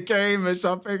it became a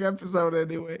shopping episode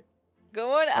anyway.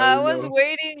 Go on. I I was know.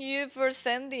 waiting you for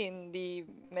sending the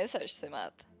message,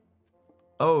 Semath.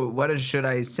 Oh, what should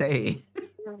I say?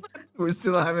 We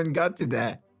still haven't got to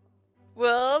that.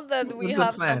 Well, that we What's the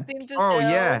have plan? something to Oh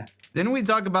tell. yeah. Didn't we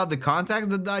talk about the contacts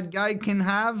that that guy can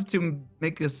have to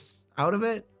make us out of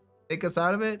it? Take us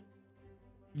out of it?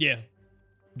 Yeah,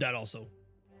 that also.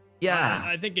 Yeah.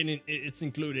 I think it's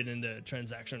included in the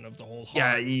transaction of the whole.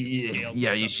 Yeah, heart scales and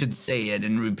yeah, you stuff. should say it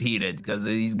and repeat it because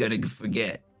he's gonna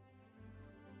forget.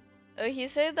 He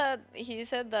said that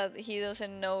he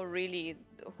doesn't know really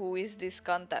who is this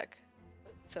contact,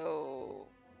 so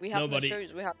we have Nobody. no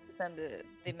choice. We have to send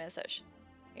the message,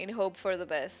 in hope for the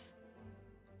best.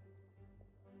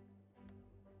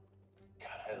 God,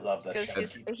 I love that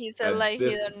Because shit. he said like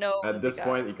he don't know. At the this guy.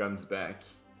 point, he comes back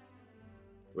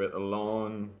with a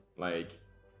long, like,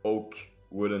 oak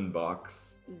wooden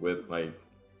box with like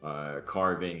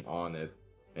carving on it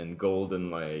and golden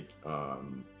like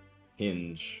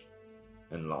hinge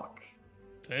and lock.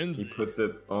 Fancy. He puts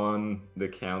it on the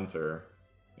counter.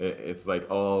 It's like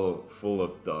all full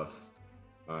of dust.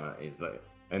 He's like,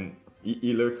 and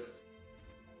he looks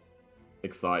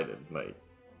excited, like,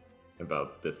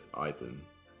 about this item.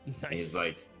 Nice. And he's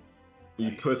like, he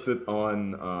Nice. puts it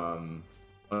on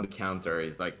the counter.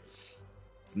 He's like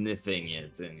sniffing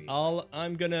it, and he's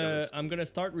I'm gonna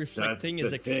start reflecting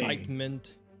his the thing.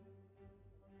 excitement.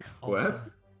 What? Also,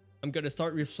 I'm gonna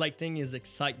start reflecting his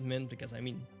excitement because I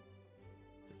mean,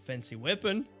 the fancy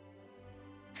weapon.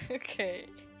 Okay.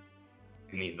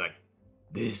 And he's like,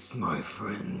 "This, my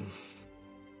friends,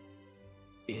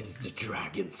 is the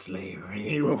Dragon Slayer." and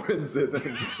he opens it,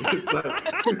 and it's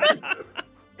like,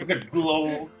 Look at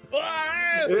glow.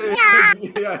 Ah!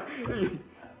 yeah, he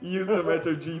used the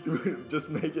Metro G to just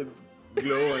make it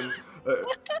glow and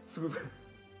swoop.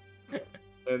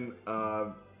 And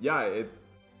yeah,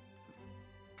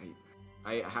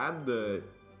 I had the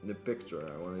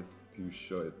picture. I wanted to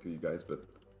show it to you guys, but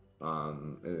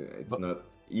it's not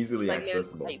easily Like,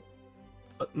 accessible.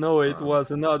 But no, it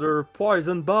was another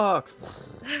poison box.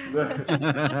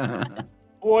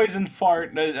 Poison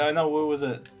fart. I know, what was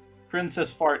it?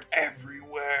 Princess fart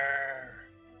everywhere.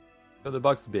 The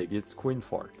box is big. It's Queen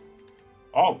Fart.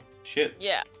 Oh, shit.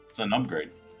 Yeah. It's an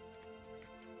upgrade.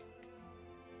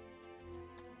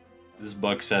 This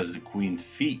bug says the queen's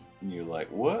feet. And you're like,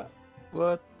 what?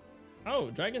 What?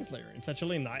 Oh, Dragon Slayer. It's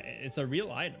actually it's a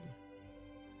real item.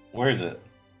 Where is it?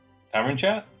 Tavern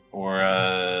chat? Or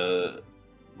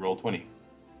Roll20?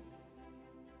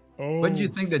 Oh. What do you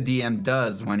think the DM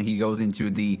does when he goes into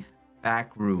the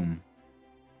back room?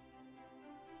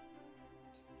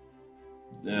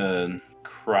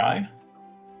 Cry?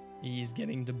 He's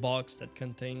getting the box that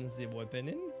contains the weapon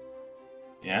in.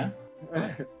 Yeah?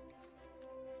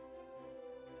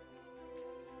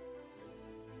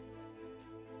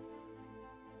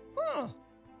 Huh.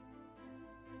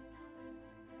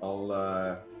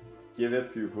 I'll give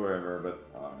it to whoever, but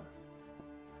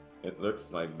it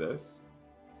looks like this.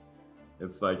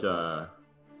 It's like a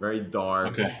very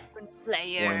dark. Okay.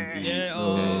 Slayer. Pointy. Yeah.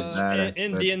 badass,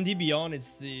 In but- D&D Beyond,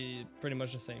 it's pretty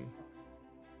much the same.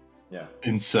 Yeah.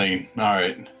 Insane.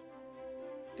 Alright.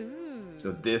 Ooh.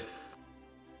 So this,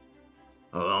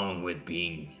 Along with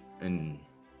being a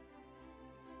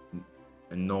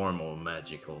normal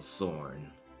magical sword,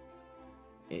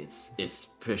 it's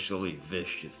especially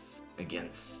vicious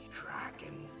against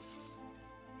dragons.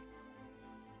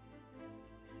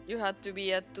 You had to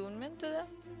be attunement to that?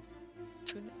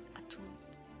 Attunement.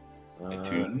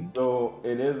 Attuned? So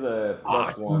it is a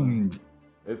 +1.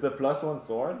 It's a +1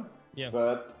 sword. Yeah.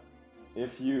 But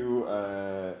if you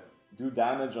do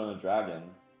damage on a dragon,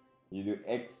 you do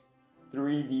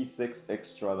 3d6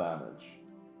 extra damage.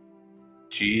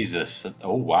 Jesus.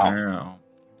 Oh, wow.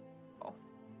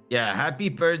 Yeah, happy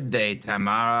birthday,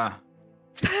 Thamara.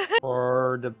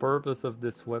 For the purpose of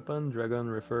this weapon, dragon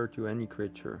refer to any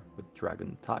creature with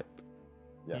dragon type.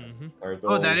 Yeah. Mhm.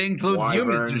 Oh, that Turtles, includes you,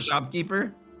 Mr. wyverns.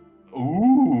 Shopkeeper.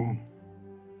 Ooh.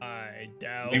 I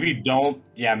doubt. Maybe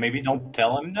don't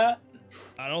tell him that.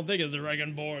 I don't think a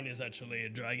Dragonborn is actually a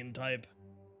dragon type.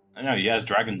 I know he has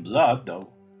dragon blood though.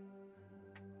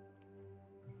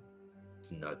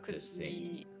 It's not Could the same.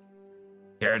 be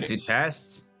Care to Yes.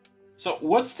 test? So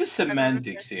what's the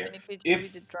semantics here? If the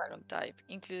If dragon type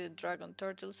included dragon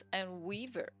turtles and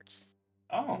weavers.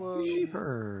 oh,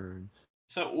 Burn.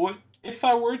 so what if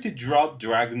I were to drop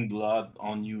dragon blood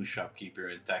on you, shopkeeper,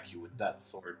 and attack you with that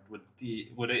sword?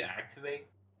 Would it activate?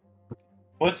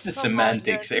 What's the Come on,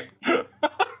 semantics here? You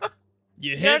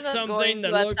You're hit not something going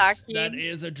that to looks attack that him.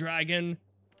 is a dragon.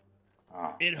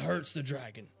 Oh, It hurts the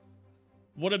dragon.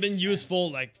 Would have been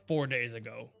useful like 4 days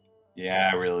ago,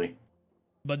 yeah, really.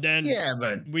 but then Yeah,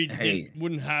 but we hey.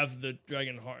 wouldn't have the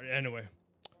dragon heart anyway.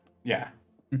 Yeah.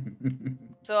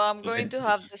 So I'm So going to since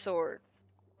have it's- the sword.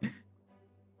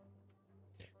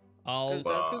 I'll That's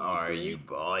What gonna be are great. you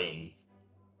buying?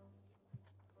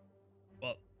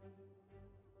 well.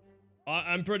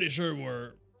 I'm pretty sure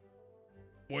we're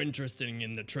interested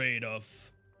in the trade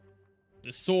of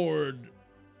the sword,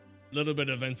 little bit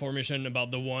of information about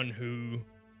the one who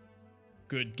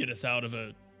could get us out of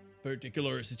a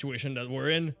particular situation that we're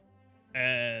in,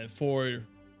 for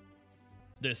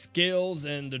the scales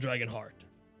and the dragon heart.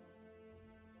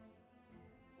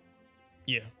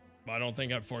 Yeah, I don't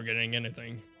think I'm forgetting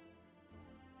anything.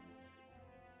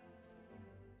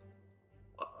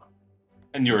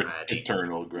 And your Adding.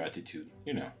 eternal gratitude,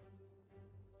 you know.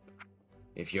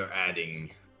 If you're adding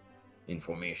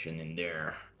information in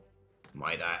there,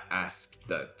 might I ask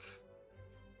that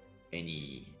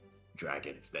any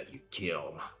dragons that you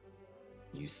kill,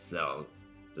 you sell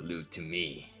the loot to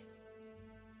me?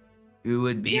 Who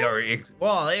would be our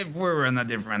well, if we were on a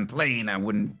different plane, I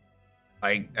wouldn't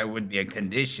like that would be a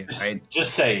condition, right?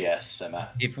 Just say yes,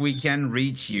 Semath. If we can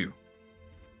reach you.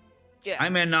 Yeah.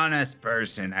 I'm an honest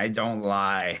person. I don't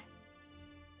lie.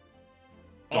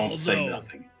 Don't say Although,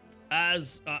 nothing.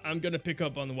 As I'm gonna pick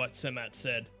up on what Semath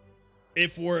said,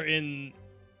 if we're in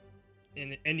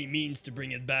any means to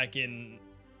bring it back in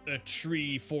a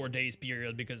 3-4 days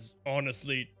period, because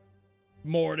honestly,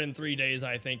 more than 3 days,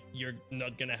 I think you're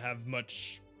not gonna have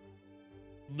much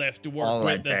left to work All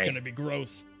with. that That's day. gonna be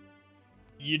gross.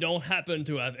 You don't happen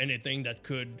to have anything that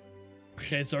could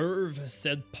preserve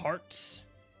said parts?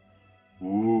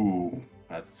 Ooh,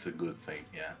 that's a good thing,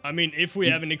 yeah. I mean, if we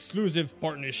have an exclusive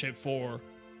partnership for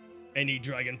any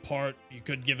dragon part, you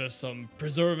could give us some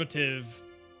preservative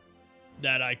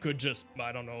that I could just,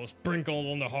 I don't know,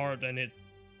 sprinkle on the heart and it's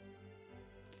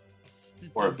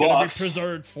Or a gonna be box.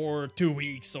 preserved for 2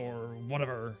 weeks or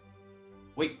whatever.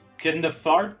 Wait, can the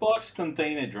fart box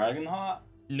contain a dragon heart?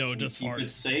 No, just keep it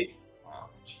hearts. safe? Oh,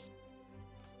 jeez.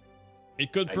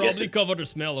 It could I guess probably it's- cover the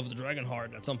smell of the dragon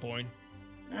heart at some point.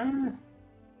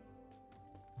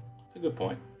 That's a good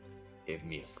point. Give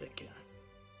me a second.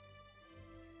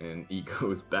 And he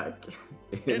goes back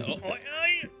in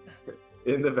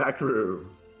the back room.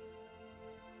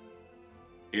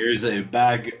 Here's a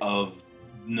bag of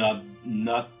nut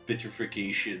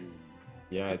petrification.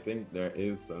 Yeah, I think there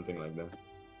is something like that.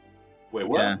 Wait,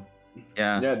 what? Yeah.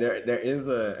 Yeah. Yeah, there is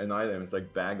an item. It's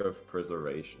like bag of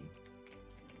preservation.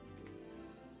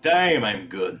 Damn, I'm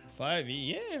good. 5e,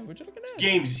 yeah, what you looking This at?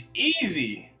 game's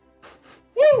easy.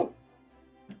 Woo!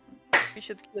 We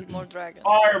should kill more dragons.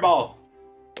 Fireball.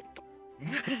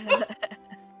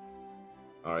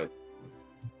 All right.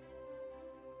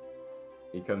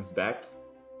 He comes back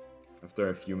after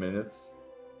a few minutes.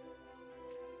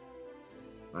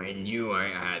 I knew I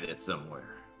had it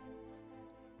somewhere.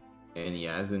 And he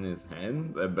has in his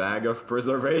hands a bag of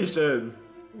preservation.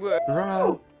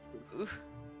 Whoa.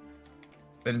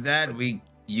 With that, we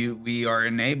are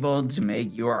enabled to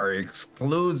make you our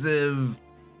exclusive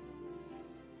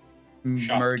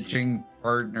Shopkeep. merchant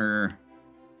partner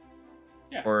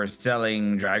Yeah. for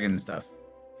selling dragon stuff.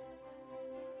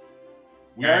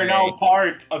 We are now Alright.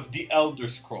 part of the Elder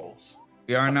Scrolls.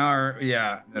 We are now,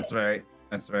 yeah, that's right.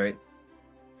 That's right.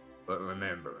 But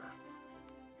remember,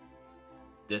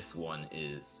 this one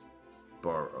is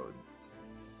borrowed.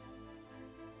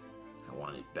 I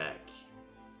want it back.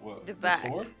 What, The bag.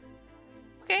 sword?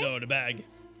 Okay. No, the bag.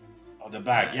 Oh, the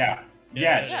bag, yeah. Yeah,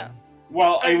 Yes. Yeah.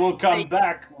 Well, it will come Take it.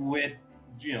 back with,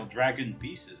 dragon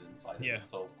pieces inside of Yeah. it,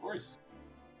 so of course.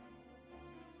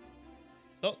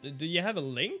 Oh, do you have a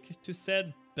link to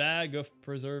said bag of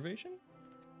preservation?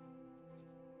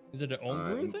 Is it an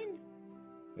homebrew Um, thing?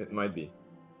 It might be.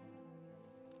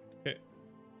 Okay.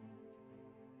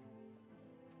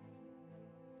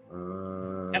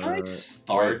 Can I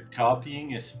start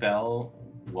copying a spell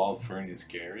while Fern is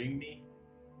carrying me?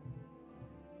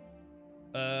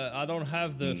 I don't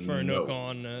have the Ferme No.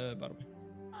 on, by the way.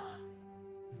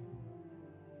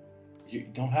 You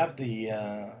don't have the,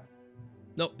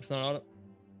 No, it's not on it.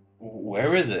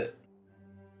 Where is it?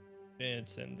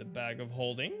 It's in the bag of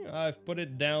holding. I've put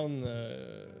it down,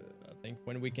 I think,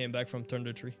 when we came back from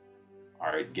Thunder Tree.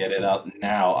 Alright, get it out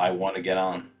now. I want to get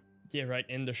on. Yeah, right,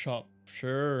 in the shop.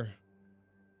 Sure.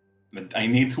 But I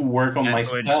need to work on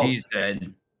That's my what spells. she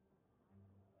said.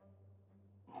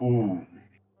 Who?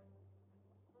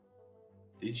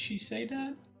 Did she say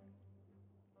that?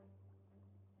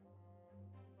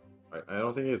 I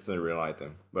don't think it's a real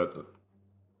item, but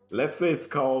let's say it's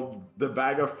called the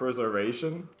Bag of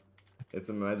Preservation. It's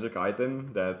a magic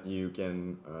item that you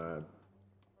can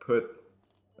put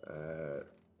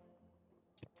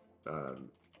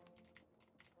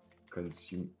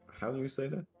consume. How do you say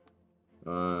that?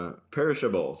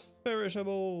 Perishables.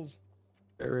 Perishables.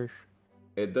 Perish.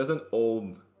 It doesn't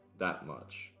hold that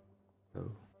much.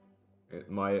 Oh. It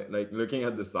might, like, looking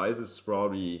at the size, it's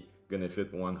probably gonna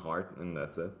fit one heart and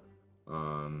that's it.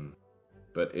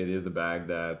 But it is a bag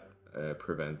that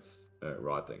prevents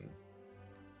rotting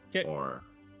 'Kay. or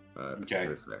Okay.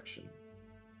 reflection.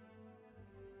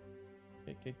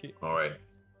 Okay. Alright.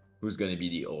 Who's gonna be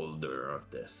the older of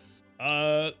this?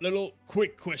 Little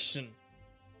quick question.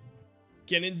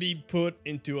 Can it be put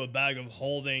into a bag of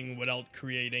holding without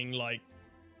creating, like,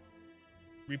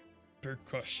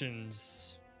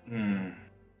 repercussions?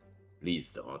 Please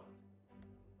don't.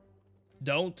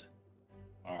 Don't?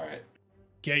 Alright.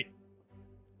 Okay.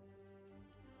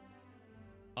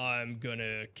 I'm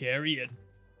gonna carry it.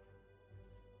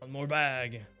 One more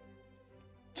bag.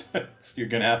 So you're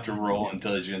gonna have to roll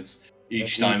intelligence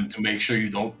each time to make sure you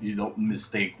don't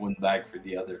mistake one bag for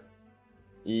the other.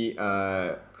 He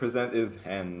present his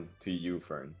hand to you,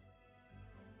 Fern.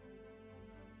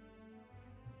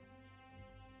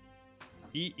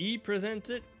 He presents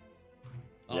it.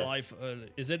 Yes.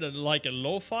 Is it like a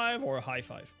low 5 or a high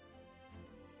 5?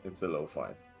 It's a low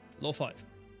 5. Low 5.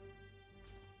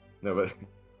 No, but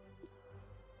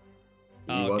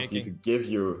he wants you to give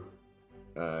you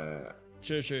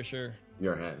Sure.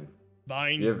 your hand.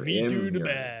 Bind Give me him to the your-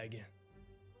 bag.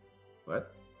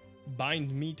 What?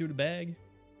 Bind me to the bag?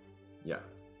 Yeah.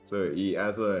 So he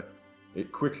has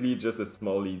quickly just a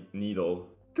small needle,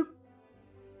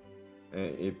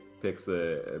 and it picks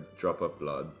a drop of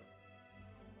blood.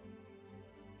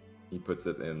 He puts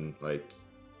it in like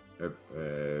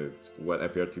what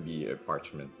appeared to be a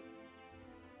parchment.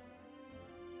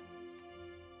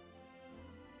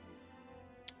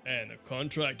 And a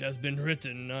contract has been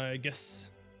written, I guess.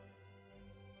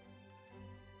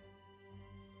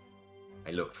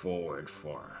 I look forward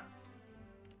for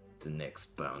the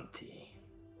next bounty.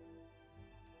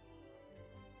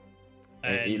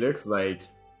 And he looks like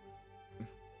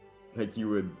you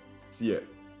would see a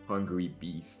hungry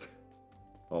beast,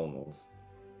 almost.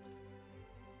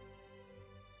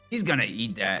 He's gonna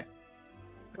eat that.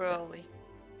 Probably.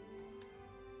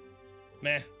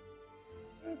 Meh.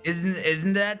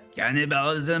 Isn't that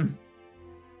cannibalism?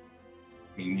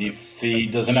 I mean, if he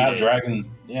doesn't have dragon,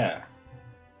 yeah.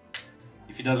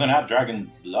 If he doesn't have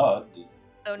dragon blood.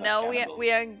 So not now cannibal.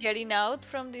 we are getting out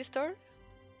from this store.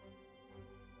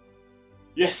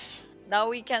 Yes. Now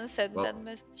we can send Well- that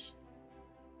message.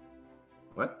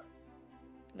 What?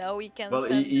 Now we can Well,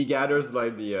 send. he gathers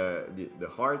like the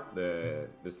heart, the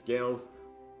scales,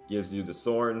 gives you the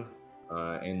sword,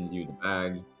 and you the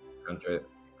bag.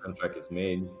 Contract is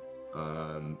made.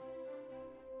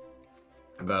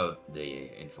 About the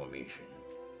information.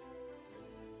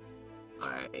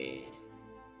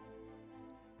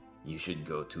 You should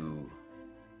go to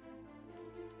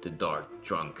the Dark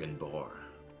Drunken Bar.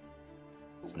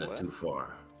 It's not What? too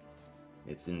far.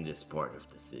 It's in this part of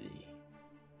the city.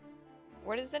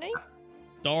 What is the name?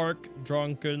 Dark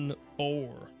Drunken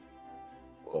Boar.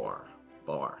 Bar.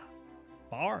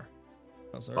 Bar?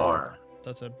 That's a Bar.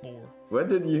 That's a boar. What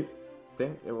did you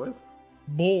think it was?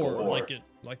 Boar, Boar.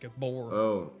 like a boar.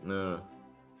 Oh no,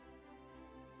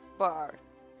 Bar.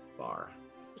 bar.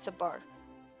 It's a bar.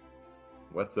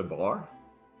 What's a bar?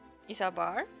 It's a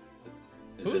bar.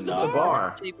 Is Who's it the not? A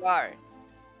bar. It's a bar.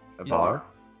 A Yeah. bar.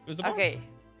 Who's the bar? Okay.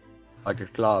 Like a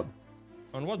club.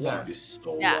 On what Yeah. bar? He's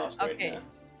so Yeah, lost right okay. now.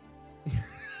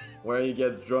 Where you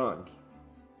get drunk.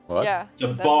 What? Yeah. It's a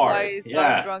That's bar. why it's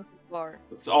Yeah. a drunk bar.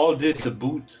 It's all this a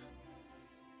boot.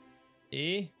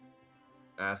 Eh?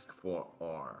 Ask for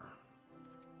R.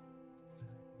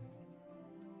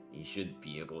 He should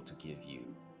be able to give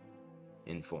you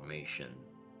information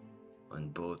on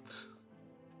both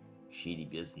shady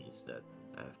business that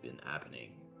have been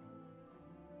happening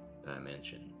that I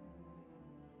mentioned,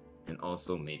 and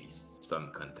also maybe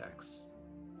some contacts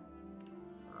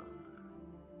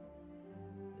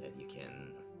that you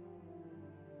can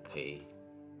pay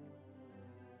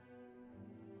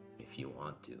if you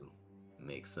want to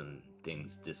make some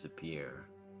things disappear.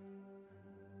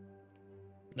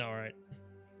 All right.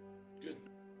 Good.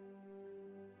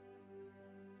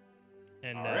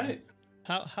 And All right.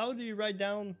 how do you write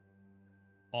down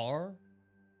R?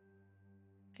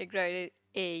 I write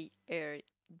it ARGR.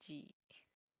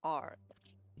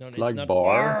 No, It's like not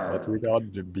bar, but R.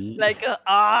 without the B. Like a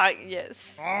R, yes.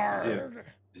 R.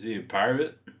 Is he a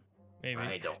pirate? Maybe.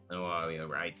 I don't know how he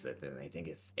writes it, and I think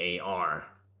it's AR.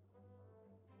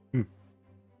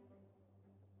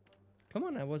 Come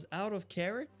on, I was out of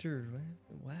character.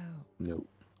 Wow. No.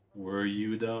 Were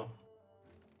you though?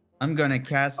 I'm gonna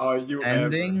cast Are you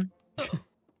ending.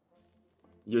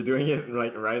 You're doing it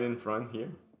like right in front here.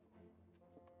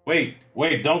 Wait,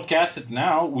 don't cast it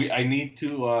now. I need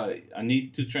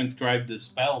to transcribe the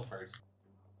spell first.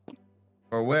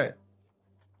 Or what?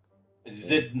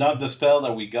 Is it not the spell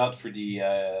that we got for the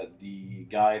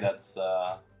guy that's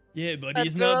Yeah, but But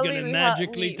he's not probably gonna we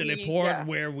magically we- teleport yeah.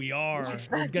 where we are. It's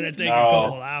gonna Exactly. take No. a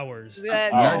couple hours. Yeah,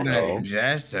 I'm not Oh. gonna no.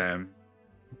 suggest him.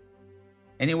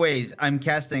 Anyways, I'm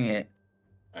casting it.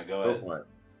 Go Go ahead. for it.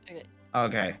 Okay.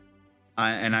 Okay.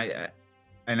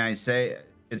 And I say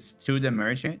it's to the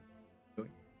merchant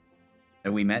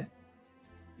that we met.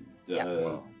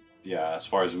 Yeah. Yeah, as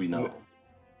far as we know.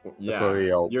 Yeah, what we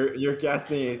hope. you're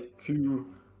casting it to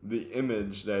the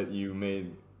image that you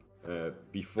made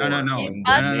before. No. It and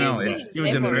must the name be it's that- to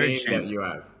and the name merchant. that you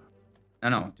have.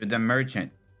 No, to the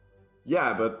merchant.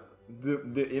 Yeah, but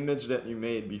the image that you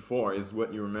made before is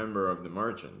what you remember of the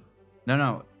merchant.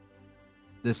 No.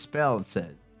 The spell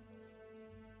said.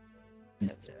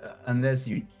 Unless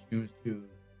you choose to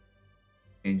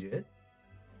change it.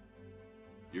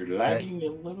 You're lagging a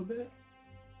little bit.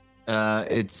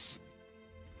 It's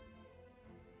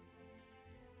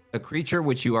a creature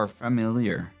which you are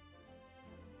familiar.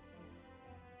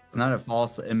 It's not a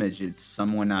false image. It's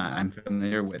someone I'm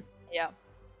familiar with. Yeah.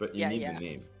 But you Yeah, need yeah. the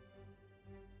name.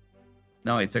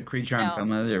 No, it's a creature I'm No.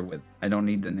 familiar with. I don't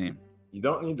need the name. You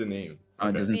don't need the name. Oh,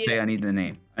 it doesn't See say it. I need the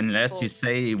name. Unless you Cool.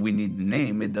 say we need the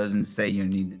name, it doesn't say you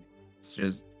need the name. It's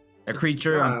just a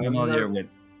creature I'm Yeah, I'm familiar not- with.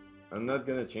 I'm not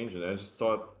gonna change it. I just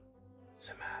thought.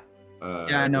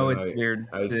 Yeah, I know when it's weird.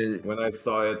 When I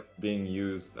saw it being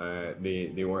used,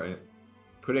 they were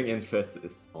putting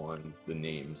emphasis on the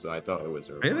name, so I thought it was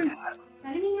a Really? Salut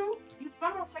Minou, tu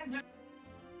vois mon sac de...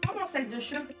 Pas mon sac de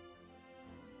chat.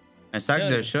 Un sac No.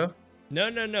 de chat? No.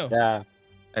 Yeah.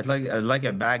 I'd like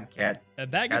a bag cat. A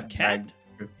bag of cat?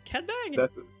 bag. Cat bag?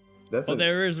 That's Oh, a-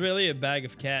 there is really a bag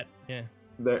of cat. Yeah,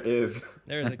 there is.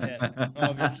 there is a cat.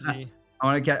 Obviously. I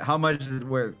want a cat. How much is it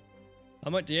worth? How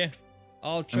much? Yeah.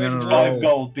 I'll I'm trade gonna for roll. 5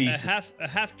 gold a pieces.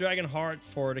 half dragon heart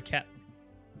for the cat.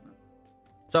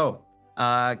 So,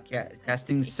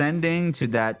 casting sending to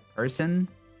that person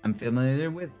I'm familiar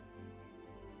with.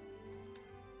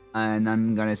 And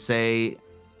I'm gonna say,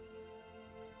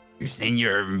 you're sending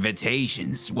your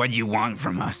invitations. What do you want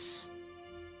from us?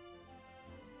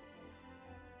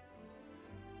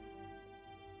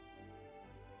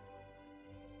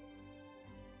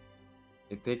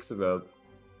 It takes about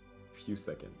a few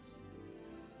seconds,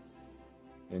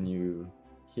 and you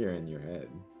hear in your head.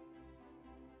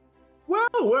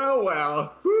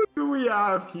 Well, who do we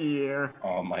have here?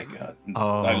 Oh my god.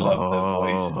 Oh, I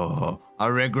love that voice. I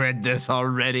regret this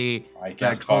already. I I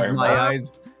cast close my fireball.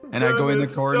 eyes and I go in the That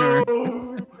is corner.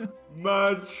 So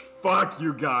much fuck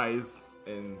you guys,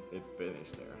 and it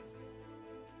finished there.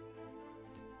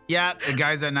 Yeah, the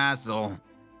guy's an asshole.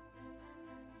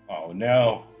 Oh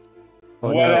no. Oh,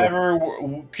 no.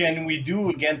 Whatever can we do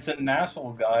against an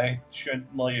asshole guy? Should,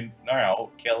 like, I don't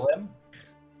know, kill him?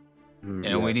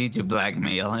 Yeah, we need to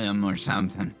blackmail him or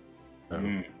something.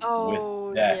 Hmm. Oh,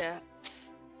 With yeah. death.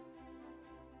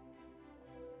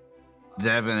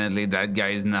 Definitely, that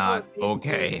guy's not Oh, this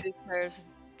dude okay. deserves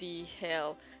the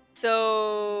hell.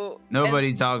 So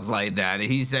Nobody talks like that.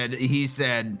 He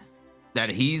said that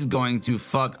he's going to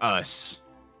fuck us.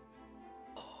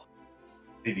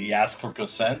 Did he ask for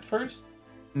consent first?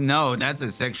 No, that's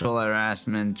a sexual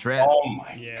harassment threat. Oh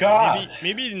my Yeah. god.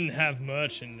 Maybe he didn't have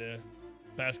much in the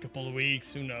past couple of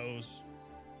weeks. Who knows?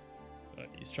 But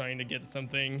he's trying to get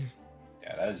something.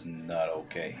 Yeah, that is not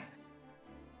okay.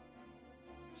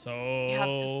 So you have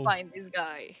to find this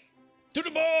guy. to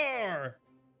the bar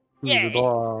To Yay. the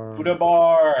bar. To the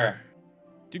bar.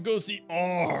 to go see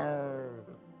R.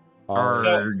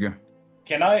 Arg.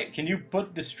 Can you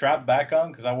put the strap back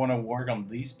on? Because I want to work on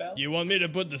these spells. You want me to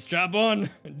put the strap on?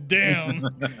 Damn,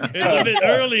 it's a bit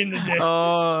early in the day.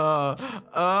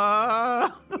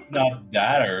 Not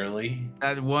that early.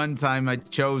 That one time I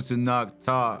chose to not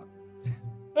talk.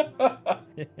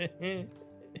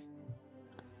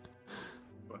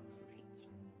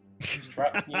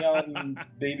 Strap me on,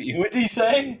 baby. What did he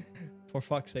say? For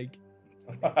fuck's sake.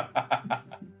 I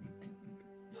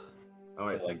All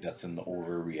right. feel like that's an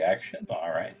overreaction. All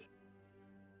right.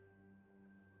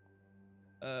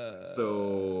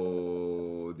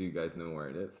 So, do you guys know where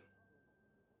it is?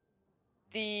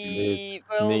 It's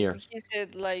Well, near. he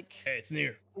said like Hey, it's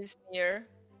near. it's near.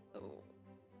 So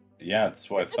Yeah, that's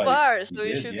what it's I a thought bar, he so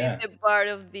you did, should yeah. be the bar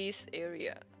of this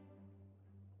area.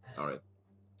 All right.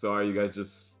 So, are you guys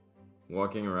just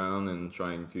walking around and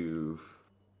trying to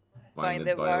find Find it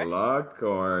the by bar? luck,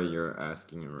 or you're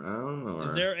asking around, or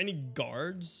Is there any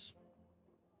guards?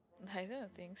 I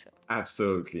don't think so.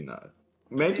 absolutely not?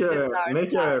 Make Is it a dark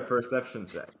make now? a perception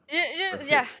check Yeah, for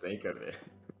yeah. the sake of it.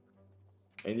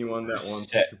 Anyone that wants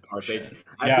to Perception. partake.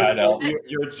 Yeah, I At this know. point,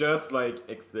 you're just like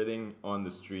exiting on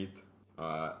the street.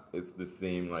 It's the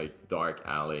same like dark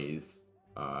alleys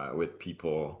with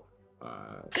people.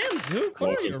 Damn, Zook,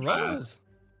 what are your walking past. rolls?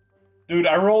 Dude,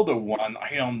 I rolled a 1.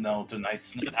 I don't know.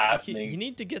 Tonight's not You happening.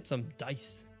 need to get some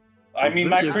dice. I mean,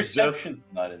 my Zook is just perception's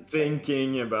not insane.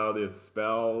 thinking about his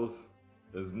spells.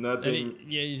 There's nothing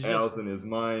yeah, he's else just in his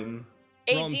mind.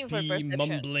 18 for grumpy, perception.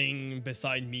 mumbling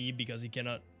beside me because he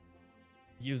cannot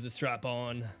use the strap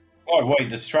on. Oh, wait,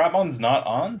 the strap-on's not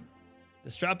on?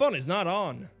 The strap on is not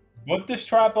on. Put the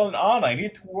strap-on on, I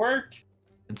need to work.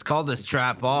 It's called a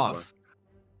strap off.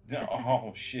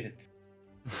 Oh, shit.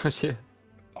 Shit.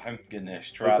 I'm gonna So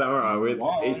strap Thamara, with you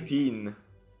on.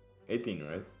 18,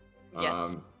 right? Yes.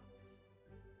 I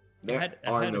There had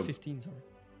are a no 15, sorry.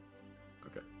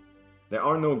 there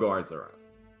are no guards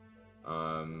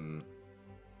around.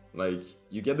 Like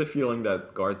you get the feeling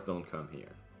that guards don't come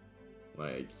here.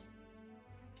 Like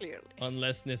Clearly.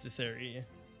 Unless necessary.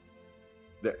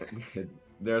 there,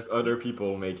 there's other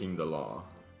people making the law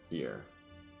here.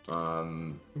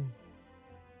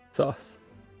 Sauce.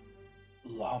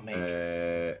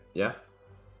 Lawmaker. Yeah.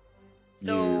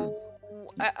 So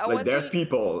I Like want there's to...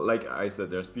 people, like I said,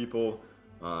 there's people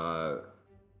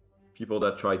people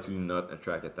that try to not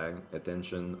attract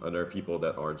attention, other people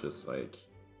that are just like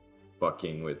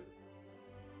fucking with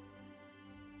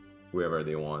whoever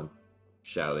they want,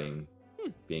 shouting,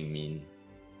 being mean.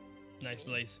 Nice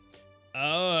place.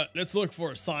 Let's look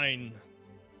for a sign.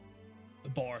 A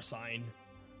bar sign.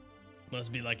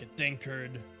 Must be like a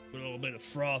tankard with a little bit of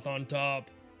froth on top.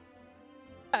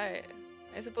 I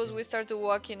suppose we start to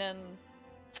walking and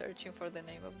searching for the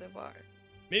name of the bar.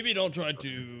 Maybe don't try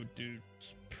to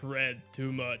spread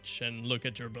too much and look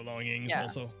at your belongings Yeah,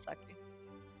 also. exactly.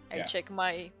 I Yeah. check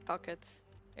my pockets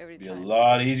every Be a time.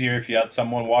 lot easier if you had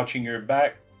someone watching your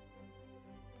back.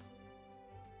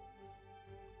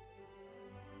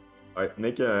 Alright,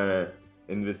 make a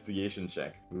investigation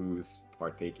check. Who's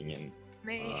partaking in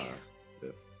Me.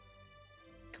 this?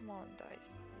 Come on, dice.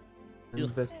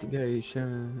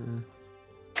 Investigation.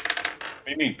 What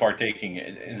do you mean partaking?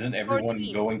 Isn't everyone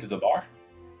 14. going to the bar?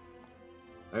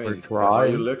 I Or mean, try. are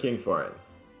you looking for it?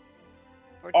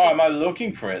 14. Oh, am I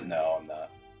looking for it? No, I'm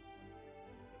not.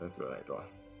 That's what I thought.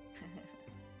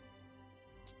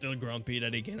 Still grumpy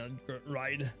that he cannot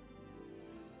ride.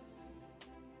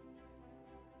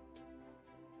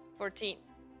 14.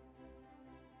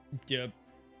 Yep.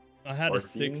 I had a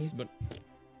 14? 6, but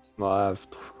Well, I have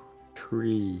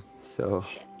 3, so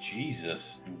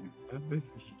Jesus,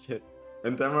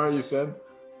 And Tamara, you said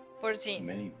 14.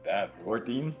 many bad rolls.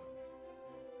 14.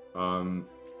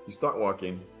 You start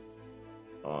walking.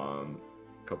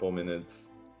 Couple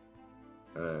minutes.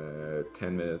 10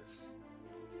 minutes.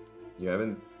 You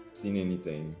haven't seen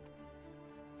anything.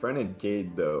 Fern and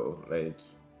Cade, though, like,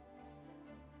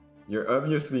 you're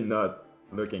obviously not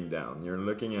looking down. You're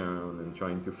looking around and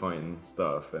trying to find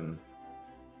stuff, and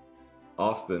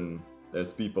often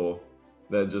there's people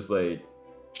that just like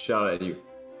shout at you,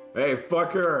 "Hey,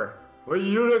 fucker! What are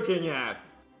you looking at?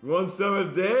 You want some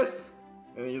of this?"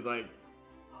 And he's like,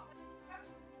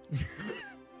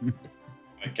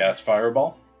 I cast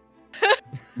Fireball.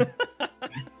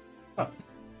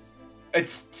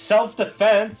 It's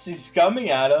self-defense. He's coming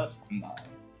at us. No,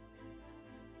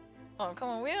 Oh, come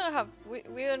on.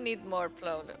 We don't need more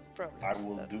problems. I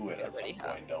will that do it we at some already have.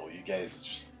 point, though. You guys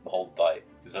just hold tight,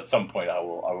 because at some point I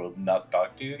will not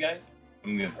talk to you guys.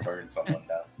 I'm gonna burn someone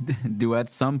down. Do at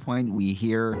some point we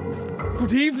hear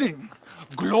Good evening.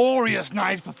 Glorious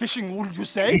night for fishing, wouldn't you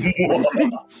say?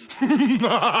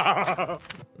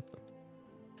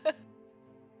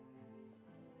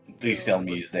 Please tell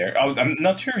me he's there. Oh, I'm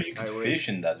not sure you I could wish. fish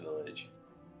in that village.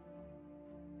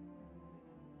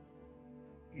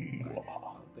 I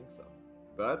don't think so.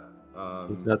 But,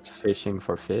 he's not fishing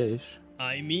for fish.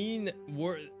 I mean,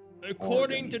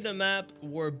 according to the map,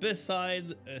 we're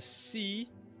beside a sea,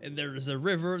 and there is a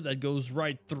river that goes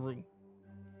right through.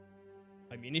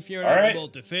 I mean, if you're not Alright. able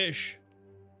to fish,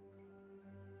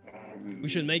 we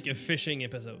should make a fishing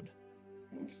episode.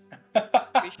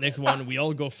 Next one, we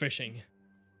all go fishing.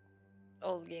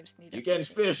 All games need. you a can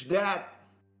fishing. fish that.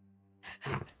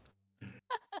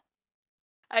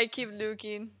 I keep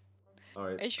looking.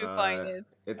 Alright. I should find it.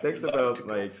 It takes I would about to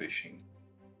go like fishing.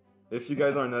 if you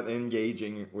guys are not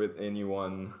engaging with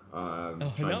anyone trying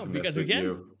no, to because mess we with can.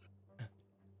 you.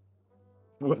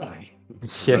 Why?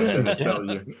 Yes, we I can. tell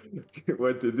you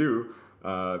what to do.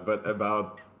 But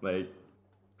about like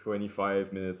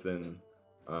 25 minutes in,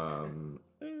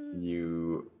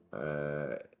 you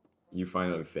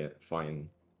finally find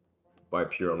by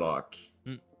pure luck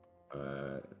Mm.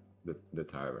 the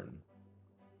tavern.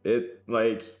 It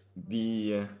like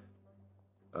the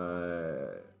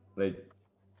like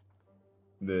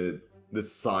the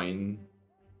sign,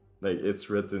 like it's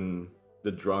written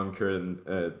the dark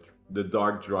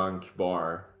drunk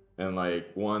bar, and like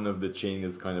one of the chain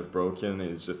is kind of broken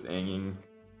and it's just hanging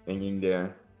hanging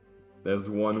there. There's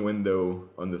one window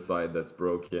on the side that's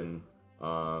broken.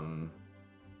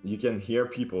 You can hear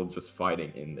people just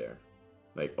fighting in there,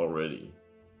 like already.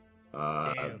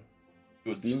 Damn.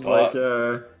 Good Seems spot. like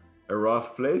a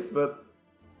rough place, but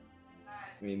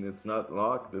I mean, it's not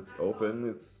locked. It's open.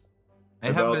 It's I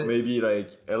have about a- maybe like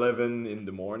 11 in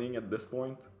the morning at this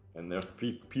point, and there's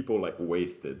people like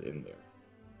wasted in there.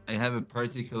 I have a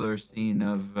particular scene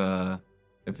of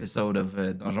episode of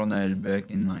Dungeons&Dragons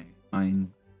in my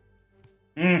mind.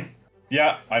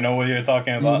 Yeah, I know what you're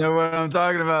talking You about. know what I'm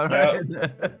talking about, right?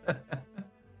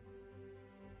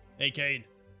 Hey, Cade.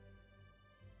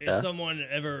 If Yeah? someone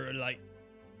ever, like,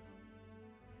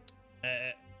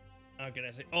 how can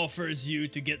I say, offers you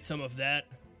to get some of that,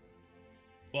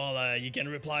 well, you can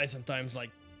reply sometimes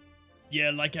like,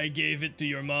 yeah, like I gave it to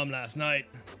your mom last night.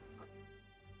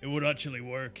 It would actually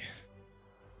work.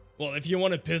 Well, if you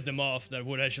want to piss them off, that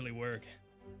would actually work.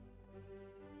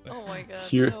 Oh my god,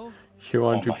 You- no. You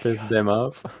want Oh to my piss God. them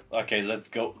off? Okay, let's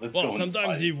go. Let's Well, go sometimes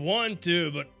inside. you want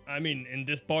to, but I mean, in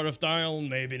this part of town,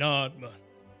 maybe not, but...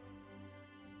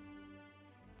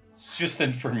 It's just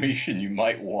information you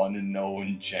might want to know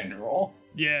in general.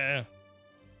 Yeah.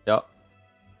 Yeah.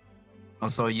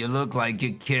 Also, you look like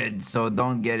a kid, so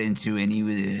don't get into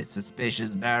any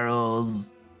suspicious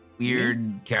barrels,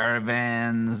 weird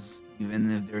caravans, even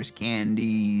if there's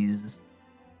candies.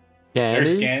 There's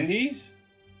Candies? candies?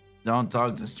 Don't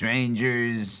talk to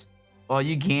strangers. Well,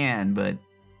 you can, but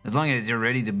as long as you're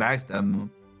ready to backstab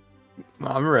them.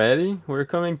 I'm ready. We're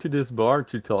coming to this bar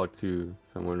to talk to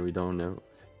someone we don't know.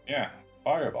 Yeah,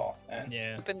 fireball, man.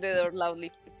 Yeah. Open the door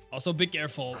loudly, please. Also, be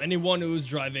careful. Anyone who's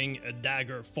driving a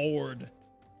Dagger Ford,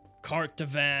 cart to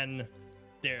van,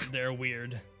 they're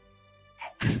weird.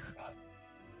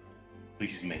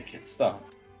 Please make it stop.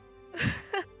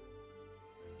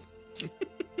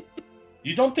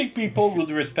 You don't think people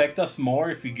would respect us more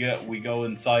if we go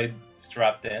inside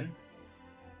strapped in?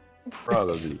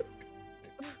 Probably.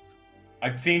 I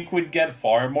think we'd get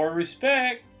far more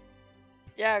respect.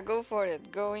 Yeah, go for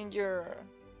it. Go in your...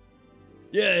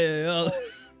 Yeah.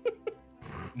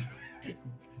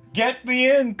 Get me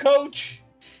in, coach.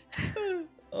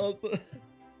 I'll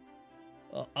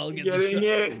get Getting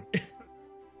the in.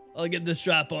 I'll get the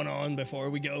strap on before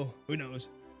we go. Who knows?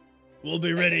 We'll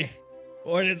be ready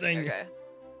or anything. Okay.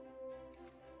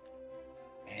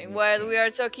 And while we are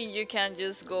talking, you can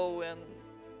just go and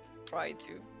try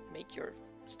to make your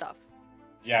stuff.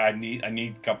 Yeah, I need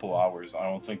a couple hours. I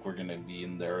don't think we're gonna be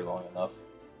in there long enough.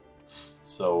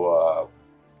 So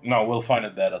no, we'll find a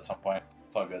bed at some point.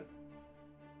 It's all good.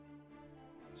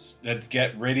 Let's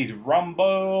get ready to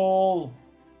rumble.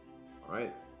 All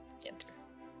right, Enter.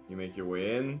 you make your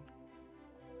way in.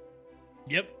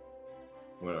 Yep.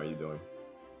 What are you doing?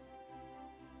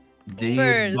 The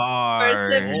First bar.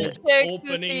 let me check to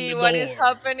Opening see the what is door.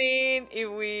 happening. If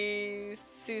we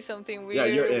see something weird, Yeah,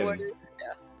 you're in. what is-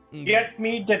 Get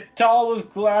me the tallest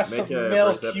glass Make of a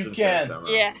milk perception you check, can. Thamara.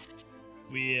 Yes,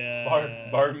 We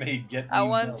Barmaid, get me I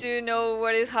want milk. to know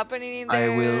what is happening in I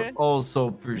there. will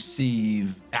also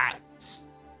perceive that.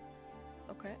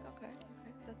 Okay,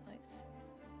 that's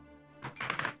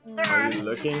nice. Are you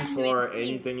looking for 17.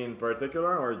 anything in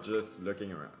particular, or just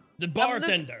looking around? the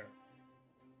bartender.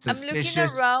 I'm looking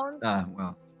Suspicious. around.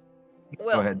 Well,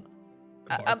 Well, go ahead.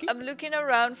 Barkeep? I'm looking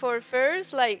around for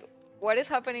first, like, what is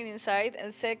happening inside,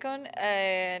 and second,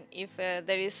 and if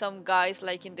there is some guys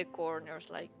like in the corners,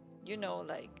 like, you know,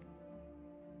 like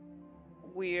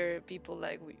weird people,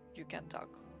 like you can talk,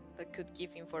 that could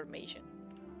give information.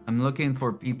 I'm looking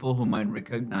for people who might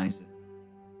recognize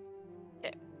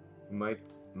it.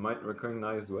 Might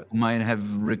recognize what? Who might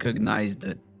have recognized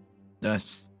it.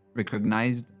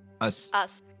 Recognized us.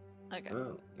 Us. Okay.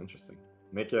 Oh, interesting.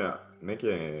 Make a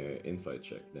insight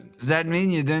check then. Does that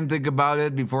mean you didn't think about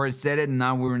it before I said it and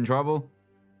now we're in trouble?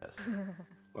 Yes.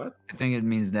 What? I think it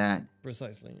means that.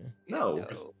 Precisely. Yeah. No.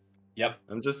 Yep.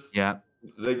 I'm just Yeah.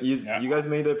 like you. Yeah. You guys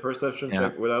made a perception Yeah.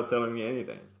 check without telling me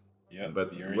anything. Yep.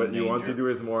 But you're in what you want to danger. do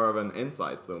is more of an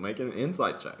insight. So make an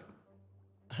insight check.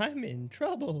 I'm in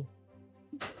trouble.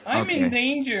 I'm Okay. in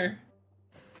danger.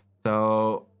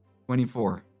 So,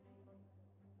 24.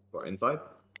 For insight.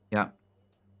 Yeah.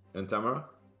 And Tamara.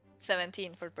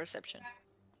 17 for perception.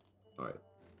 All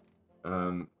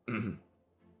right.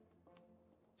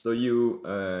 So you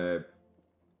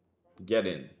get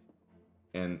in,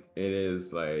 and it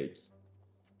is like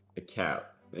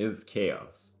it's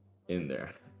chaos in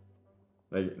there.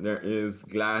 Like there is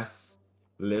glass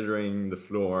littering the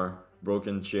floor,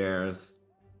 broken chairs.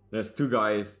 There's two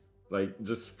guys like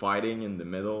just fighting in the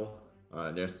middle.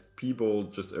 There's people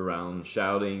just around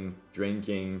shouting,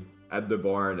 drinking. At the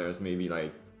bar, there's maybe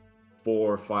like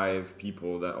 4 or 5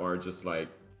 people that are just like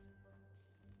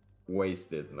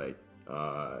wasted, like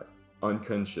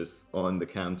unconscious on the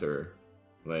counter,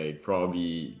 like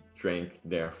probably drank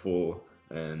their full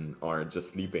and are just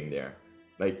sleeping there.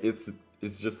 Like it's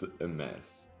just a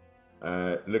mess.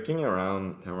 Looking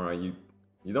around, Thamara,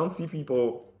 you don't see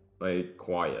people like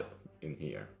quiet in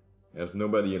here. There's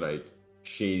nobody like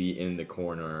shady in the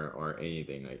corner or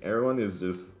anything. Like everyone is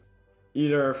just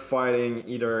either fighting,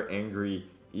 either angry,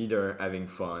 either having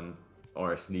fun,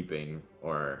 or sleeping,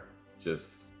 or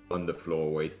just on the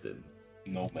floor wasted.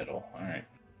 No middle. All right.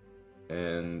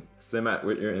 And Semath,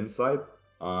 with your insight,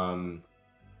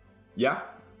 yeah,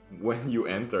 when you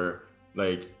enter,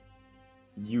 like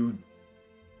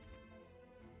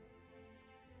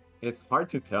it's hard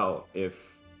to tell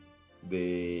if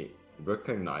they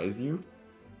recognize you,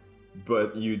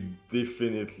 but you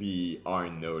definitely are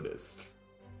noticed.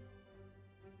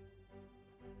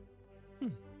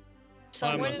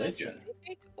 Someone in religion.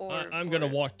 specific, or I'm gonna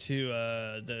walk to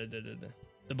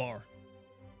the bar,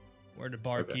 where the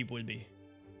barkeep would be.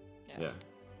 Yeah.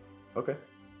 Okay.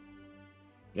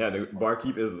 Yeah, the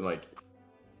barkeep is like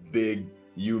big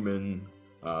human.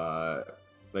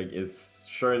 Like his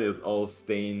shirt is all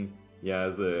stained. He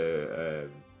has a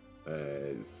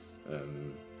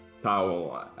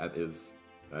towel at his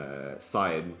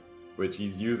side, which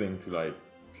he's using to like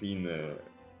clean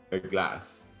a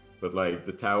glass. But like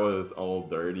the towel is all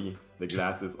dirty. The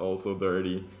glass is also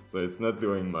dirty, so it's not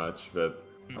doing much. But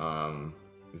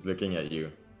he's looking at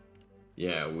you.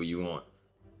 Yeah, what you want?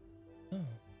 Oh,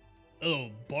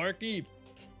 hello, barkeep.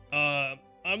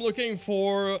 I'm looking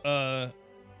for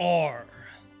R,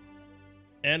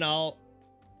 and I'll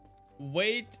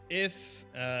wait if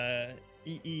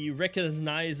he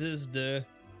recognizes the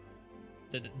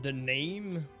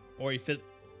name, or if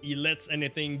he lets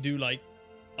anything do like,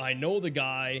 I know the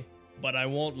guy, but I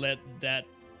won't let that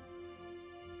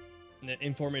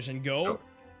information go, Oh.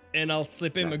 and I'll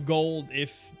slip him a gold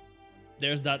if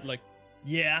there's that like,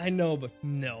 yeah, I know, but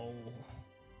no.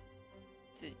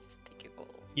 Just take a goal.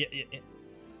 Yeah.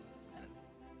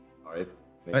 All right,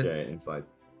 make But- an insight.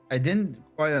 I didn't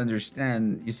quite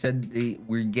understand. You said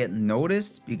we get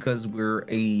noticed because we're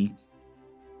a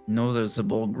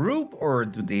noticeable group, or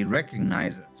do they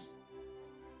recognize us?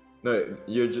 No,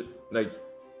 you're just like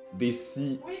they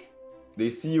see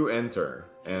you enter,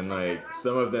 and like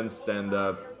some of them stand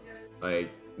up,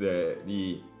 like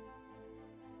the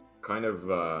kind of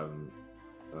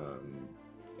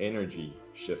energy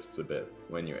shifts a bit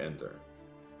when you enter,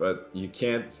 but you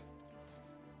can't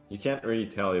really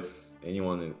tell if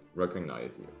anyone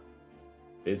recognizes you.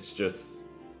 It's just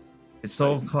It's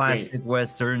so Like, classic strange.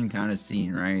 Western kind of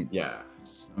scene, right? yeah,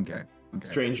 Okay.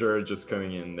 stranger just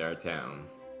coming in their town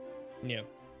Yeah.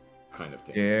 kind of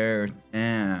thing. There.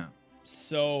 Yeah.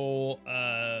 So,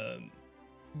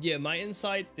 yeah, my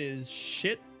insight is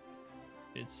shit.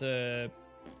 It's a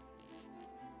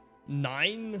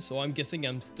 9, so I'm guessing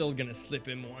I'm still gonna slip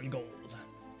him 1 gold.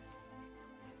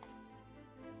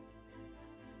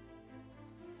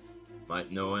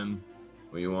 Might know him.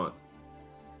 What do you want?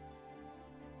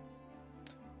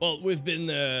 Well, we've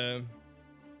been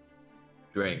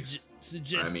Drinks.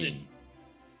 suggested. I mean,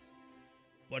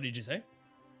 What did you say?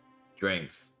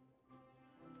 drinks.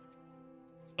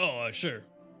 Oh, sure.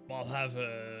 I'll have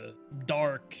a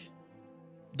dark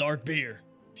beer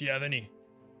if you have any.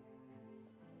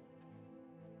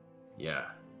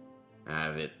 Yeah.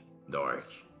 Have it dark.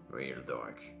 Real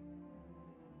dark.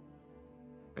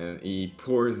 And he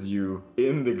pours you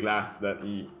in the glass that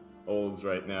he holds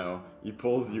right now. He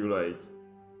pulls you like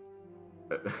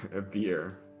a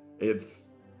beer.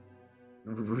 It's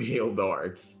real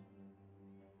dark.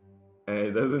 And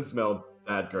it doesn't smell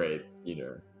that great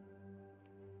either.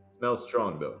 It smells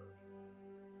strong though.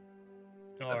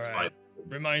 All That's right. 5.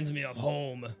 Reminds me of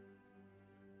home.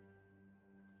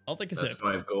 I'll take a That's sip.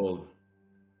 5 gold.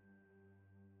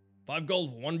 5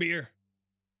 gold, 1 beer.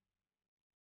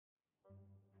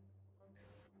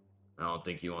 I don't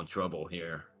think you want trouble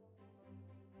here.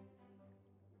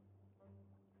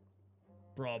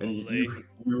 And Probably.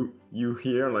 you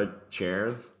hear like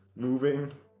chairs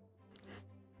moving,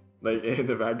 like in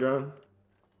the background.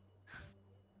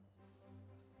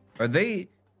 Are they?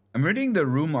 I'm reading the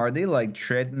room. Are they like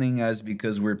threatening us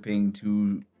because we're paying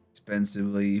too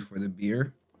expensively for the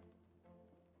beer?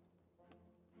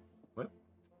 What?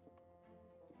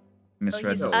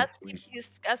 Misread he's the asking, situation.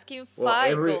 he's asking Well,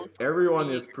 5 gold. for everyone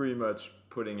beer. is pretty much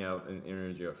putting out an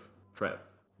energy of threat.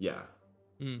 Yeah.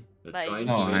 Hmm. They're Like, trying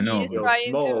Oh, to I make know. you feel trying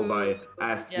small to- by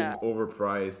asking yeah.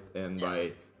 overpriced and Yeah.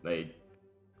 by like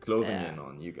closing Yeah. in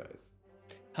on you guys.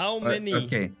 How many?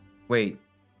 Okay. Wait.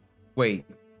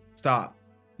 Stop.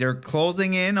 They're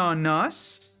closing in on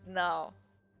us. No.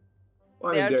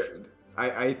 Well, They I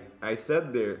are mean, I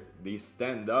said they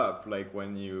stand up like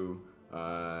when you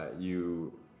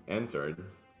entered,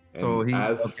 and So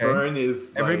as okay. Fern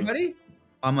is like, Everybody?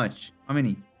 How much? How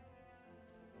many?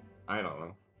 I don't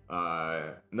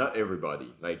know, not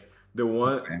everybody, like the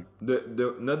one, Okay.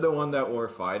 the not the one that were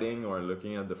fighting or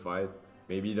looking at the fight,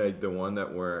 maybe like the one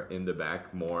that were in the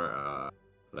back more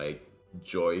like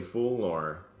joyful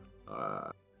or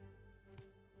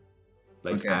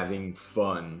like Okay. having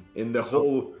fun in the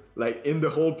whole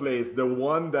place. The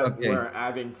one that Okay. were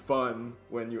having fun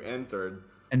when you entered.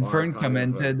 And are Fern kind of,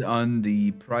 commented on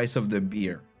the price of the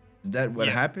beer. Is that what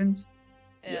Yeah. happened?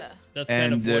 yeah. Yes. That's kind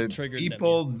And of the what triggered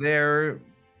people them. there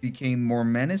became more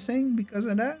menacing because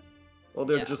of that? Well,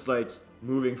 they're Yeah. just like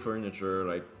moving furniture,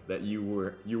 like that you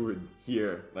would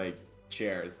hear, like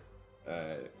chairs,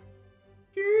 Yeah.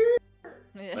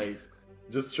 like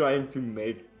just trying to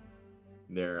make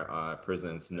their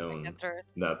presence known. Enter.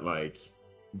 That like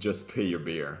just pay your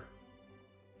beer.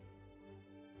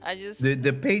 I just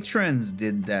The patrons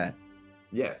did that.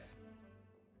 Yes.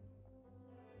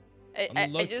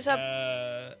 I just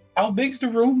have How big's the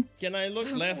room? Can I look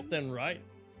left and right?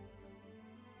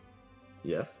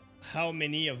 Yes. How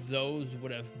many of those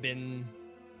would have been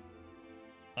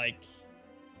like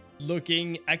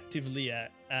looking actively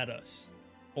at us?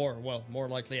 Or well, more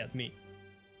likely at me.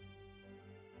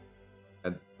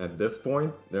 At this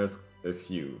point, there's a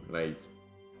few, like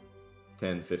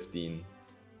 10, 15.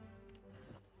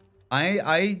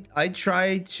 I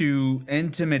try to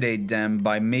intimidate them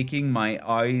by making my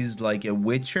eyes like a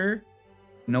witcher,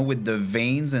 you know, with the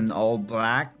veins and all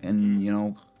black, and you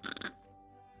know,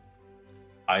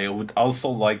 I would also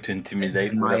like to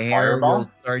intimidate with my a hair will fireball.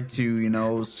 start to, you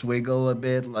know, swiggle a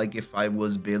bit, like if I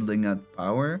was building up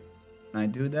power. Can I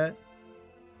do that?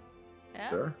 yeah.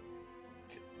 Sure.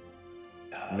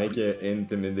 Make an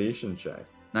intimidation check.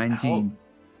 19.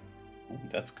 Ooh,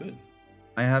 that's good.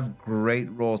 I have great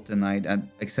rolls tonight,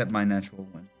 except my natural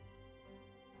one.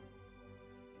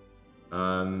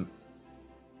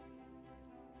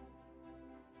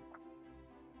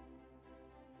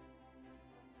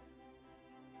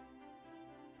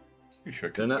 You sure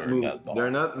They're can not burn that bar.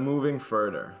 they're not moving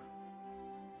further.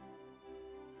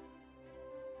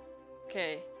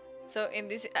 Okay. So in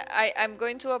this, I'm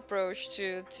going to approach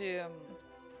to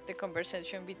the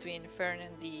conversation between Fern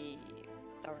and the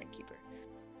Tavern Keeper,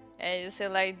 and you say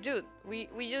like, dude, we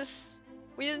just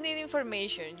need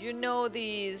information. You know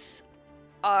this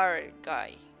R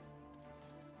guy.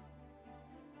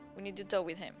 We need to talk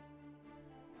with him.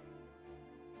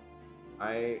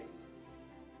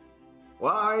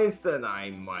 Well, I said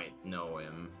I might know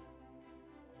him.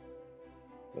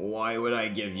 Why would I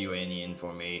give you any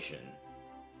information?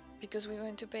 Because we're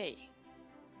going to pay. Pay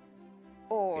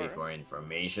Or for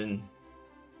information?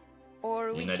 or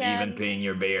You're we not can. even paying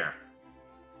your beer.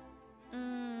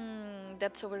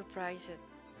 That's overpriced.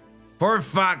 For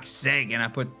fuck's sake! And I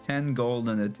put 10 gold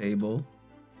on the table.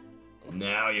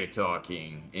 Now you're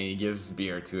talking. And he gives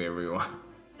beer to everyone.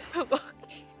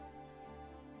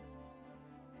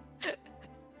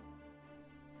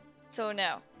 So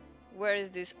now, where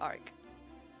is this arc?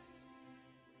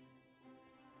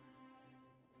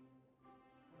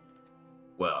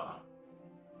 Well,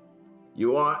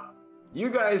 you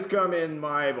guys come in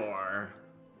my bar.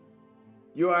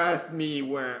 You ask me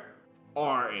where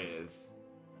R is.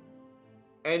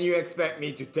 And you expect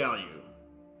me to tell you.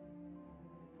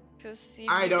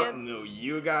 I don't know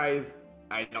you guys.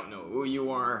 I don't know who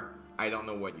you are. I don't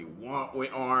know what you want with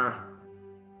R.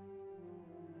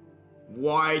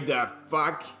 Why the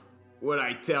fuck would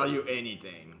I tell you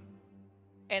anything?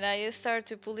 And I start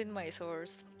to pull in my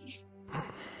swords.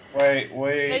 Wait.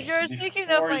 Like you're taking off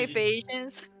before my you-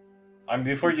 patience.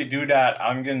 Before you do that,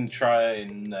 I'm gonna try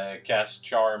and cast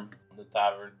Charm on the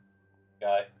tavern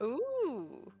guy.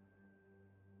 Ooh.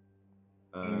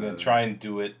 I'm gonna try and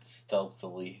do it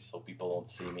stealthily so people don't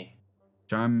see me.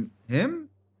 Charm him?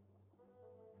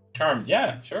 Charm,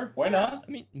 yeah, sure, why not?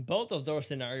 I mean, both of those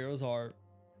scenarios are.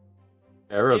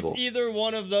 Terrible. If either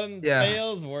one of them Yeah.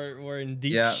 fails, we're in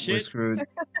deep Yeah, we're shit. screwed.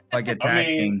 Like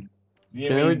attacking. Yeah,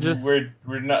 Can I we mean, just-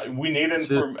 we're not. We need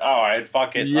just- information. Alright,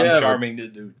 fuck it. Yeah, I'm but- charming this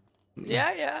dude.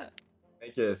 Yeah.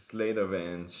 Make a Slate of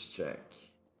Hands check.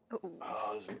 Ooh.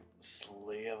 Oh, is it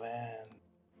Slay of Hand?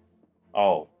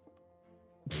 Oh.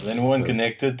 Is anyone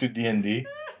connected to D&D?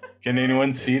 Can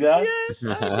anyone see that? Yes,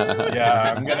 I do.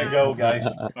 Yeah, I'm gonna go, guys.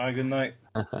 Good night.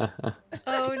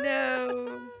 Oh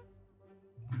no.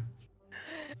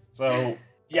 So,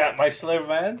 Yeah, my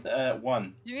Slurvant,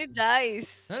 1. You need dice.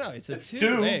 No, it's a It's 2.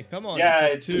 2. Hey, come on. Yeah,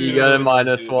 it's a 2. You got a it's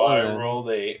minus 2. one, I man. rolled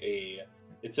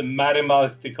it's a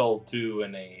mathematical 2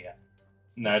 and a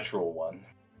natural 1.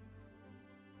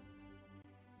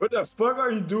 What the fuck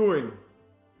are you doing?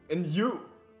 And you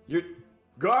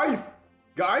guys,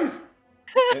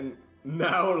 and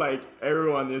now like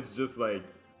everyone is just like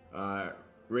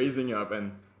raising up,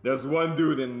 and there's one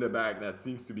dude in the back that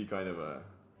seems to be kind of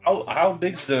How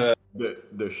big's the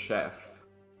chef,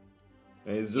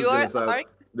 and he's just You are gonna start. Ark?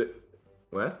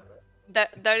 What?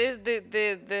 That is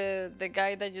the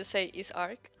guy that you say is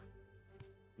Ark.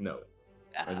 No,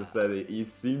 I just said he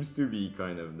seems to be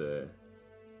kind of the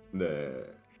head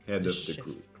The of the chef.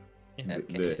 group. Yeah.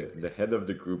 Okay. The head of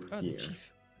the group Oh, the here.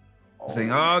 chief.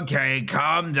 Saying, okay,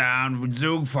 calm down,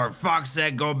 Zook. For fuck's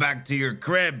sake, go back to your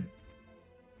crib.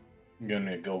 I'm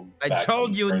gonna go. I back told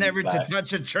on you Fern's never back. to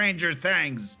touch a stranger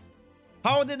things.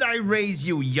 How did I raise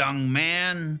you, young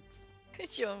man?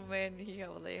 Young man, he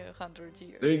have like 100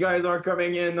 You years. guys are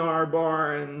coming in our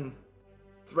bar and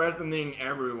threatening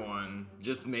everyone,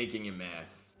 just making a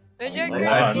mess. But you're Oh, I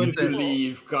yeah. ask you great to people.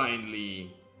 leave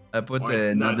kindly, I put or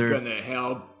it's not another. gonna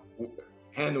help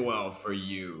end well for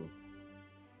you.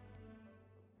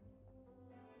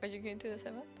 Are you going to the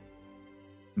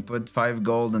Semath? Put 5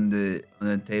 gold on the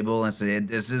table and say,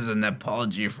 this is an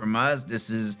apology from us. This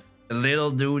is a little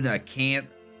dude that can't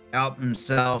help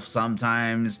himself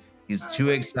sometimes. He's too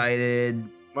excited.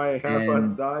 My haircut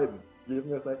And- died. Give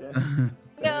me a second.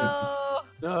 No.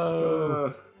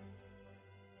 No.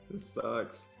 This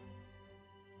sucks.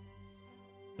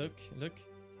 Look.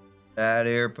 Bad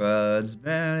earbuds,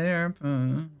 bad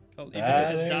earbuds. Well, even if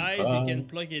That it ain't dies, you can fun.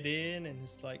 plug it in, and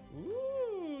it's like,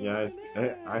 ooh. Yeah,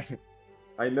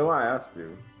 I know I have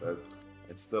to, but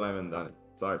I still haven't done it.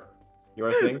 Sorry. You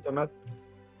were saying, Semath?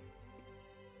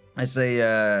 I say,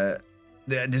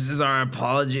 this is our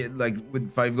apology, like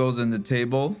with 5 goals on the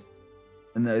table.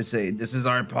 And I say, this is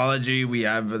our apology. We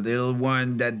have a little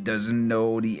one that doesn't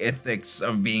know the ethics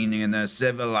of being in a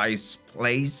civilized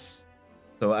place.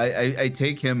 So I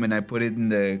take him and I put it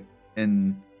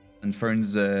in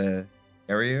Fern's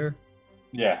area.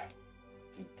 Yeah,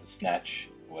 the snatch,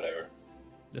 whatever.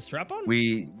 The strap on?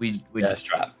 We Yeah,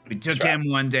 strap. we took Strap.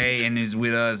 him one day and he's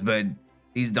with us, but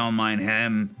please don't mind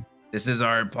him. This is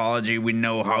our apology. We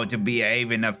know how to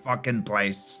behave in a fucking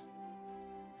place.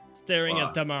 Staring Wow.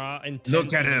 at Thamara intensely.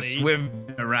 Look at us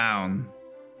swimming around.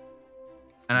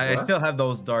 And I What? still have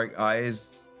those dark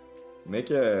eyes.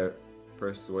 Make a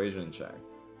persuasion check.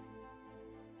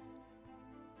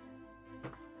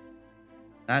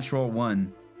 Natural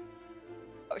 1.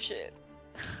 Oh shit.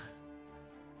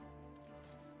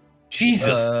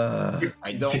 Jesus.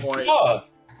 I don't want. Fuck.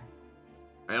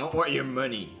 I don't want your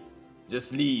money.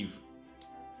 Just leave.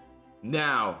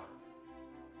 Now.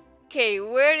 Okay,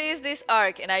 where is this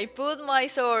Ark? And I put my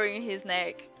sword in his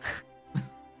neck.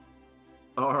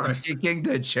 All I'm right. kicking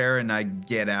the chair and I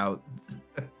get out.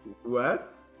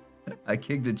 What? I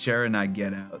kick the chair and I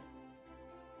get out.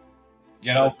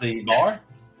 Get out the bar.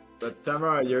 But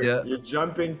Thamara, you're Yeah. you're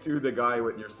jumping to the guy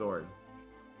with your sword.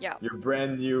 Yeah. Your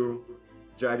brand new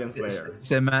Dragon Slayer.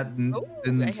 Semath Ooh, I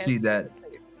didn't have see that.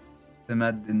 to-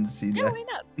 Semath didn't see Yeah, that. why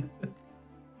not?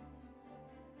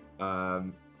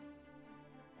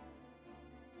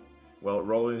 Well,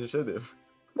 roll initiative.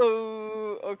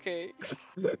 Oh, okay.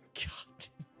 God.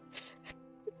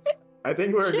 I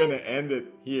think we're gonna end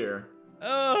it here.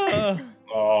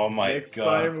 Oh my Next god.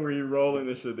 time we roll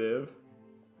initiative.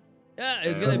 Yeah,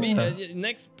 it's gonna be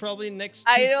probably next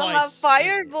two I don't have fights.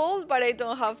 fireball, but I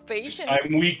don't have Next patience.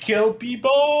 time we kill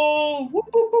people. Whoop,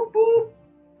 whoop, whoop, whoop.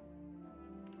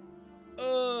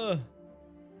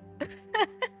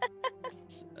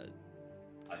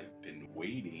 I've been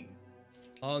waiting.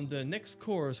 On the next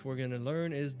course, we're gonna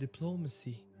learn is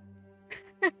diplomacy.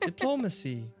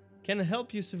 Diplomacy can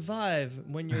help you survive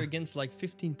when you're against like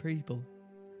 15 people.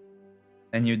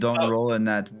 And you don't Oh. roll in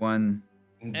that one.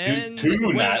 And Two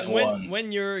when, nat when, ones.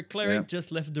 when your cleric Yep.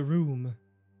 just left the room.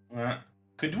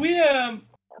 Could we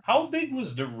how big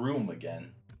was the room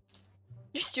again?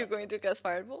 You're going to cast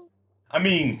fireball? I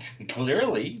mean,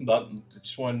 clearly, but I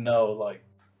just want to know, like,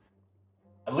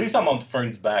 at least I'm on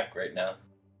Fern's back right now.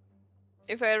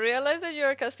 If I realize that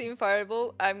you're casting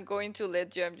fireball, I'm going to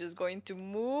let you. I'm just going to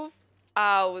move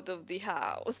out of the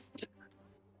house.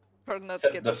 For not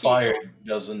Except get the killed. fire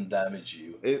doesn't damage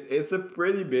you. It's a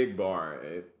pretty big bar.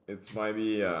 It's might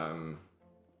be I'm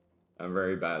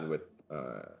very bad with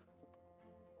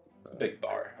It's a big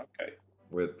bar. Okay.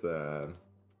 with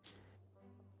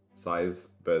size,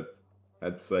 but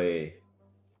I'd say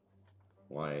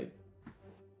like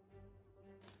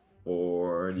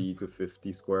 40 to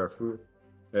 50 square foot.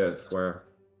 Square.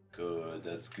 Good,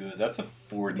 that's good. That's a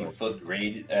 40-foot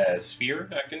sphere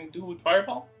I can do with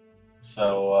Fireball.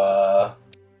 So,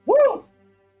 woo!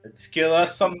 Let's kill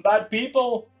us some bad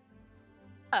people!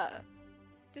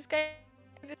 This guy,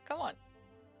 come on.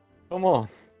 Come on.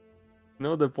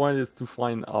 No, the point is to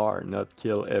find R, not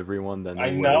kill everyone that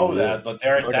I where know we that, live. but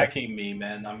they're Okay. attacking me,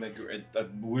 man.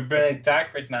 We're being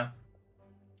attacked right now.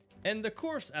 And the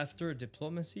course after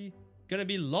diplomacy gonna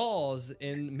be laws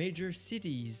in major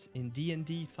cities in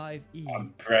D&D 5e.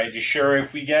 I'm pretty sure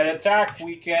if we get attacked,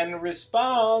 we can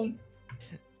respond.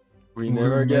 We We're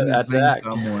never get menacing attacked.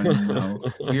 someone now.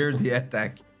 We're the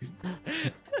attack.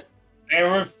 They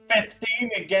were 15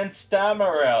 against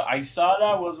Thamara. I saw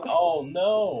that was, oh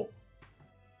no.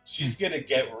 She's gonna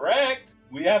get wrecked.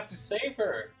 We have to save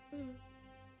her.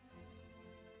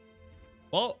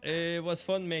 Well, it was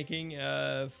fun making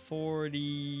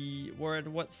 40... We're at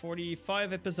what,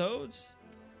 45 episodes?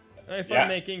 I fun Yeah.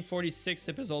 making 46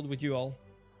 episodes with you all.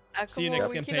 See you Come next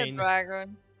on, we kill a campaign.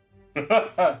 dragon.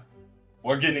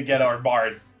 We're gonna get our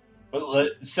bard. But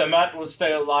Semath will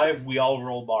stay alive, we all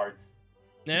roll bards.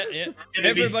 Yeah, yeah. Gonna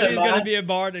be Everybody's gonna Semath. be a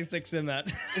bard except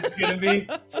Semath. It's gonna be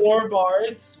 4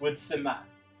 bards with Semath.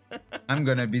 I'm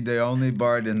gonna be the only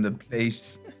bard in the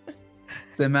place.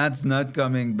 Semath's not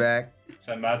coming back.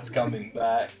 Semath's coming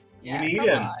back. Yeah, we need come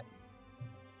him. on.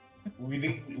 We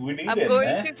need I'm him, going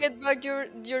man. to get back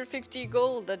your 50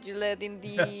 gold that you let in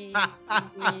the,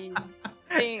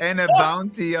 thing. And a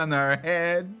bounty on our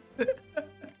head.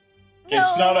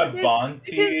 It's not a this-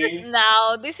 bounty.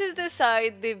 This is the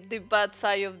side, the bad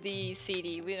side of the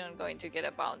city. We're not going to get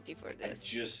a bounty for I this.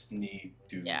 just need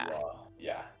to, Yeah.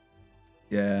 yeah.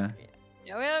 Yeah.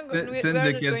 Yeah, we are we are just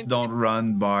Syndicates going to don't get-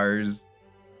 run bars.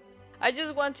 I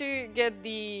just want to get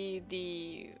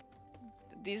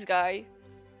this guy.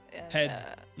 And,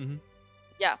 Head. Mhm.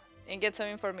 Yeah, and get some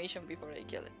information before I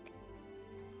kill it.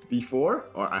 Before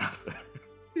or after?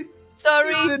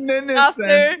 Sorry. He's an innocent.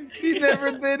 after. He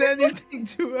never did anything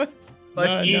to us.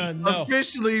 Like, No.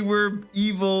 officially, we're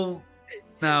evil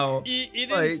now. He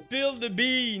didn't Like- spill the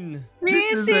bean. This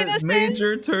He's is a innocent.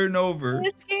 major turnover.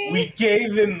 We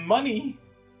gave him money.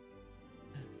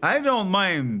 I don't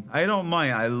mind.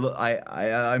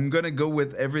 I'm gonna go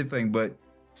with everything, but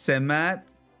Semath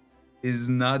is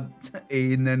not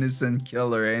an innocent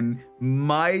killer and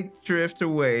might drift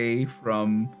away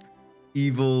from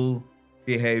evil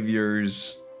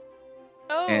behaviors.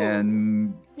 Oh,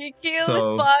 And he killed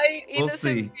so, 5 we'll see.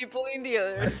 innocent people in the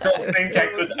other I still side. think I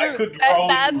could And roll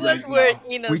that you was right worth now.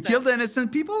 innocent. we killed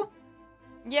innocent people.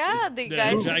 Yeah, the The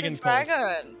guys with dragon the cult.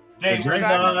 dragon. They The were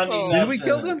dragon not cult. Did we innocent.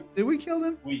 kill them? Did we kill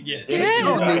them? We did. Yeah.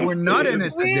 No, they were not Yes.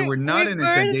 innocent. They were not we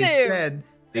innocent. burned They them. said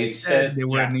They said said, they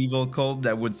were yeah. an evil cult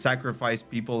that would sacrifice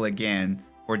people again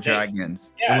for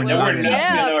dragons. Yeah, were they Well, were not not innocent.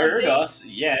 yeah, gonna but hurt they- us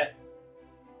yet.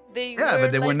 They Yeah,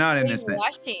 but they were like, not innocent.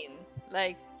 brainwashing.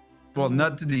 Like, Well,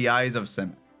 not to the eyes of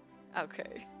Semath.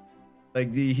 okay.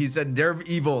 Like he said, they're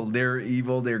evil. They're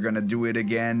evil. They're gonna do it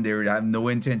again. They have no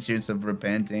intentions of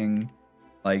repenting.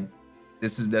 Like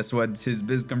that's what his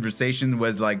biz conversation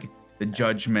was like. The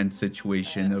judgment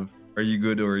situation of are you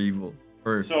good or evil?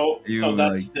 Or So you,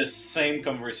 that's like- the same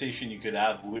conversation you could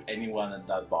have with anyone at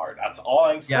that bar. That's all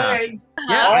I'm Yeah. saying.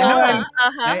 Yeah, I know.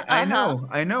 Uh-huh,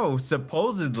 I know.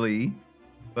 Supposedly,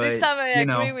 but This time I you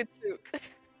know, agree with Zook.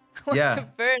 With Yeah, the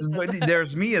bird. but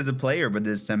there's me as a player, but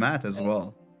there's Semath as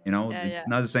well. You know, Yeah, it's yeah.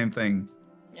 not the same thing.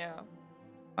 Yeah.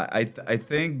 I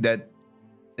think that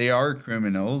they are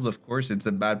criminals. Of course, it's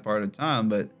a bad part of time,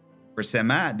 but for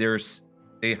Semath,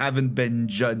 they haven't been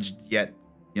judged yet.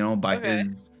 You know, by Okay.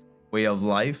 his way of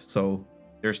life, so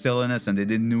they're still innocent. They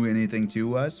didn't do anything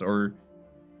to us, or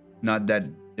not that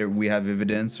we have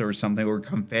evidence or something or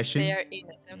confession. They are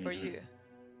innocent for you.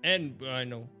 And I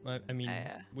know. I mean,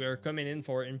 Yeah. we are coming in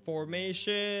for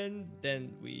information.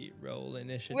 Then we roll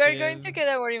initiative. We are going to get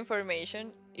our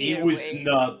information. He either was way.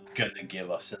 not gonna give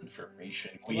us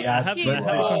information. We Well, had have to to have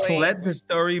Boy. control. Let the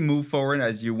story move forward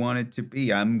as you want it to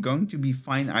be. I'm going to be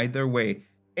fine either way.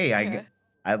 Hey, Okay.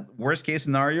 worst case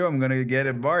scenario, I'm gonna get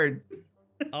a bard.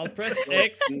 I'll press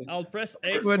X. I'll press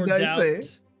X What for did I doubt. say?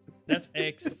 That's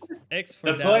X. X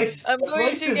for The doubt. place, I'm the going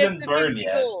place to get isn't the burned 50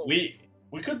 yet. gold.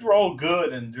 We could roll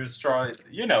good and destroy it.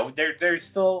 You know, there's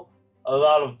still a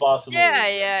lot of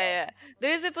possibilities. Yeah.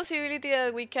 There is a possibility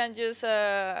that we can just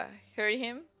hurt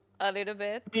him a little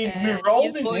bit. I mean, we and rolled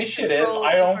he's going to initiative. throw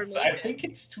I information. think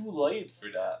it's too late for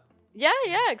that. Yeah,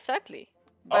 exactly.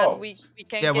 But Oh. we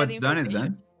can Yeah, get what's done is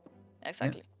information. done.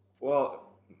 Exactly.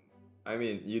 Well, I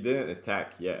mean, you didn't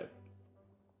attack yet.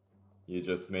 You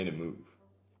just made a move.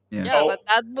 Yeah. Yeah, Oh. but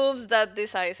that moves that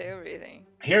decides everything.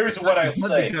 Here's what I It's not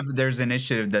say. because there's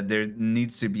initiative that there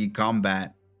needs to be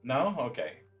combat. No?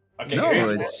 Okay. Okay, No,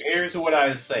 here's what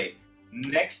I say.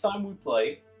 Next time we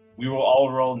play, we will all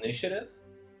roll initiative.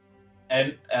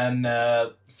 And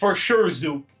for sure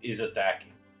Zook is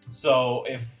attacking. So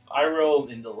if I roll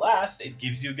in the last, it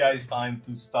gives you guys time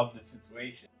to stop the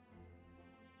situation.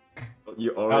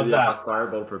 You already that? have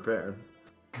fireball prepared.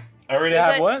 I already Is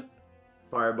have it- what?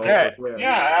 Fireball Yeah, prepared.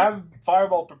 yeah, I have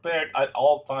fireball prepared at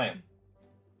all time.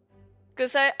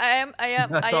 Because I am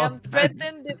That's all time.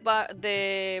 threatening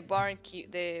the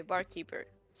barkeeper.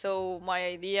 So my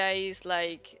idea is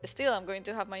like, still I'm going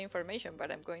to have my information,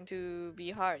 but I'm going to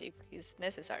be hard if it's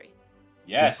necessary.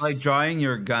 Yes. It's like drawing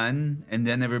your gun, and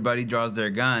then everybody draws their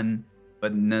gun,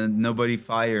 but nobody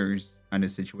fires kind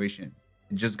of situation.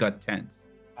 It just got tense.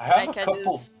 I have I a can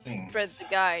couple just things spread the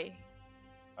guy.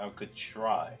 I could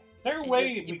try. Is there a and way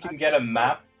just we give can us get a the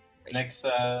map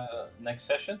information. next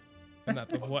session? A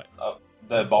map of what?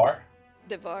 The bar?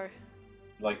 The bar.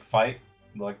 Like fight?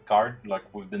 Like card? Like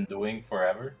we've been doing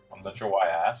forever? I'm not sure why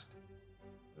I asked.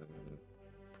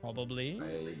 Probably.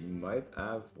 I might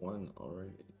have one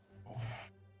already.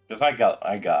 Because I got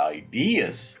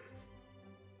ideas.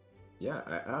 Yeah,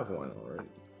 I have one already.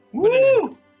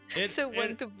 Woo! So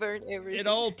when to burn everything. It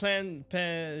all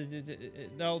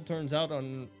it all turns out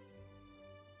on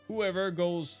whoever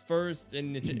goes first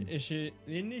in initiative. To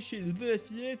be Initiative?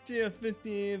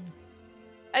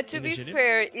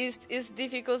 fair, it's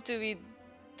difficult to be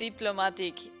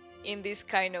diplomatic in this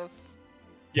kind of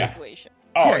Yeah. situation.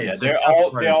 Oh Yeah, yeah, it's a they're tough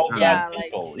all part. bad Yeah, like-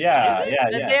 people. Yeah, yeah,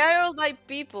 But yeah. they are all by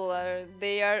people.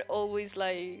 They are always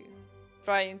like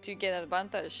trying to get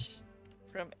advantage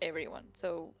from everyone.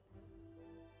 So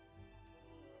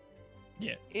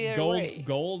Yeah. Either way.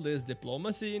 Gold is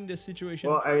diplomacy in this situation.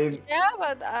 Well, I mean, yeah,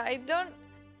 but I don't.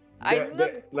 I'm not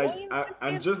like going to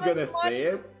I'm give just my gonna money. say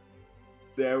it.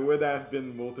 There would have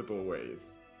been multiple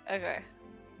ways. Okay.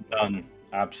 None.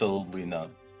 Absolutely none.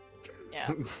 Yeah.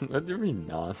 What do you mean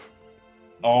not?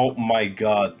 Oh my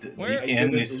god. Where- The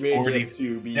inn Didn't is make 40. it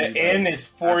to be, The like, inn is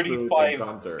absolute 45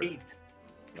 encounter. feet.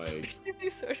 Like,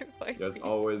 Certified. there's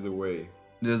always a way.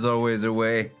 There's always a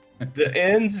way. The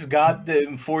inn's got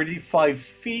them 45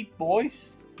 feet,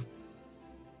 boys.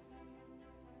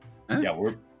 Huh? Yeah, we're.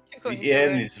 You're The going to inn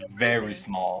burn is very everything.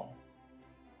 small.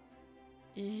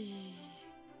 Eee.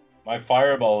 My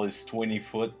fireball is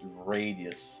 20-foot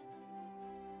radius.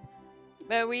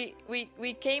 But we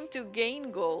came to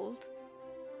gain gold.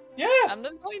 Yeah, I'm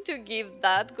not going to give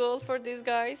that gold for these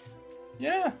guys.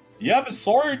 yeah. You have a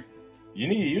sword. You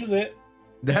need to use it.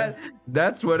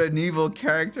 That's what an evil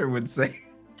character would say.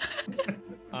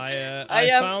 I I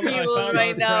am found evil our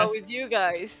right now crest. with you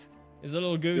guys. It's a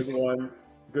little goose. Good one.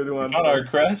 Good one. On our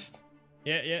crest.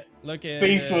 Yeah. Look at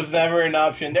Peace was never an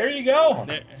option. There you go.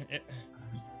 there,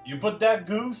 You put that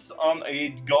goose on a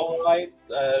Goliath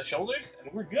shoulders,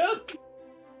 and we're good.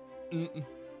 mm,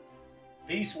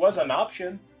 Peace was an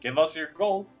option. Give us your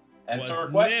gold. Answer our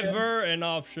was question. never an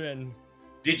option.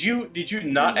 Did you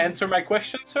not answer my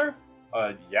question, sir?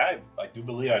 Yeah, I do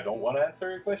believe I don't want to answer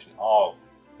your question. Oh,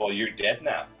 well, you're dead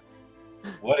now.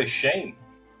 What a shame.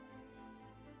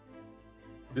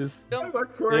 This That's a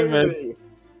crazy.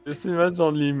 this image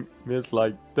only means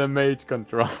like the mage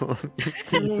control.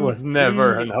 This was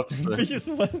never an option. Peace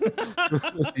was.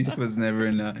 This was never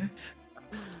enough.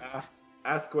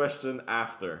 Ask question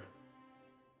after.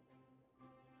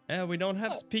 Yeah, we don't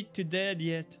have speak to dead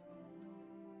yet.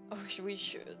 Oh, we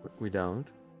should. We don't.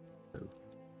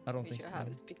 I don't We think should so. have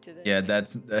a speak to them. Yeah,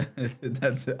 that's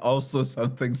also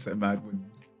something Semath would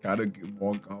kind of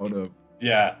walk out of.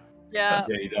 Yeah, Yeah.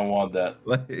 yeah, you don't want that.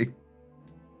 Like,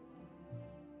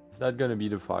 Is that gonna be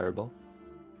the fireball?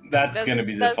 That's gonna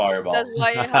be the fireball. That's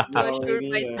why I have to No, assure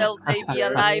yeah. myself they be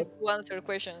alive to answer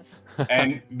questions.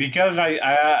 And because I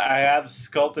have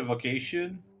Skull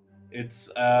Evocation,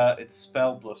 it's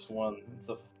spell +1. It's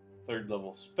a 3rd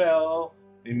level spell.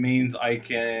 It means I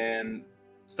can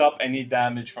stop any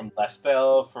damage from that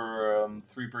spell for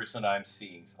 3% I'm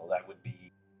seeing. So that would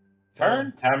be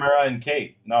Fern, Thamara, and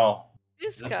Cade. No,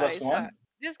 These Is it guys +1? are.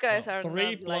 These guys are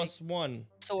 3 not plus 1.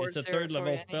 swords It's a or- 3rd or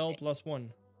level spell anything. plus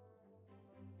 1.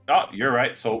 oh, you're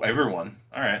right. So everyone.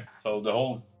 All right. So the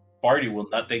whole party will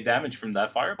not take damage from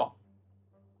that fireball.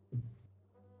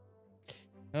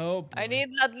 Oh, I need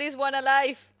at least one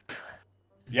alive.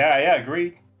 Yeah,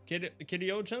 agreed.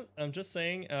 Kedio, I'm just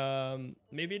saying,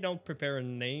 maybe don't prepare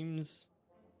names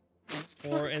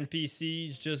for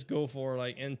NPCs. Just go for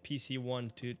like NPC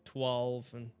 1 to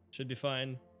 12 and should be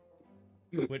fine.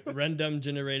 With random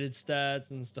generated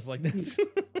stats and stuff like this.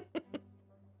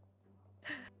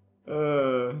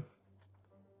 Alright.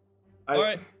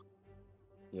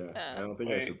 Yeah, I don't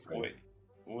think I should say.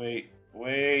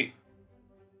 Wait.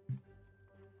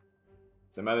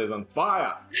 Semath is on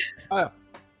fire!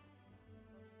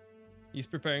 He's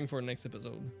preparing for next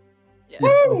episode. Yeah.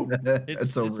 Woo!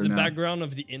 It's over the now. background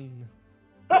of the inn.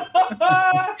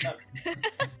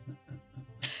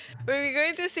 We're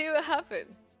going to see what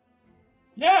happened.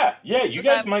 Yeah, you Because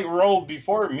guys I'm- might roll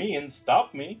before me and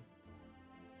stop me.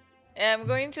 I'm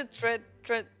going to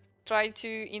try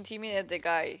to intimidate the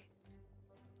guy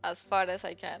as far as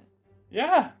I can.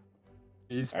 Yeah.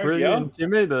 He's There you pretty go.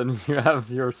 intimidating. You have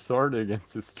your sword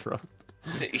against his throat.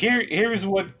 See, here's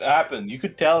what happened. You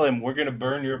could tell him we're gonna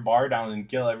burn your bar down and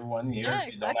kill everyone here Yeah,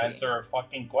 if you don't exactly. answer a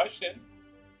fucking question.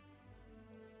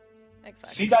 Exactly.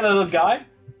 See that little guy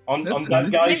on That's that a-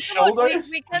 guy's Come on, shoulders?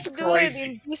 we He's can't do it crazy.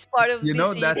 in this part of You the know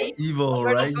city. that's evil,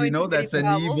 We're not right? You going know to get that's in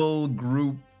an trouble. evil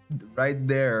group right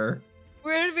there.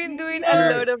 We've been doing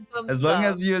Sure. a lot of dumb As long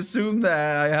stuff. as you assume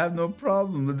that, I have no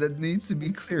problem. But that needs to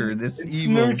be clear. This It's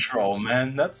evil. neutral,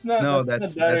 man. That's not. No, that's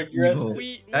that's not that aggressive. evil.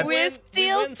 We That's went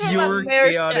steal from pure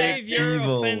America. chaotic savior of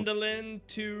evil. Fendelin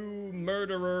to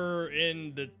murderer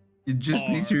in the. You just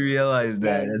need to Bar. realize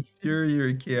that Right. it's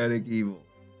pure chaotic evil.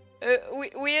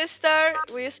 We start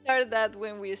that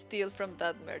when we steal from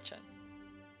that merchant.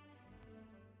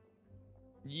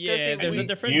 Yeah, if there's a we-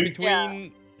 difference You-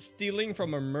 between stealing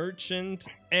from a merchant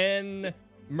and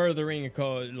murdering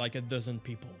like a dozen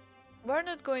people. We're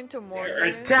not going to They're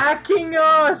murder. attacking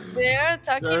us. They're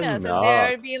attacking They're us, and not.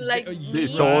 they're being like. They They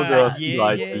mean told to us Yeah,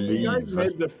 like yeah, You guys leave.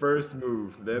 made the first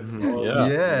move. That's Mhm, all. yeah.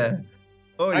 Yeah.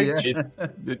 Oh I yeah.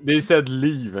 They they said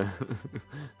leave. We had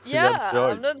Yeah,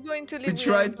 choice. I'm not going to We leave you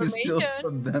tried to steal information.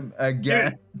 from them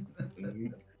again.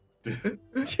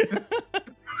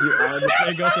 You add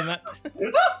There you go, Semath.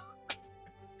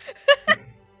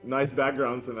 nice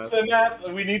background, Semath.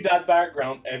 Semath, we need that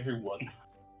background, everyone.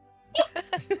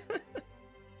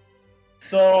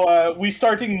 So, we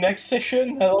starting next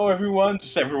session. Hello, everyone.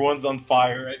 Just everyone's on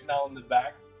fire right now in the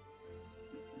back.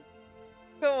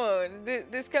 Come on,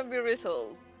 this can be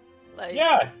resolved. Like,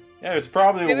 Yeah, there's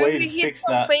probably a maybe way we to hit fix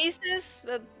some that. faces,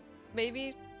 but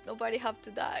maybe nobody have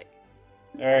to die.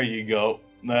 There you go.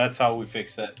 That's how we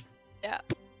fix it. Yeah.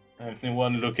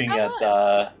 Anyone looking Come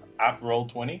at app roll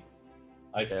 20?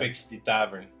 I Yeah. fixed the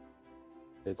tavern.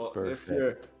 It's Well,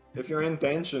 perfect. if your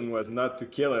intention was not to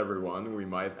kill everyone, we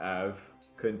might have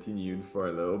continued for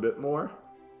a little bit more.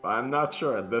 But I'm not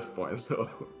sure at this point, so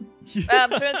I'm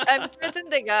threatening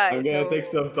the guy. I'm gonna so... take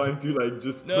some time to like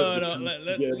just No, put no, the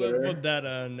let's pieces together, put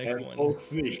that next and one. we'll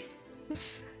see.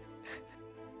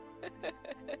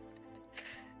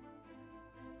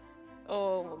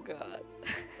 Oh my god.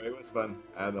 It was fun.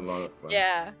 I had a lot of fun.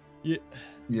 Yeah,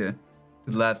 Yeah.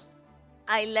 It laughs.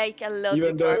 I like a lot.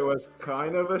 Even the though it dark- was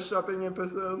kind of a shopping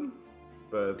episode,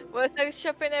 but Was a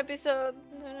shopping episode?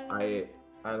 No. I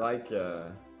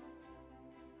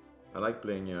like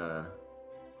playing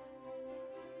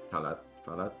Falat.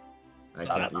 I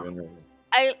can't even remember.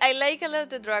 I like a lot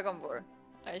the Dragon Ball.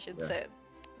 I should Yeah. say.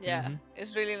 Yeah, Mhm.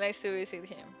 it's really nice to visit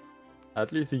him.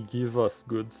 At least he give us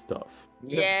good stuff.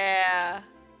 Yeah,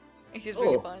 he's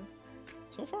really Oh. fun.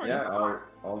 So far, Yeah,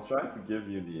 I'll try to give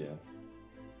you the.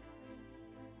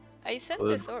 I sent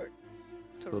Well, the sword.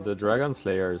 To So Ro- the Dragon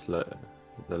Slayer is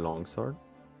the longsword.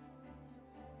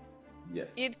 Yes.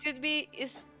 It could be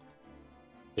is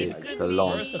It's could the be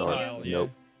longsword. versatile, yeah.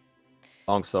 Nope.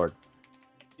 Longsword.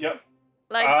 Yep.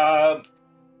 like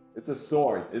It's a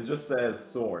sword. It just says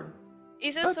sword.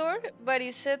 it's a sword, but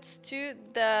it says too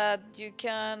that you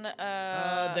can.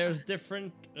 there's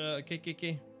different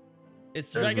KKK.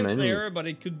 It's There's Dragon many. Slayer, but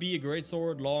it could be a great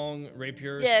sword, long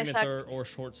rapier, Yeah, scimitar, or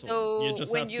short sword. So you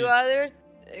just when have you to. add it,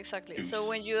 exactly. So Goose.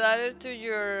 when you add it to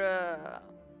your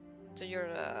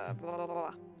blah, blah,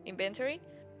 blah, inventory,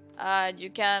 you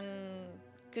can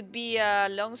could be a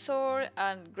long sword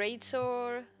and great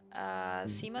sword,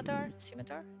 scimitar,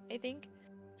 I think.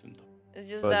 It's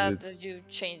just But that it's- you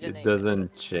change the It name.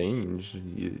 doesn't change.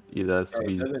 It has to It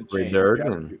be doesn't change.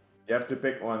 redundant. You have to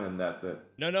pick one, and that's it.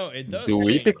 No, it does. Do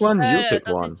we change. pick one? No, You no, pick it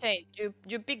doesn't one. change.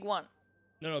 You pick one.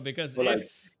 No, because But, like,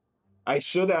 if I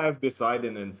should have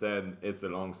decided and said it's a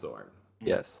longsword.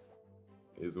 Yes.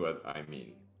 Is what I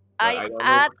mean. I don't know,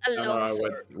 add a Thamara, long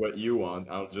sword. what you want.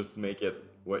 I'll just make it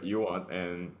what you want,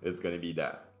 and it's gonna be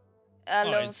that. A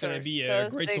Oh, long it's gonna sword. be a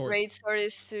Because great the sword. great sword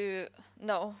is to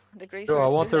the great So sword. I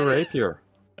is want to a have- rapier.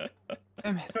 You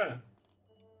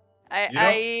know-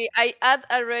 I add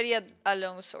already a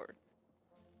long sword.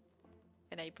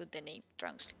 And I put the name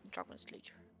Dragon Slayer.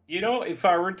 You know, if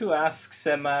I were to ask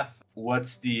Semath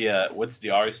what's the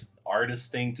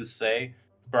artist thing to say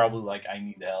It's probably like I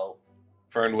need help.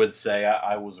 Fern would say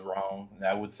I was wrong, and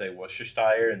I would say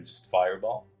Worcestershire and just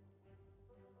Fireball.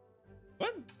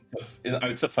 What?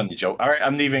 It's a funny joke. All right,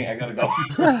 I'm leaving. I gotta go.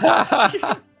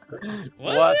 What?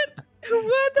 What?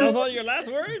 What Those the are your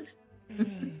last words?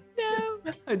 no?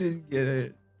 I didn't get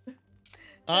it.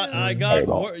 I got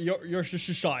Fireball. your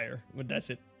Shire, but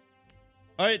that's it.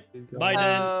 All right, bye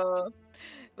then.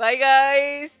 Bye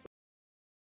guys.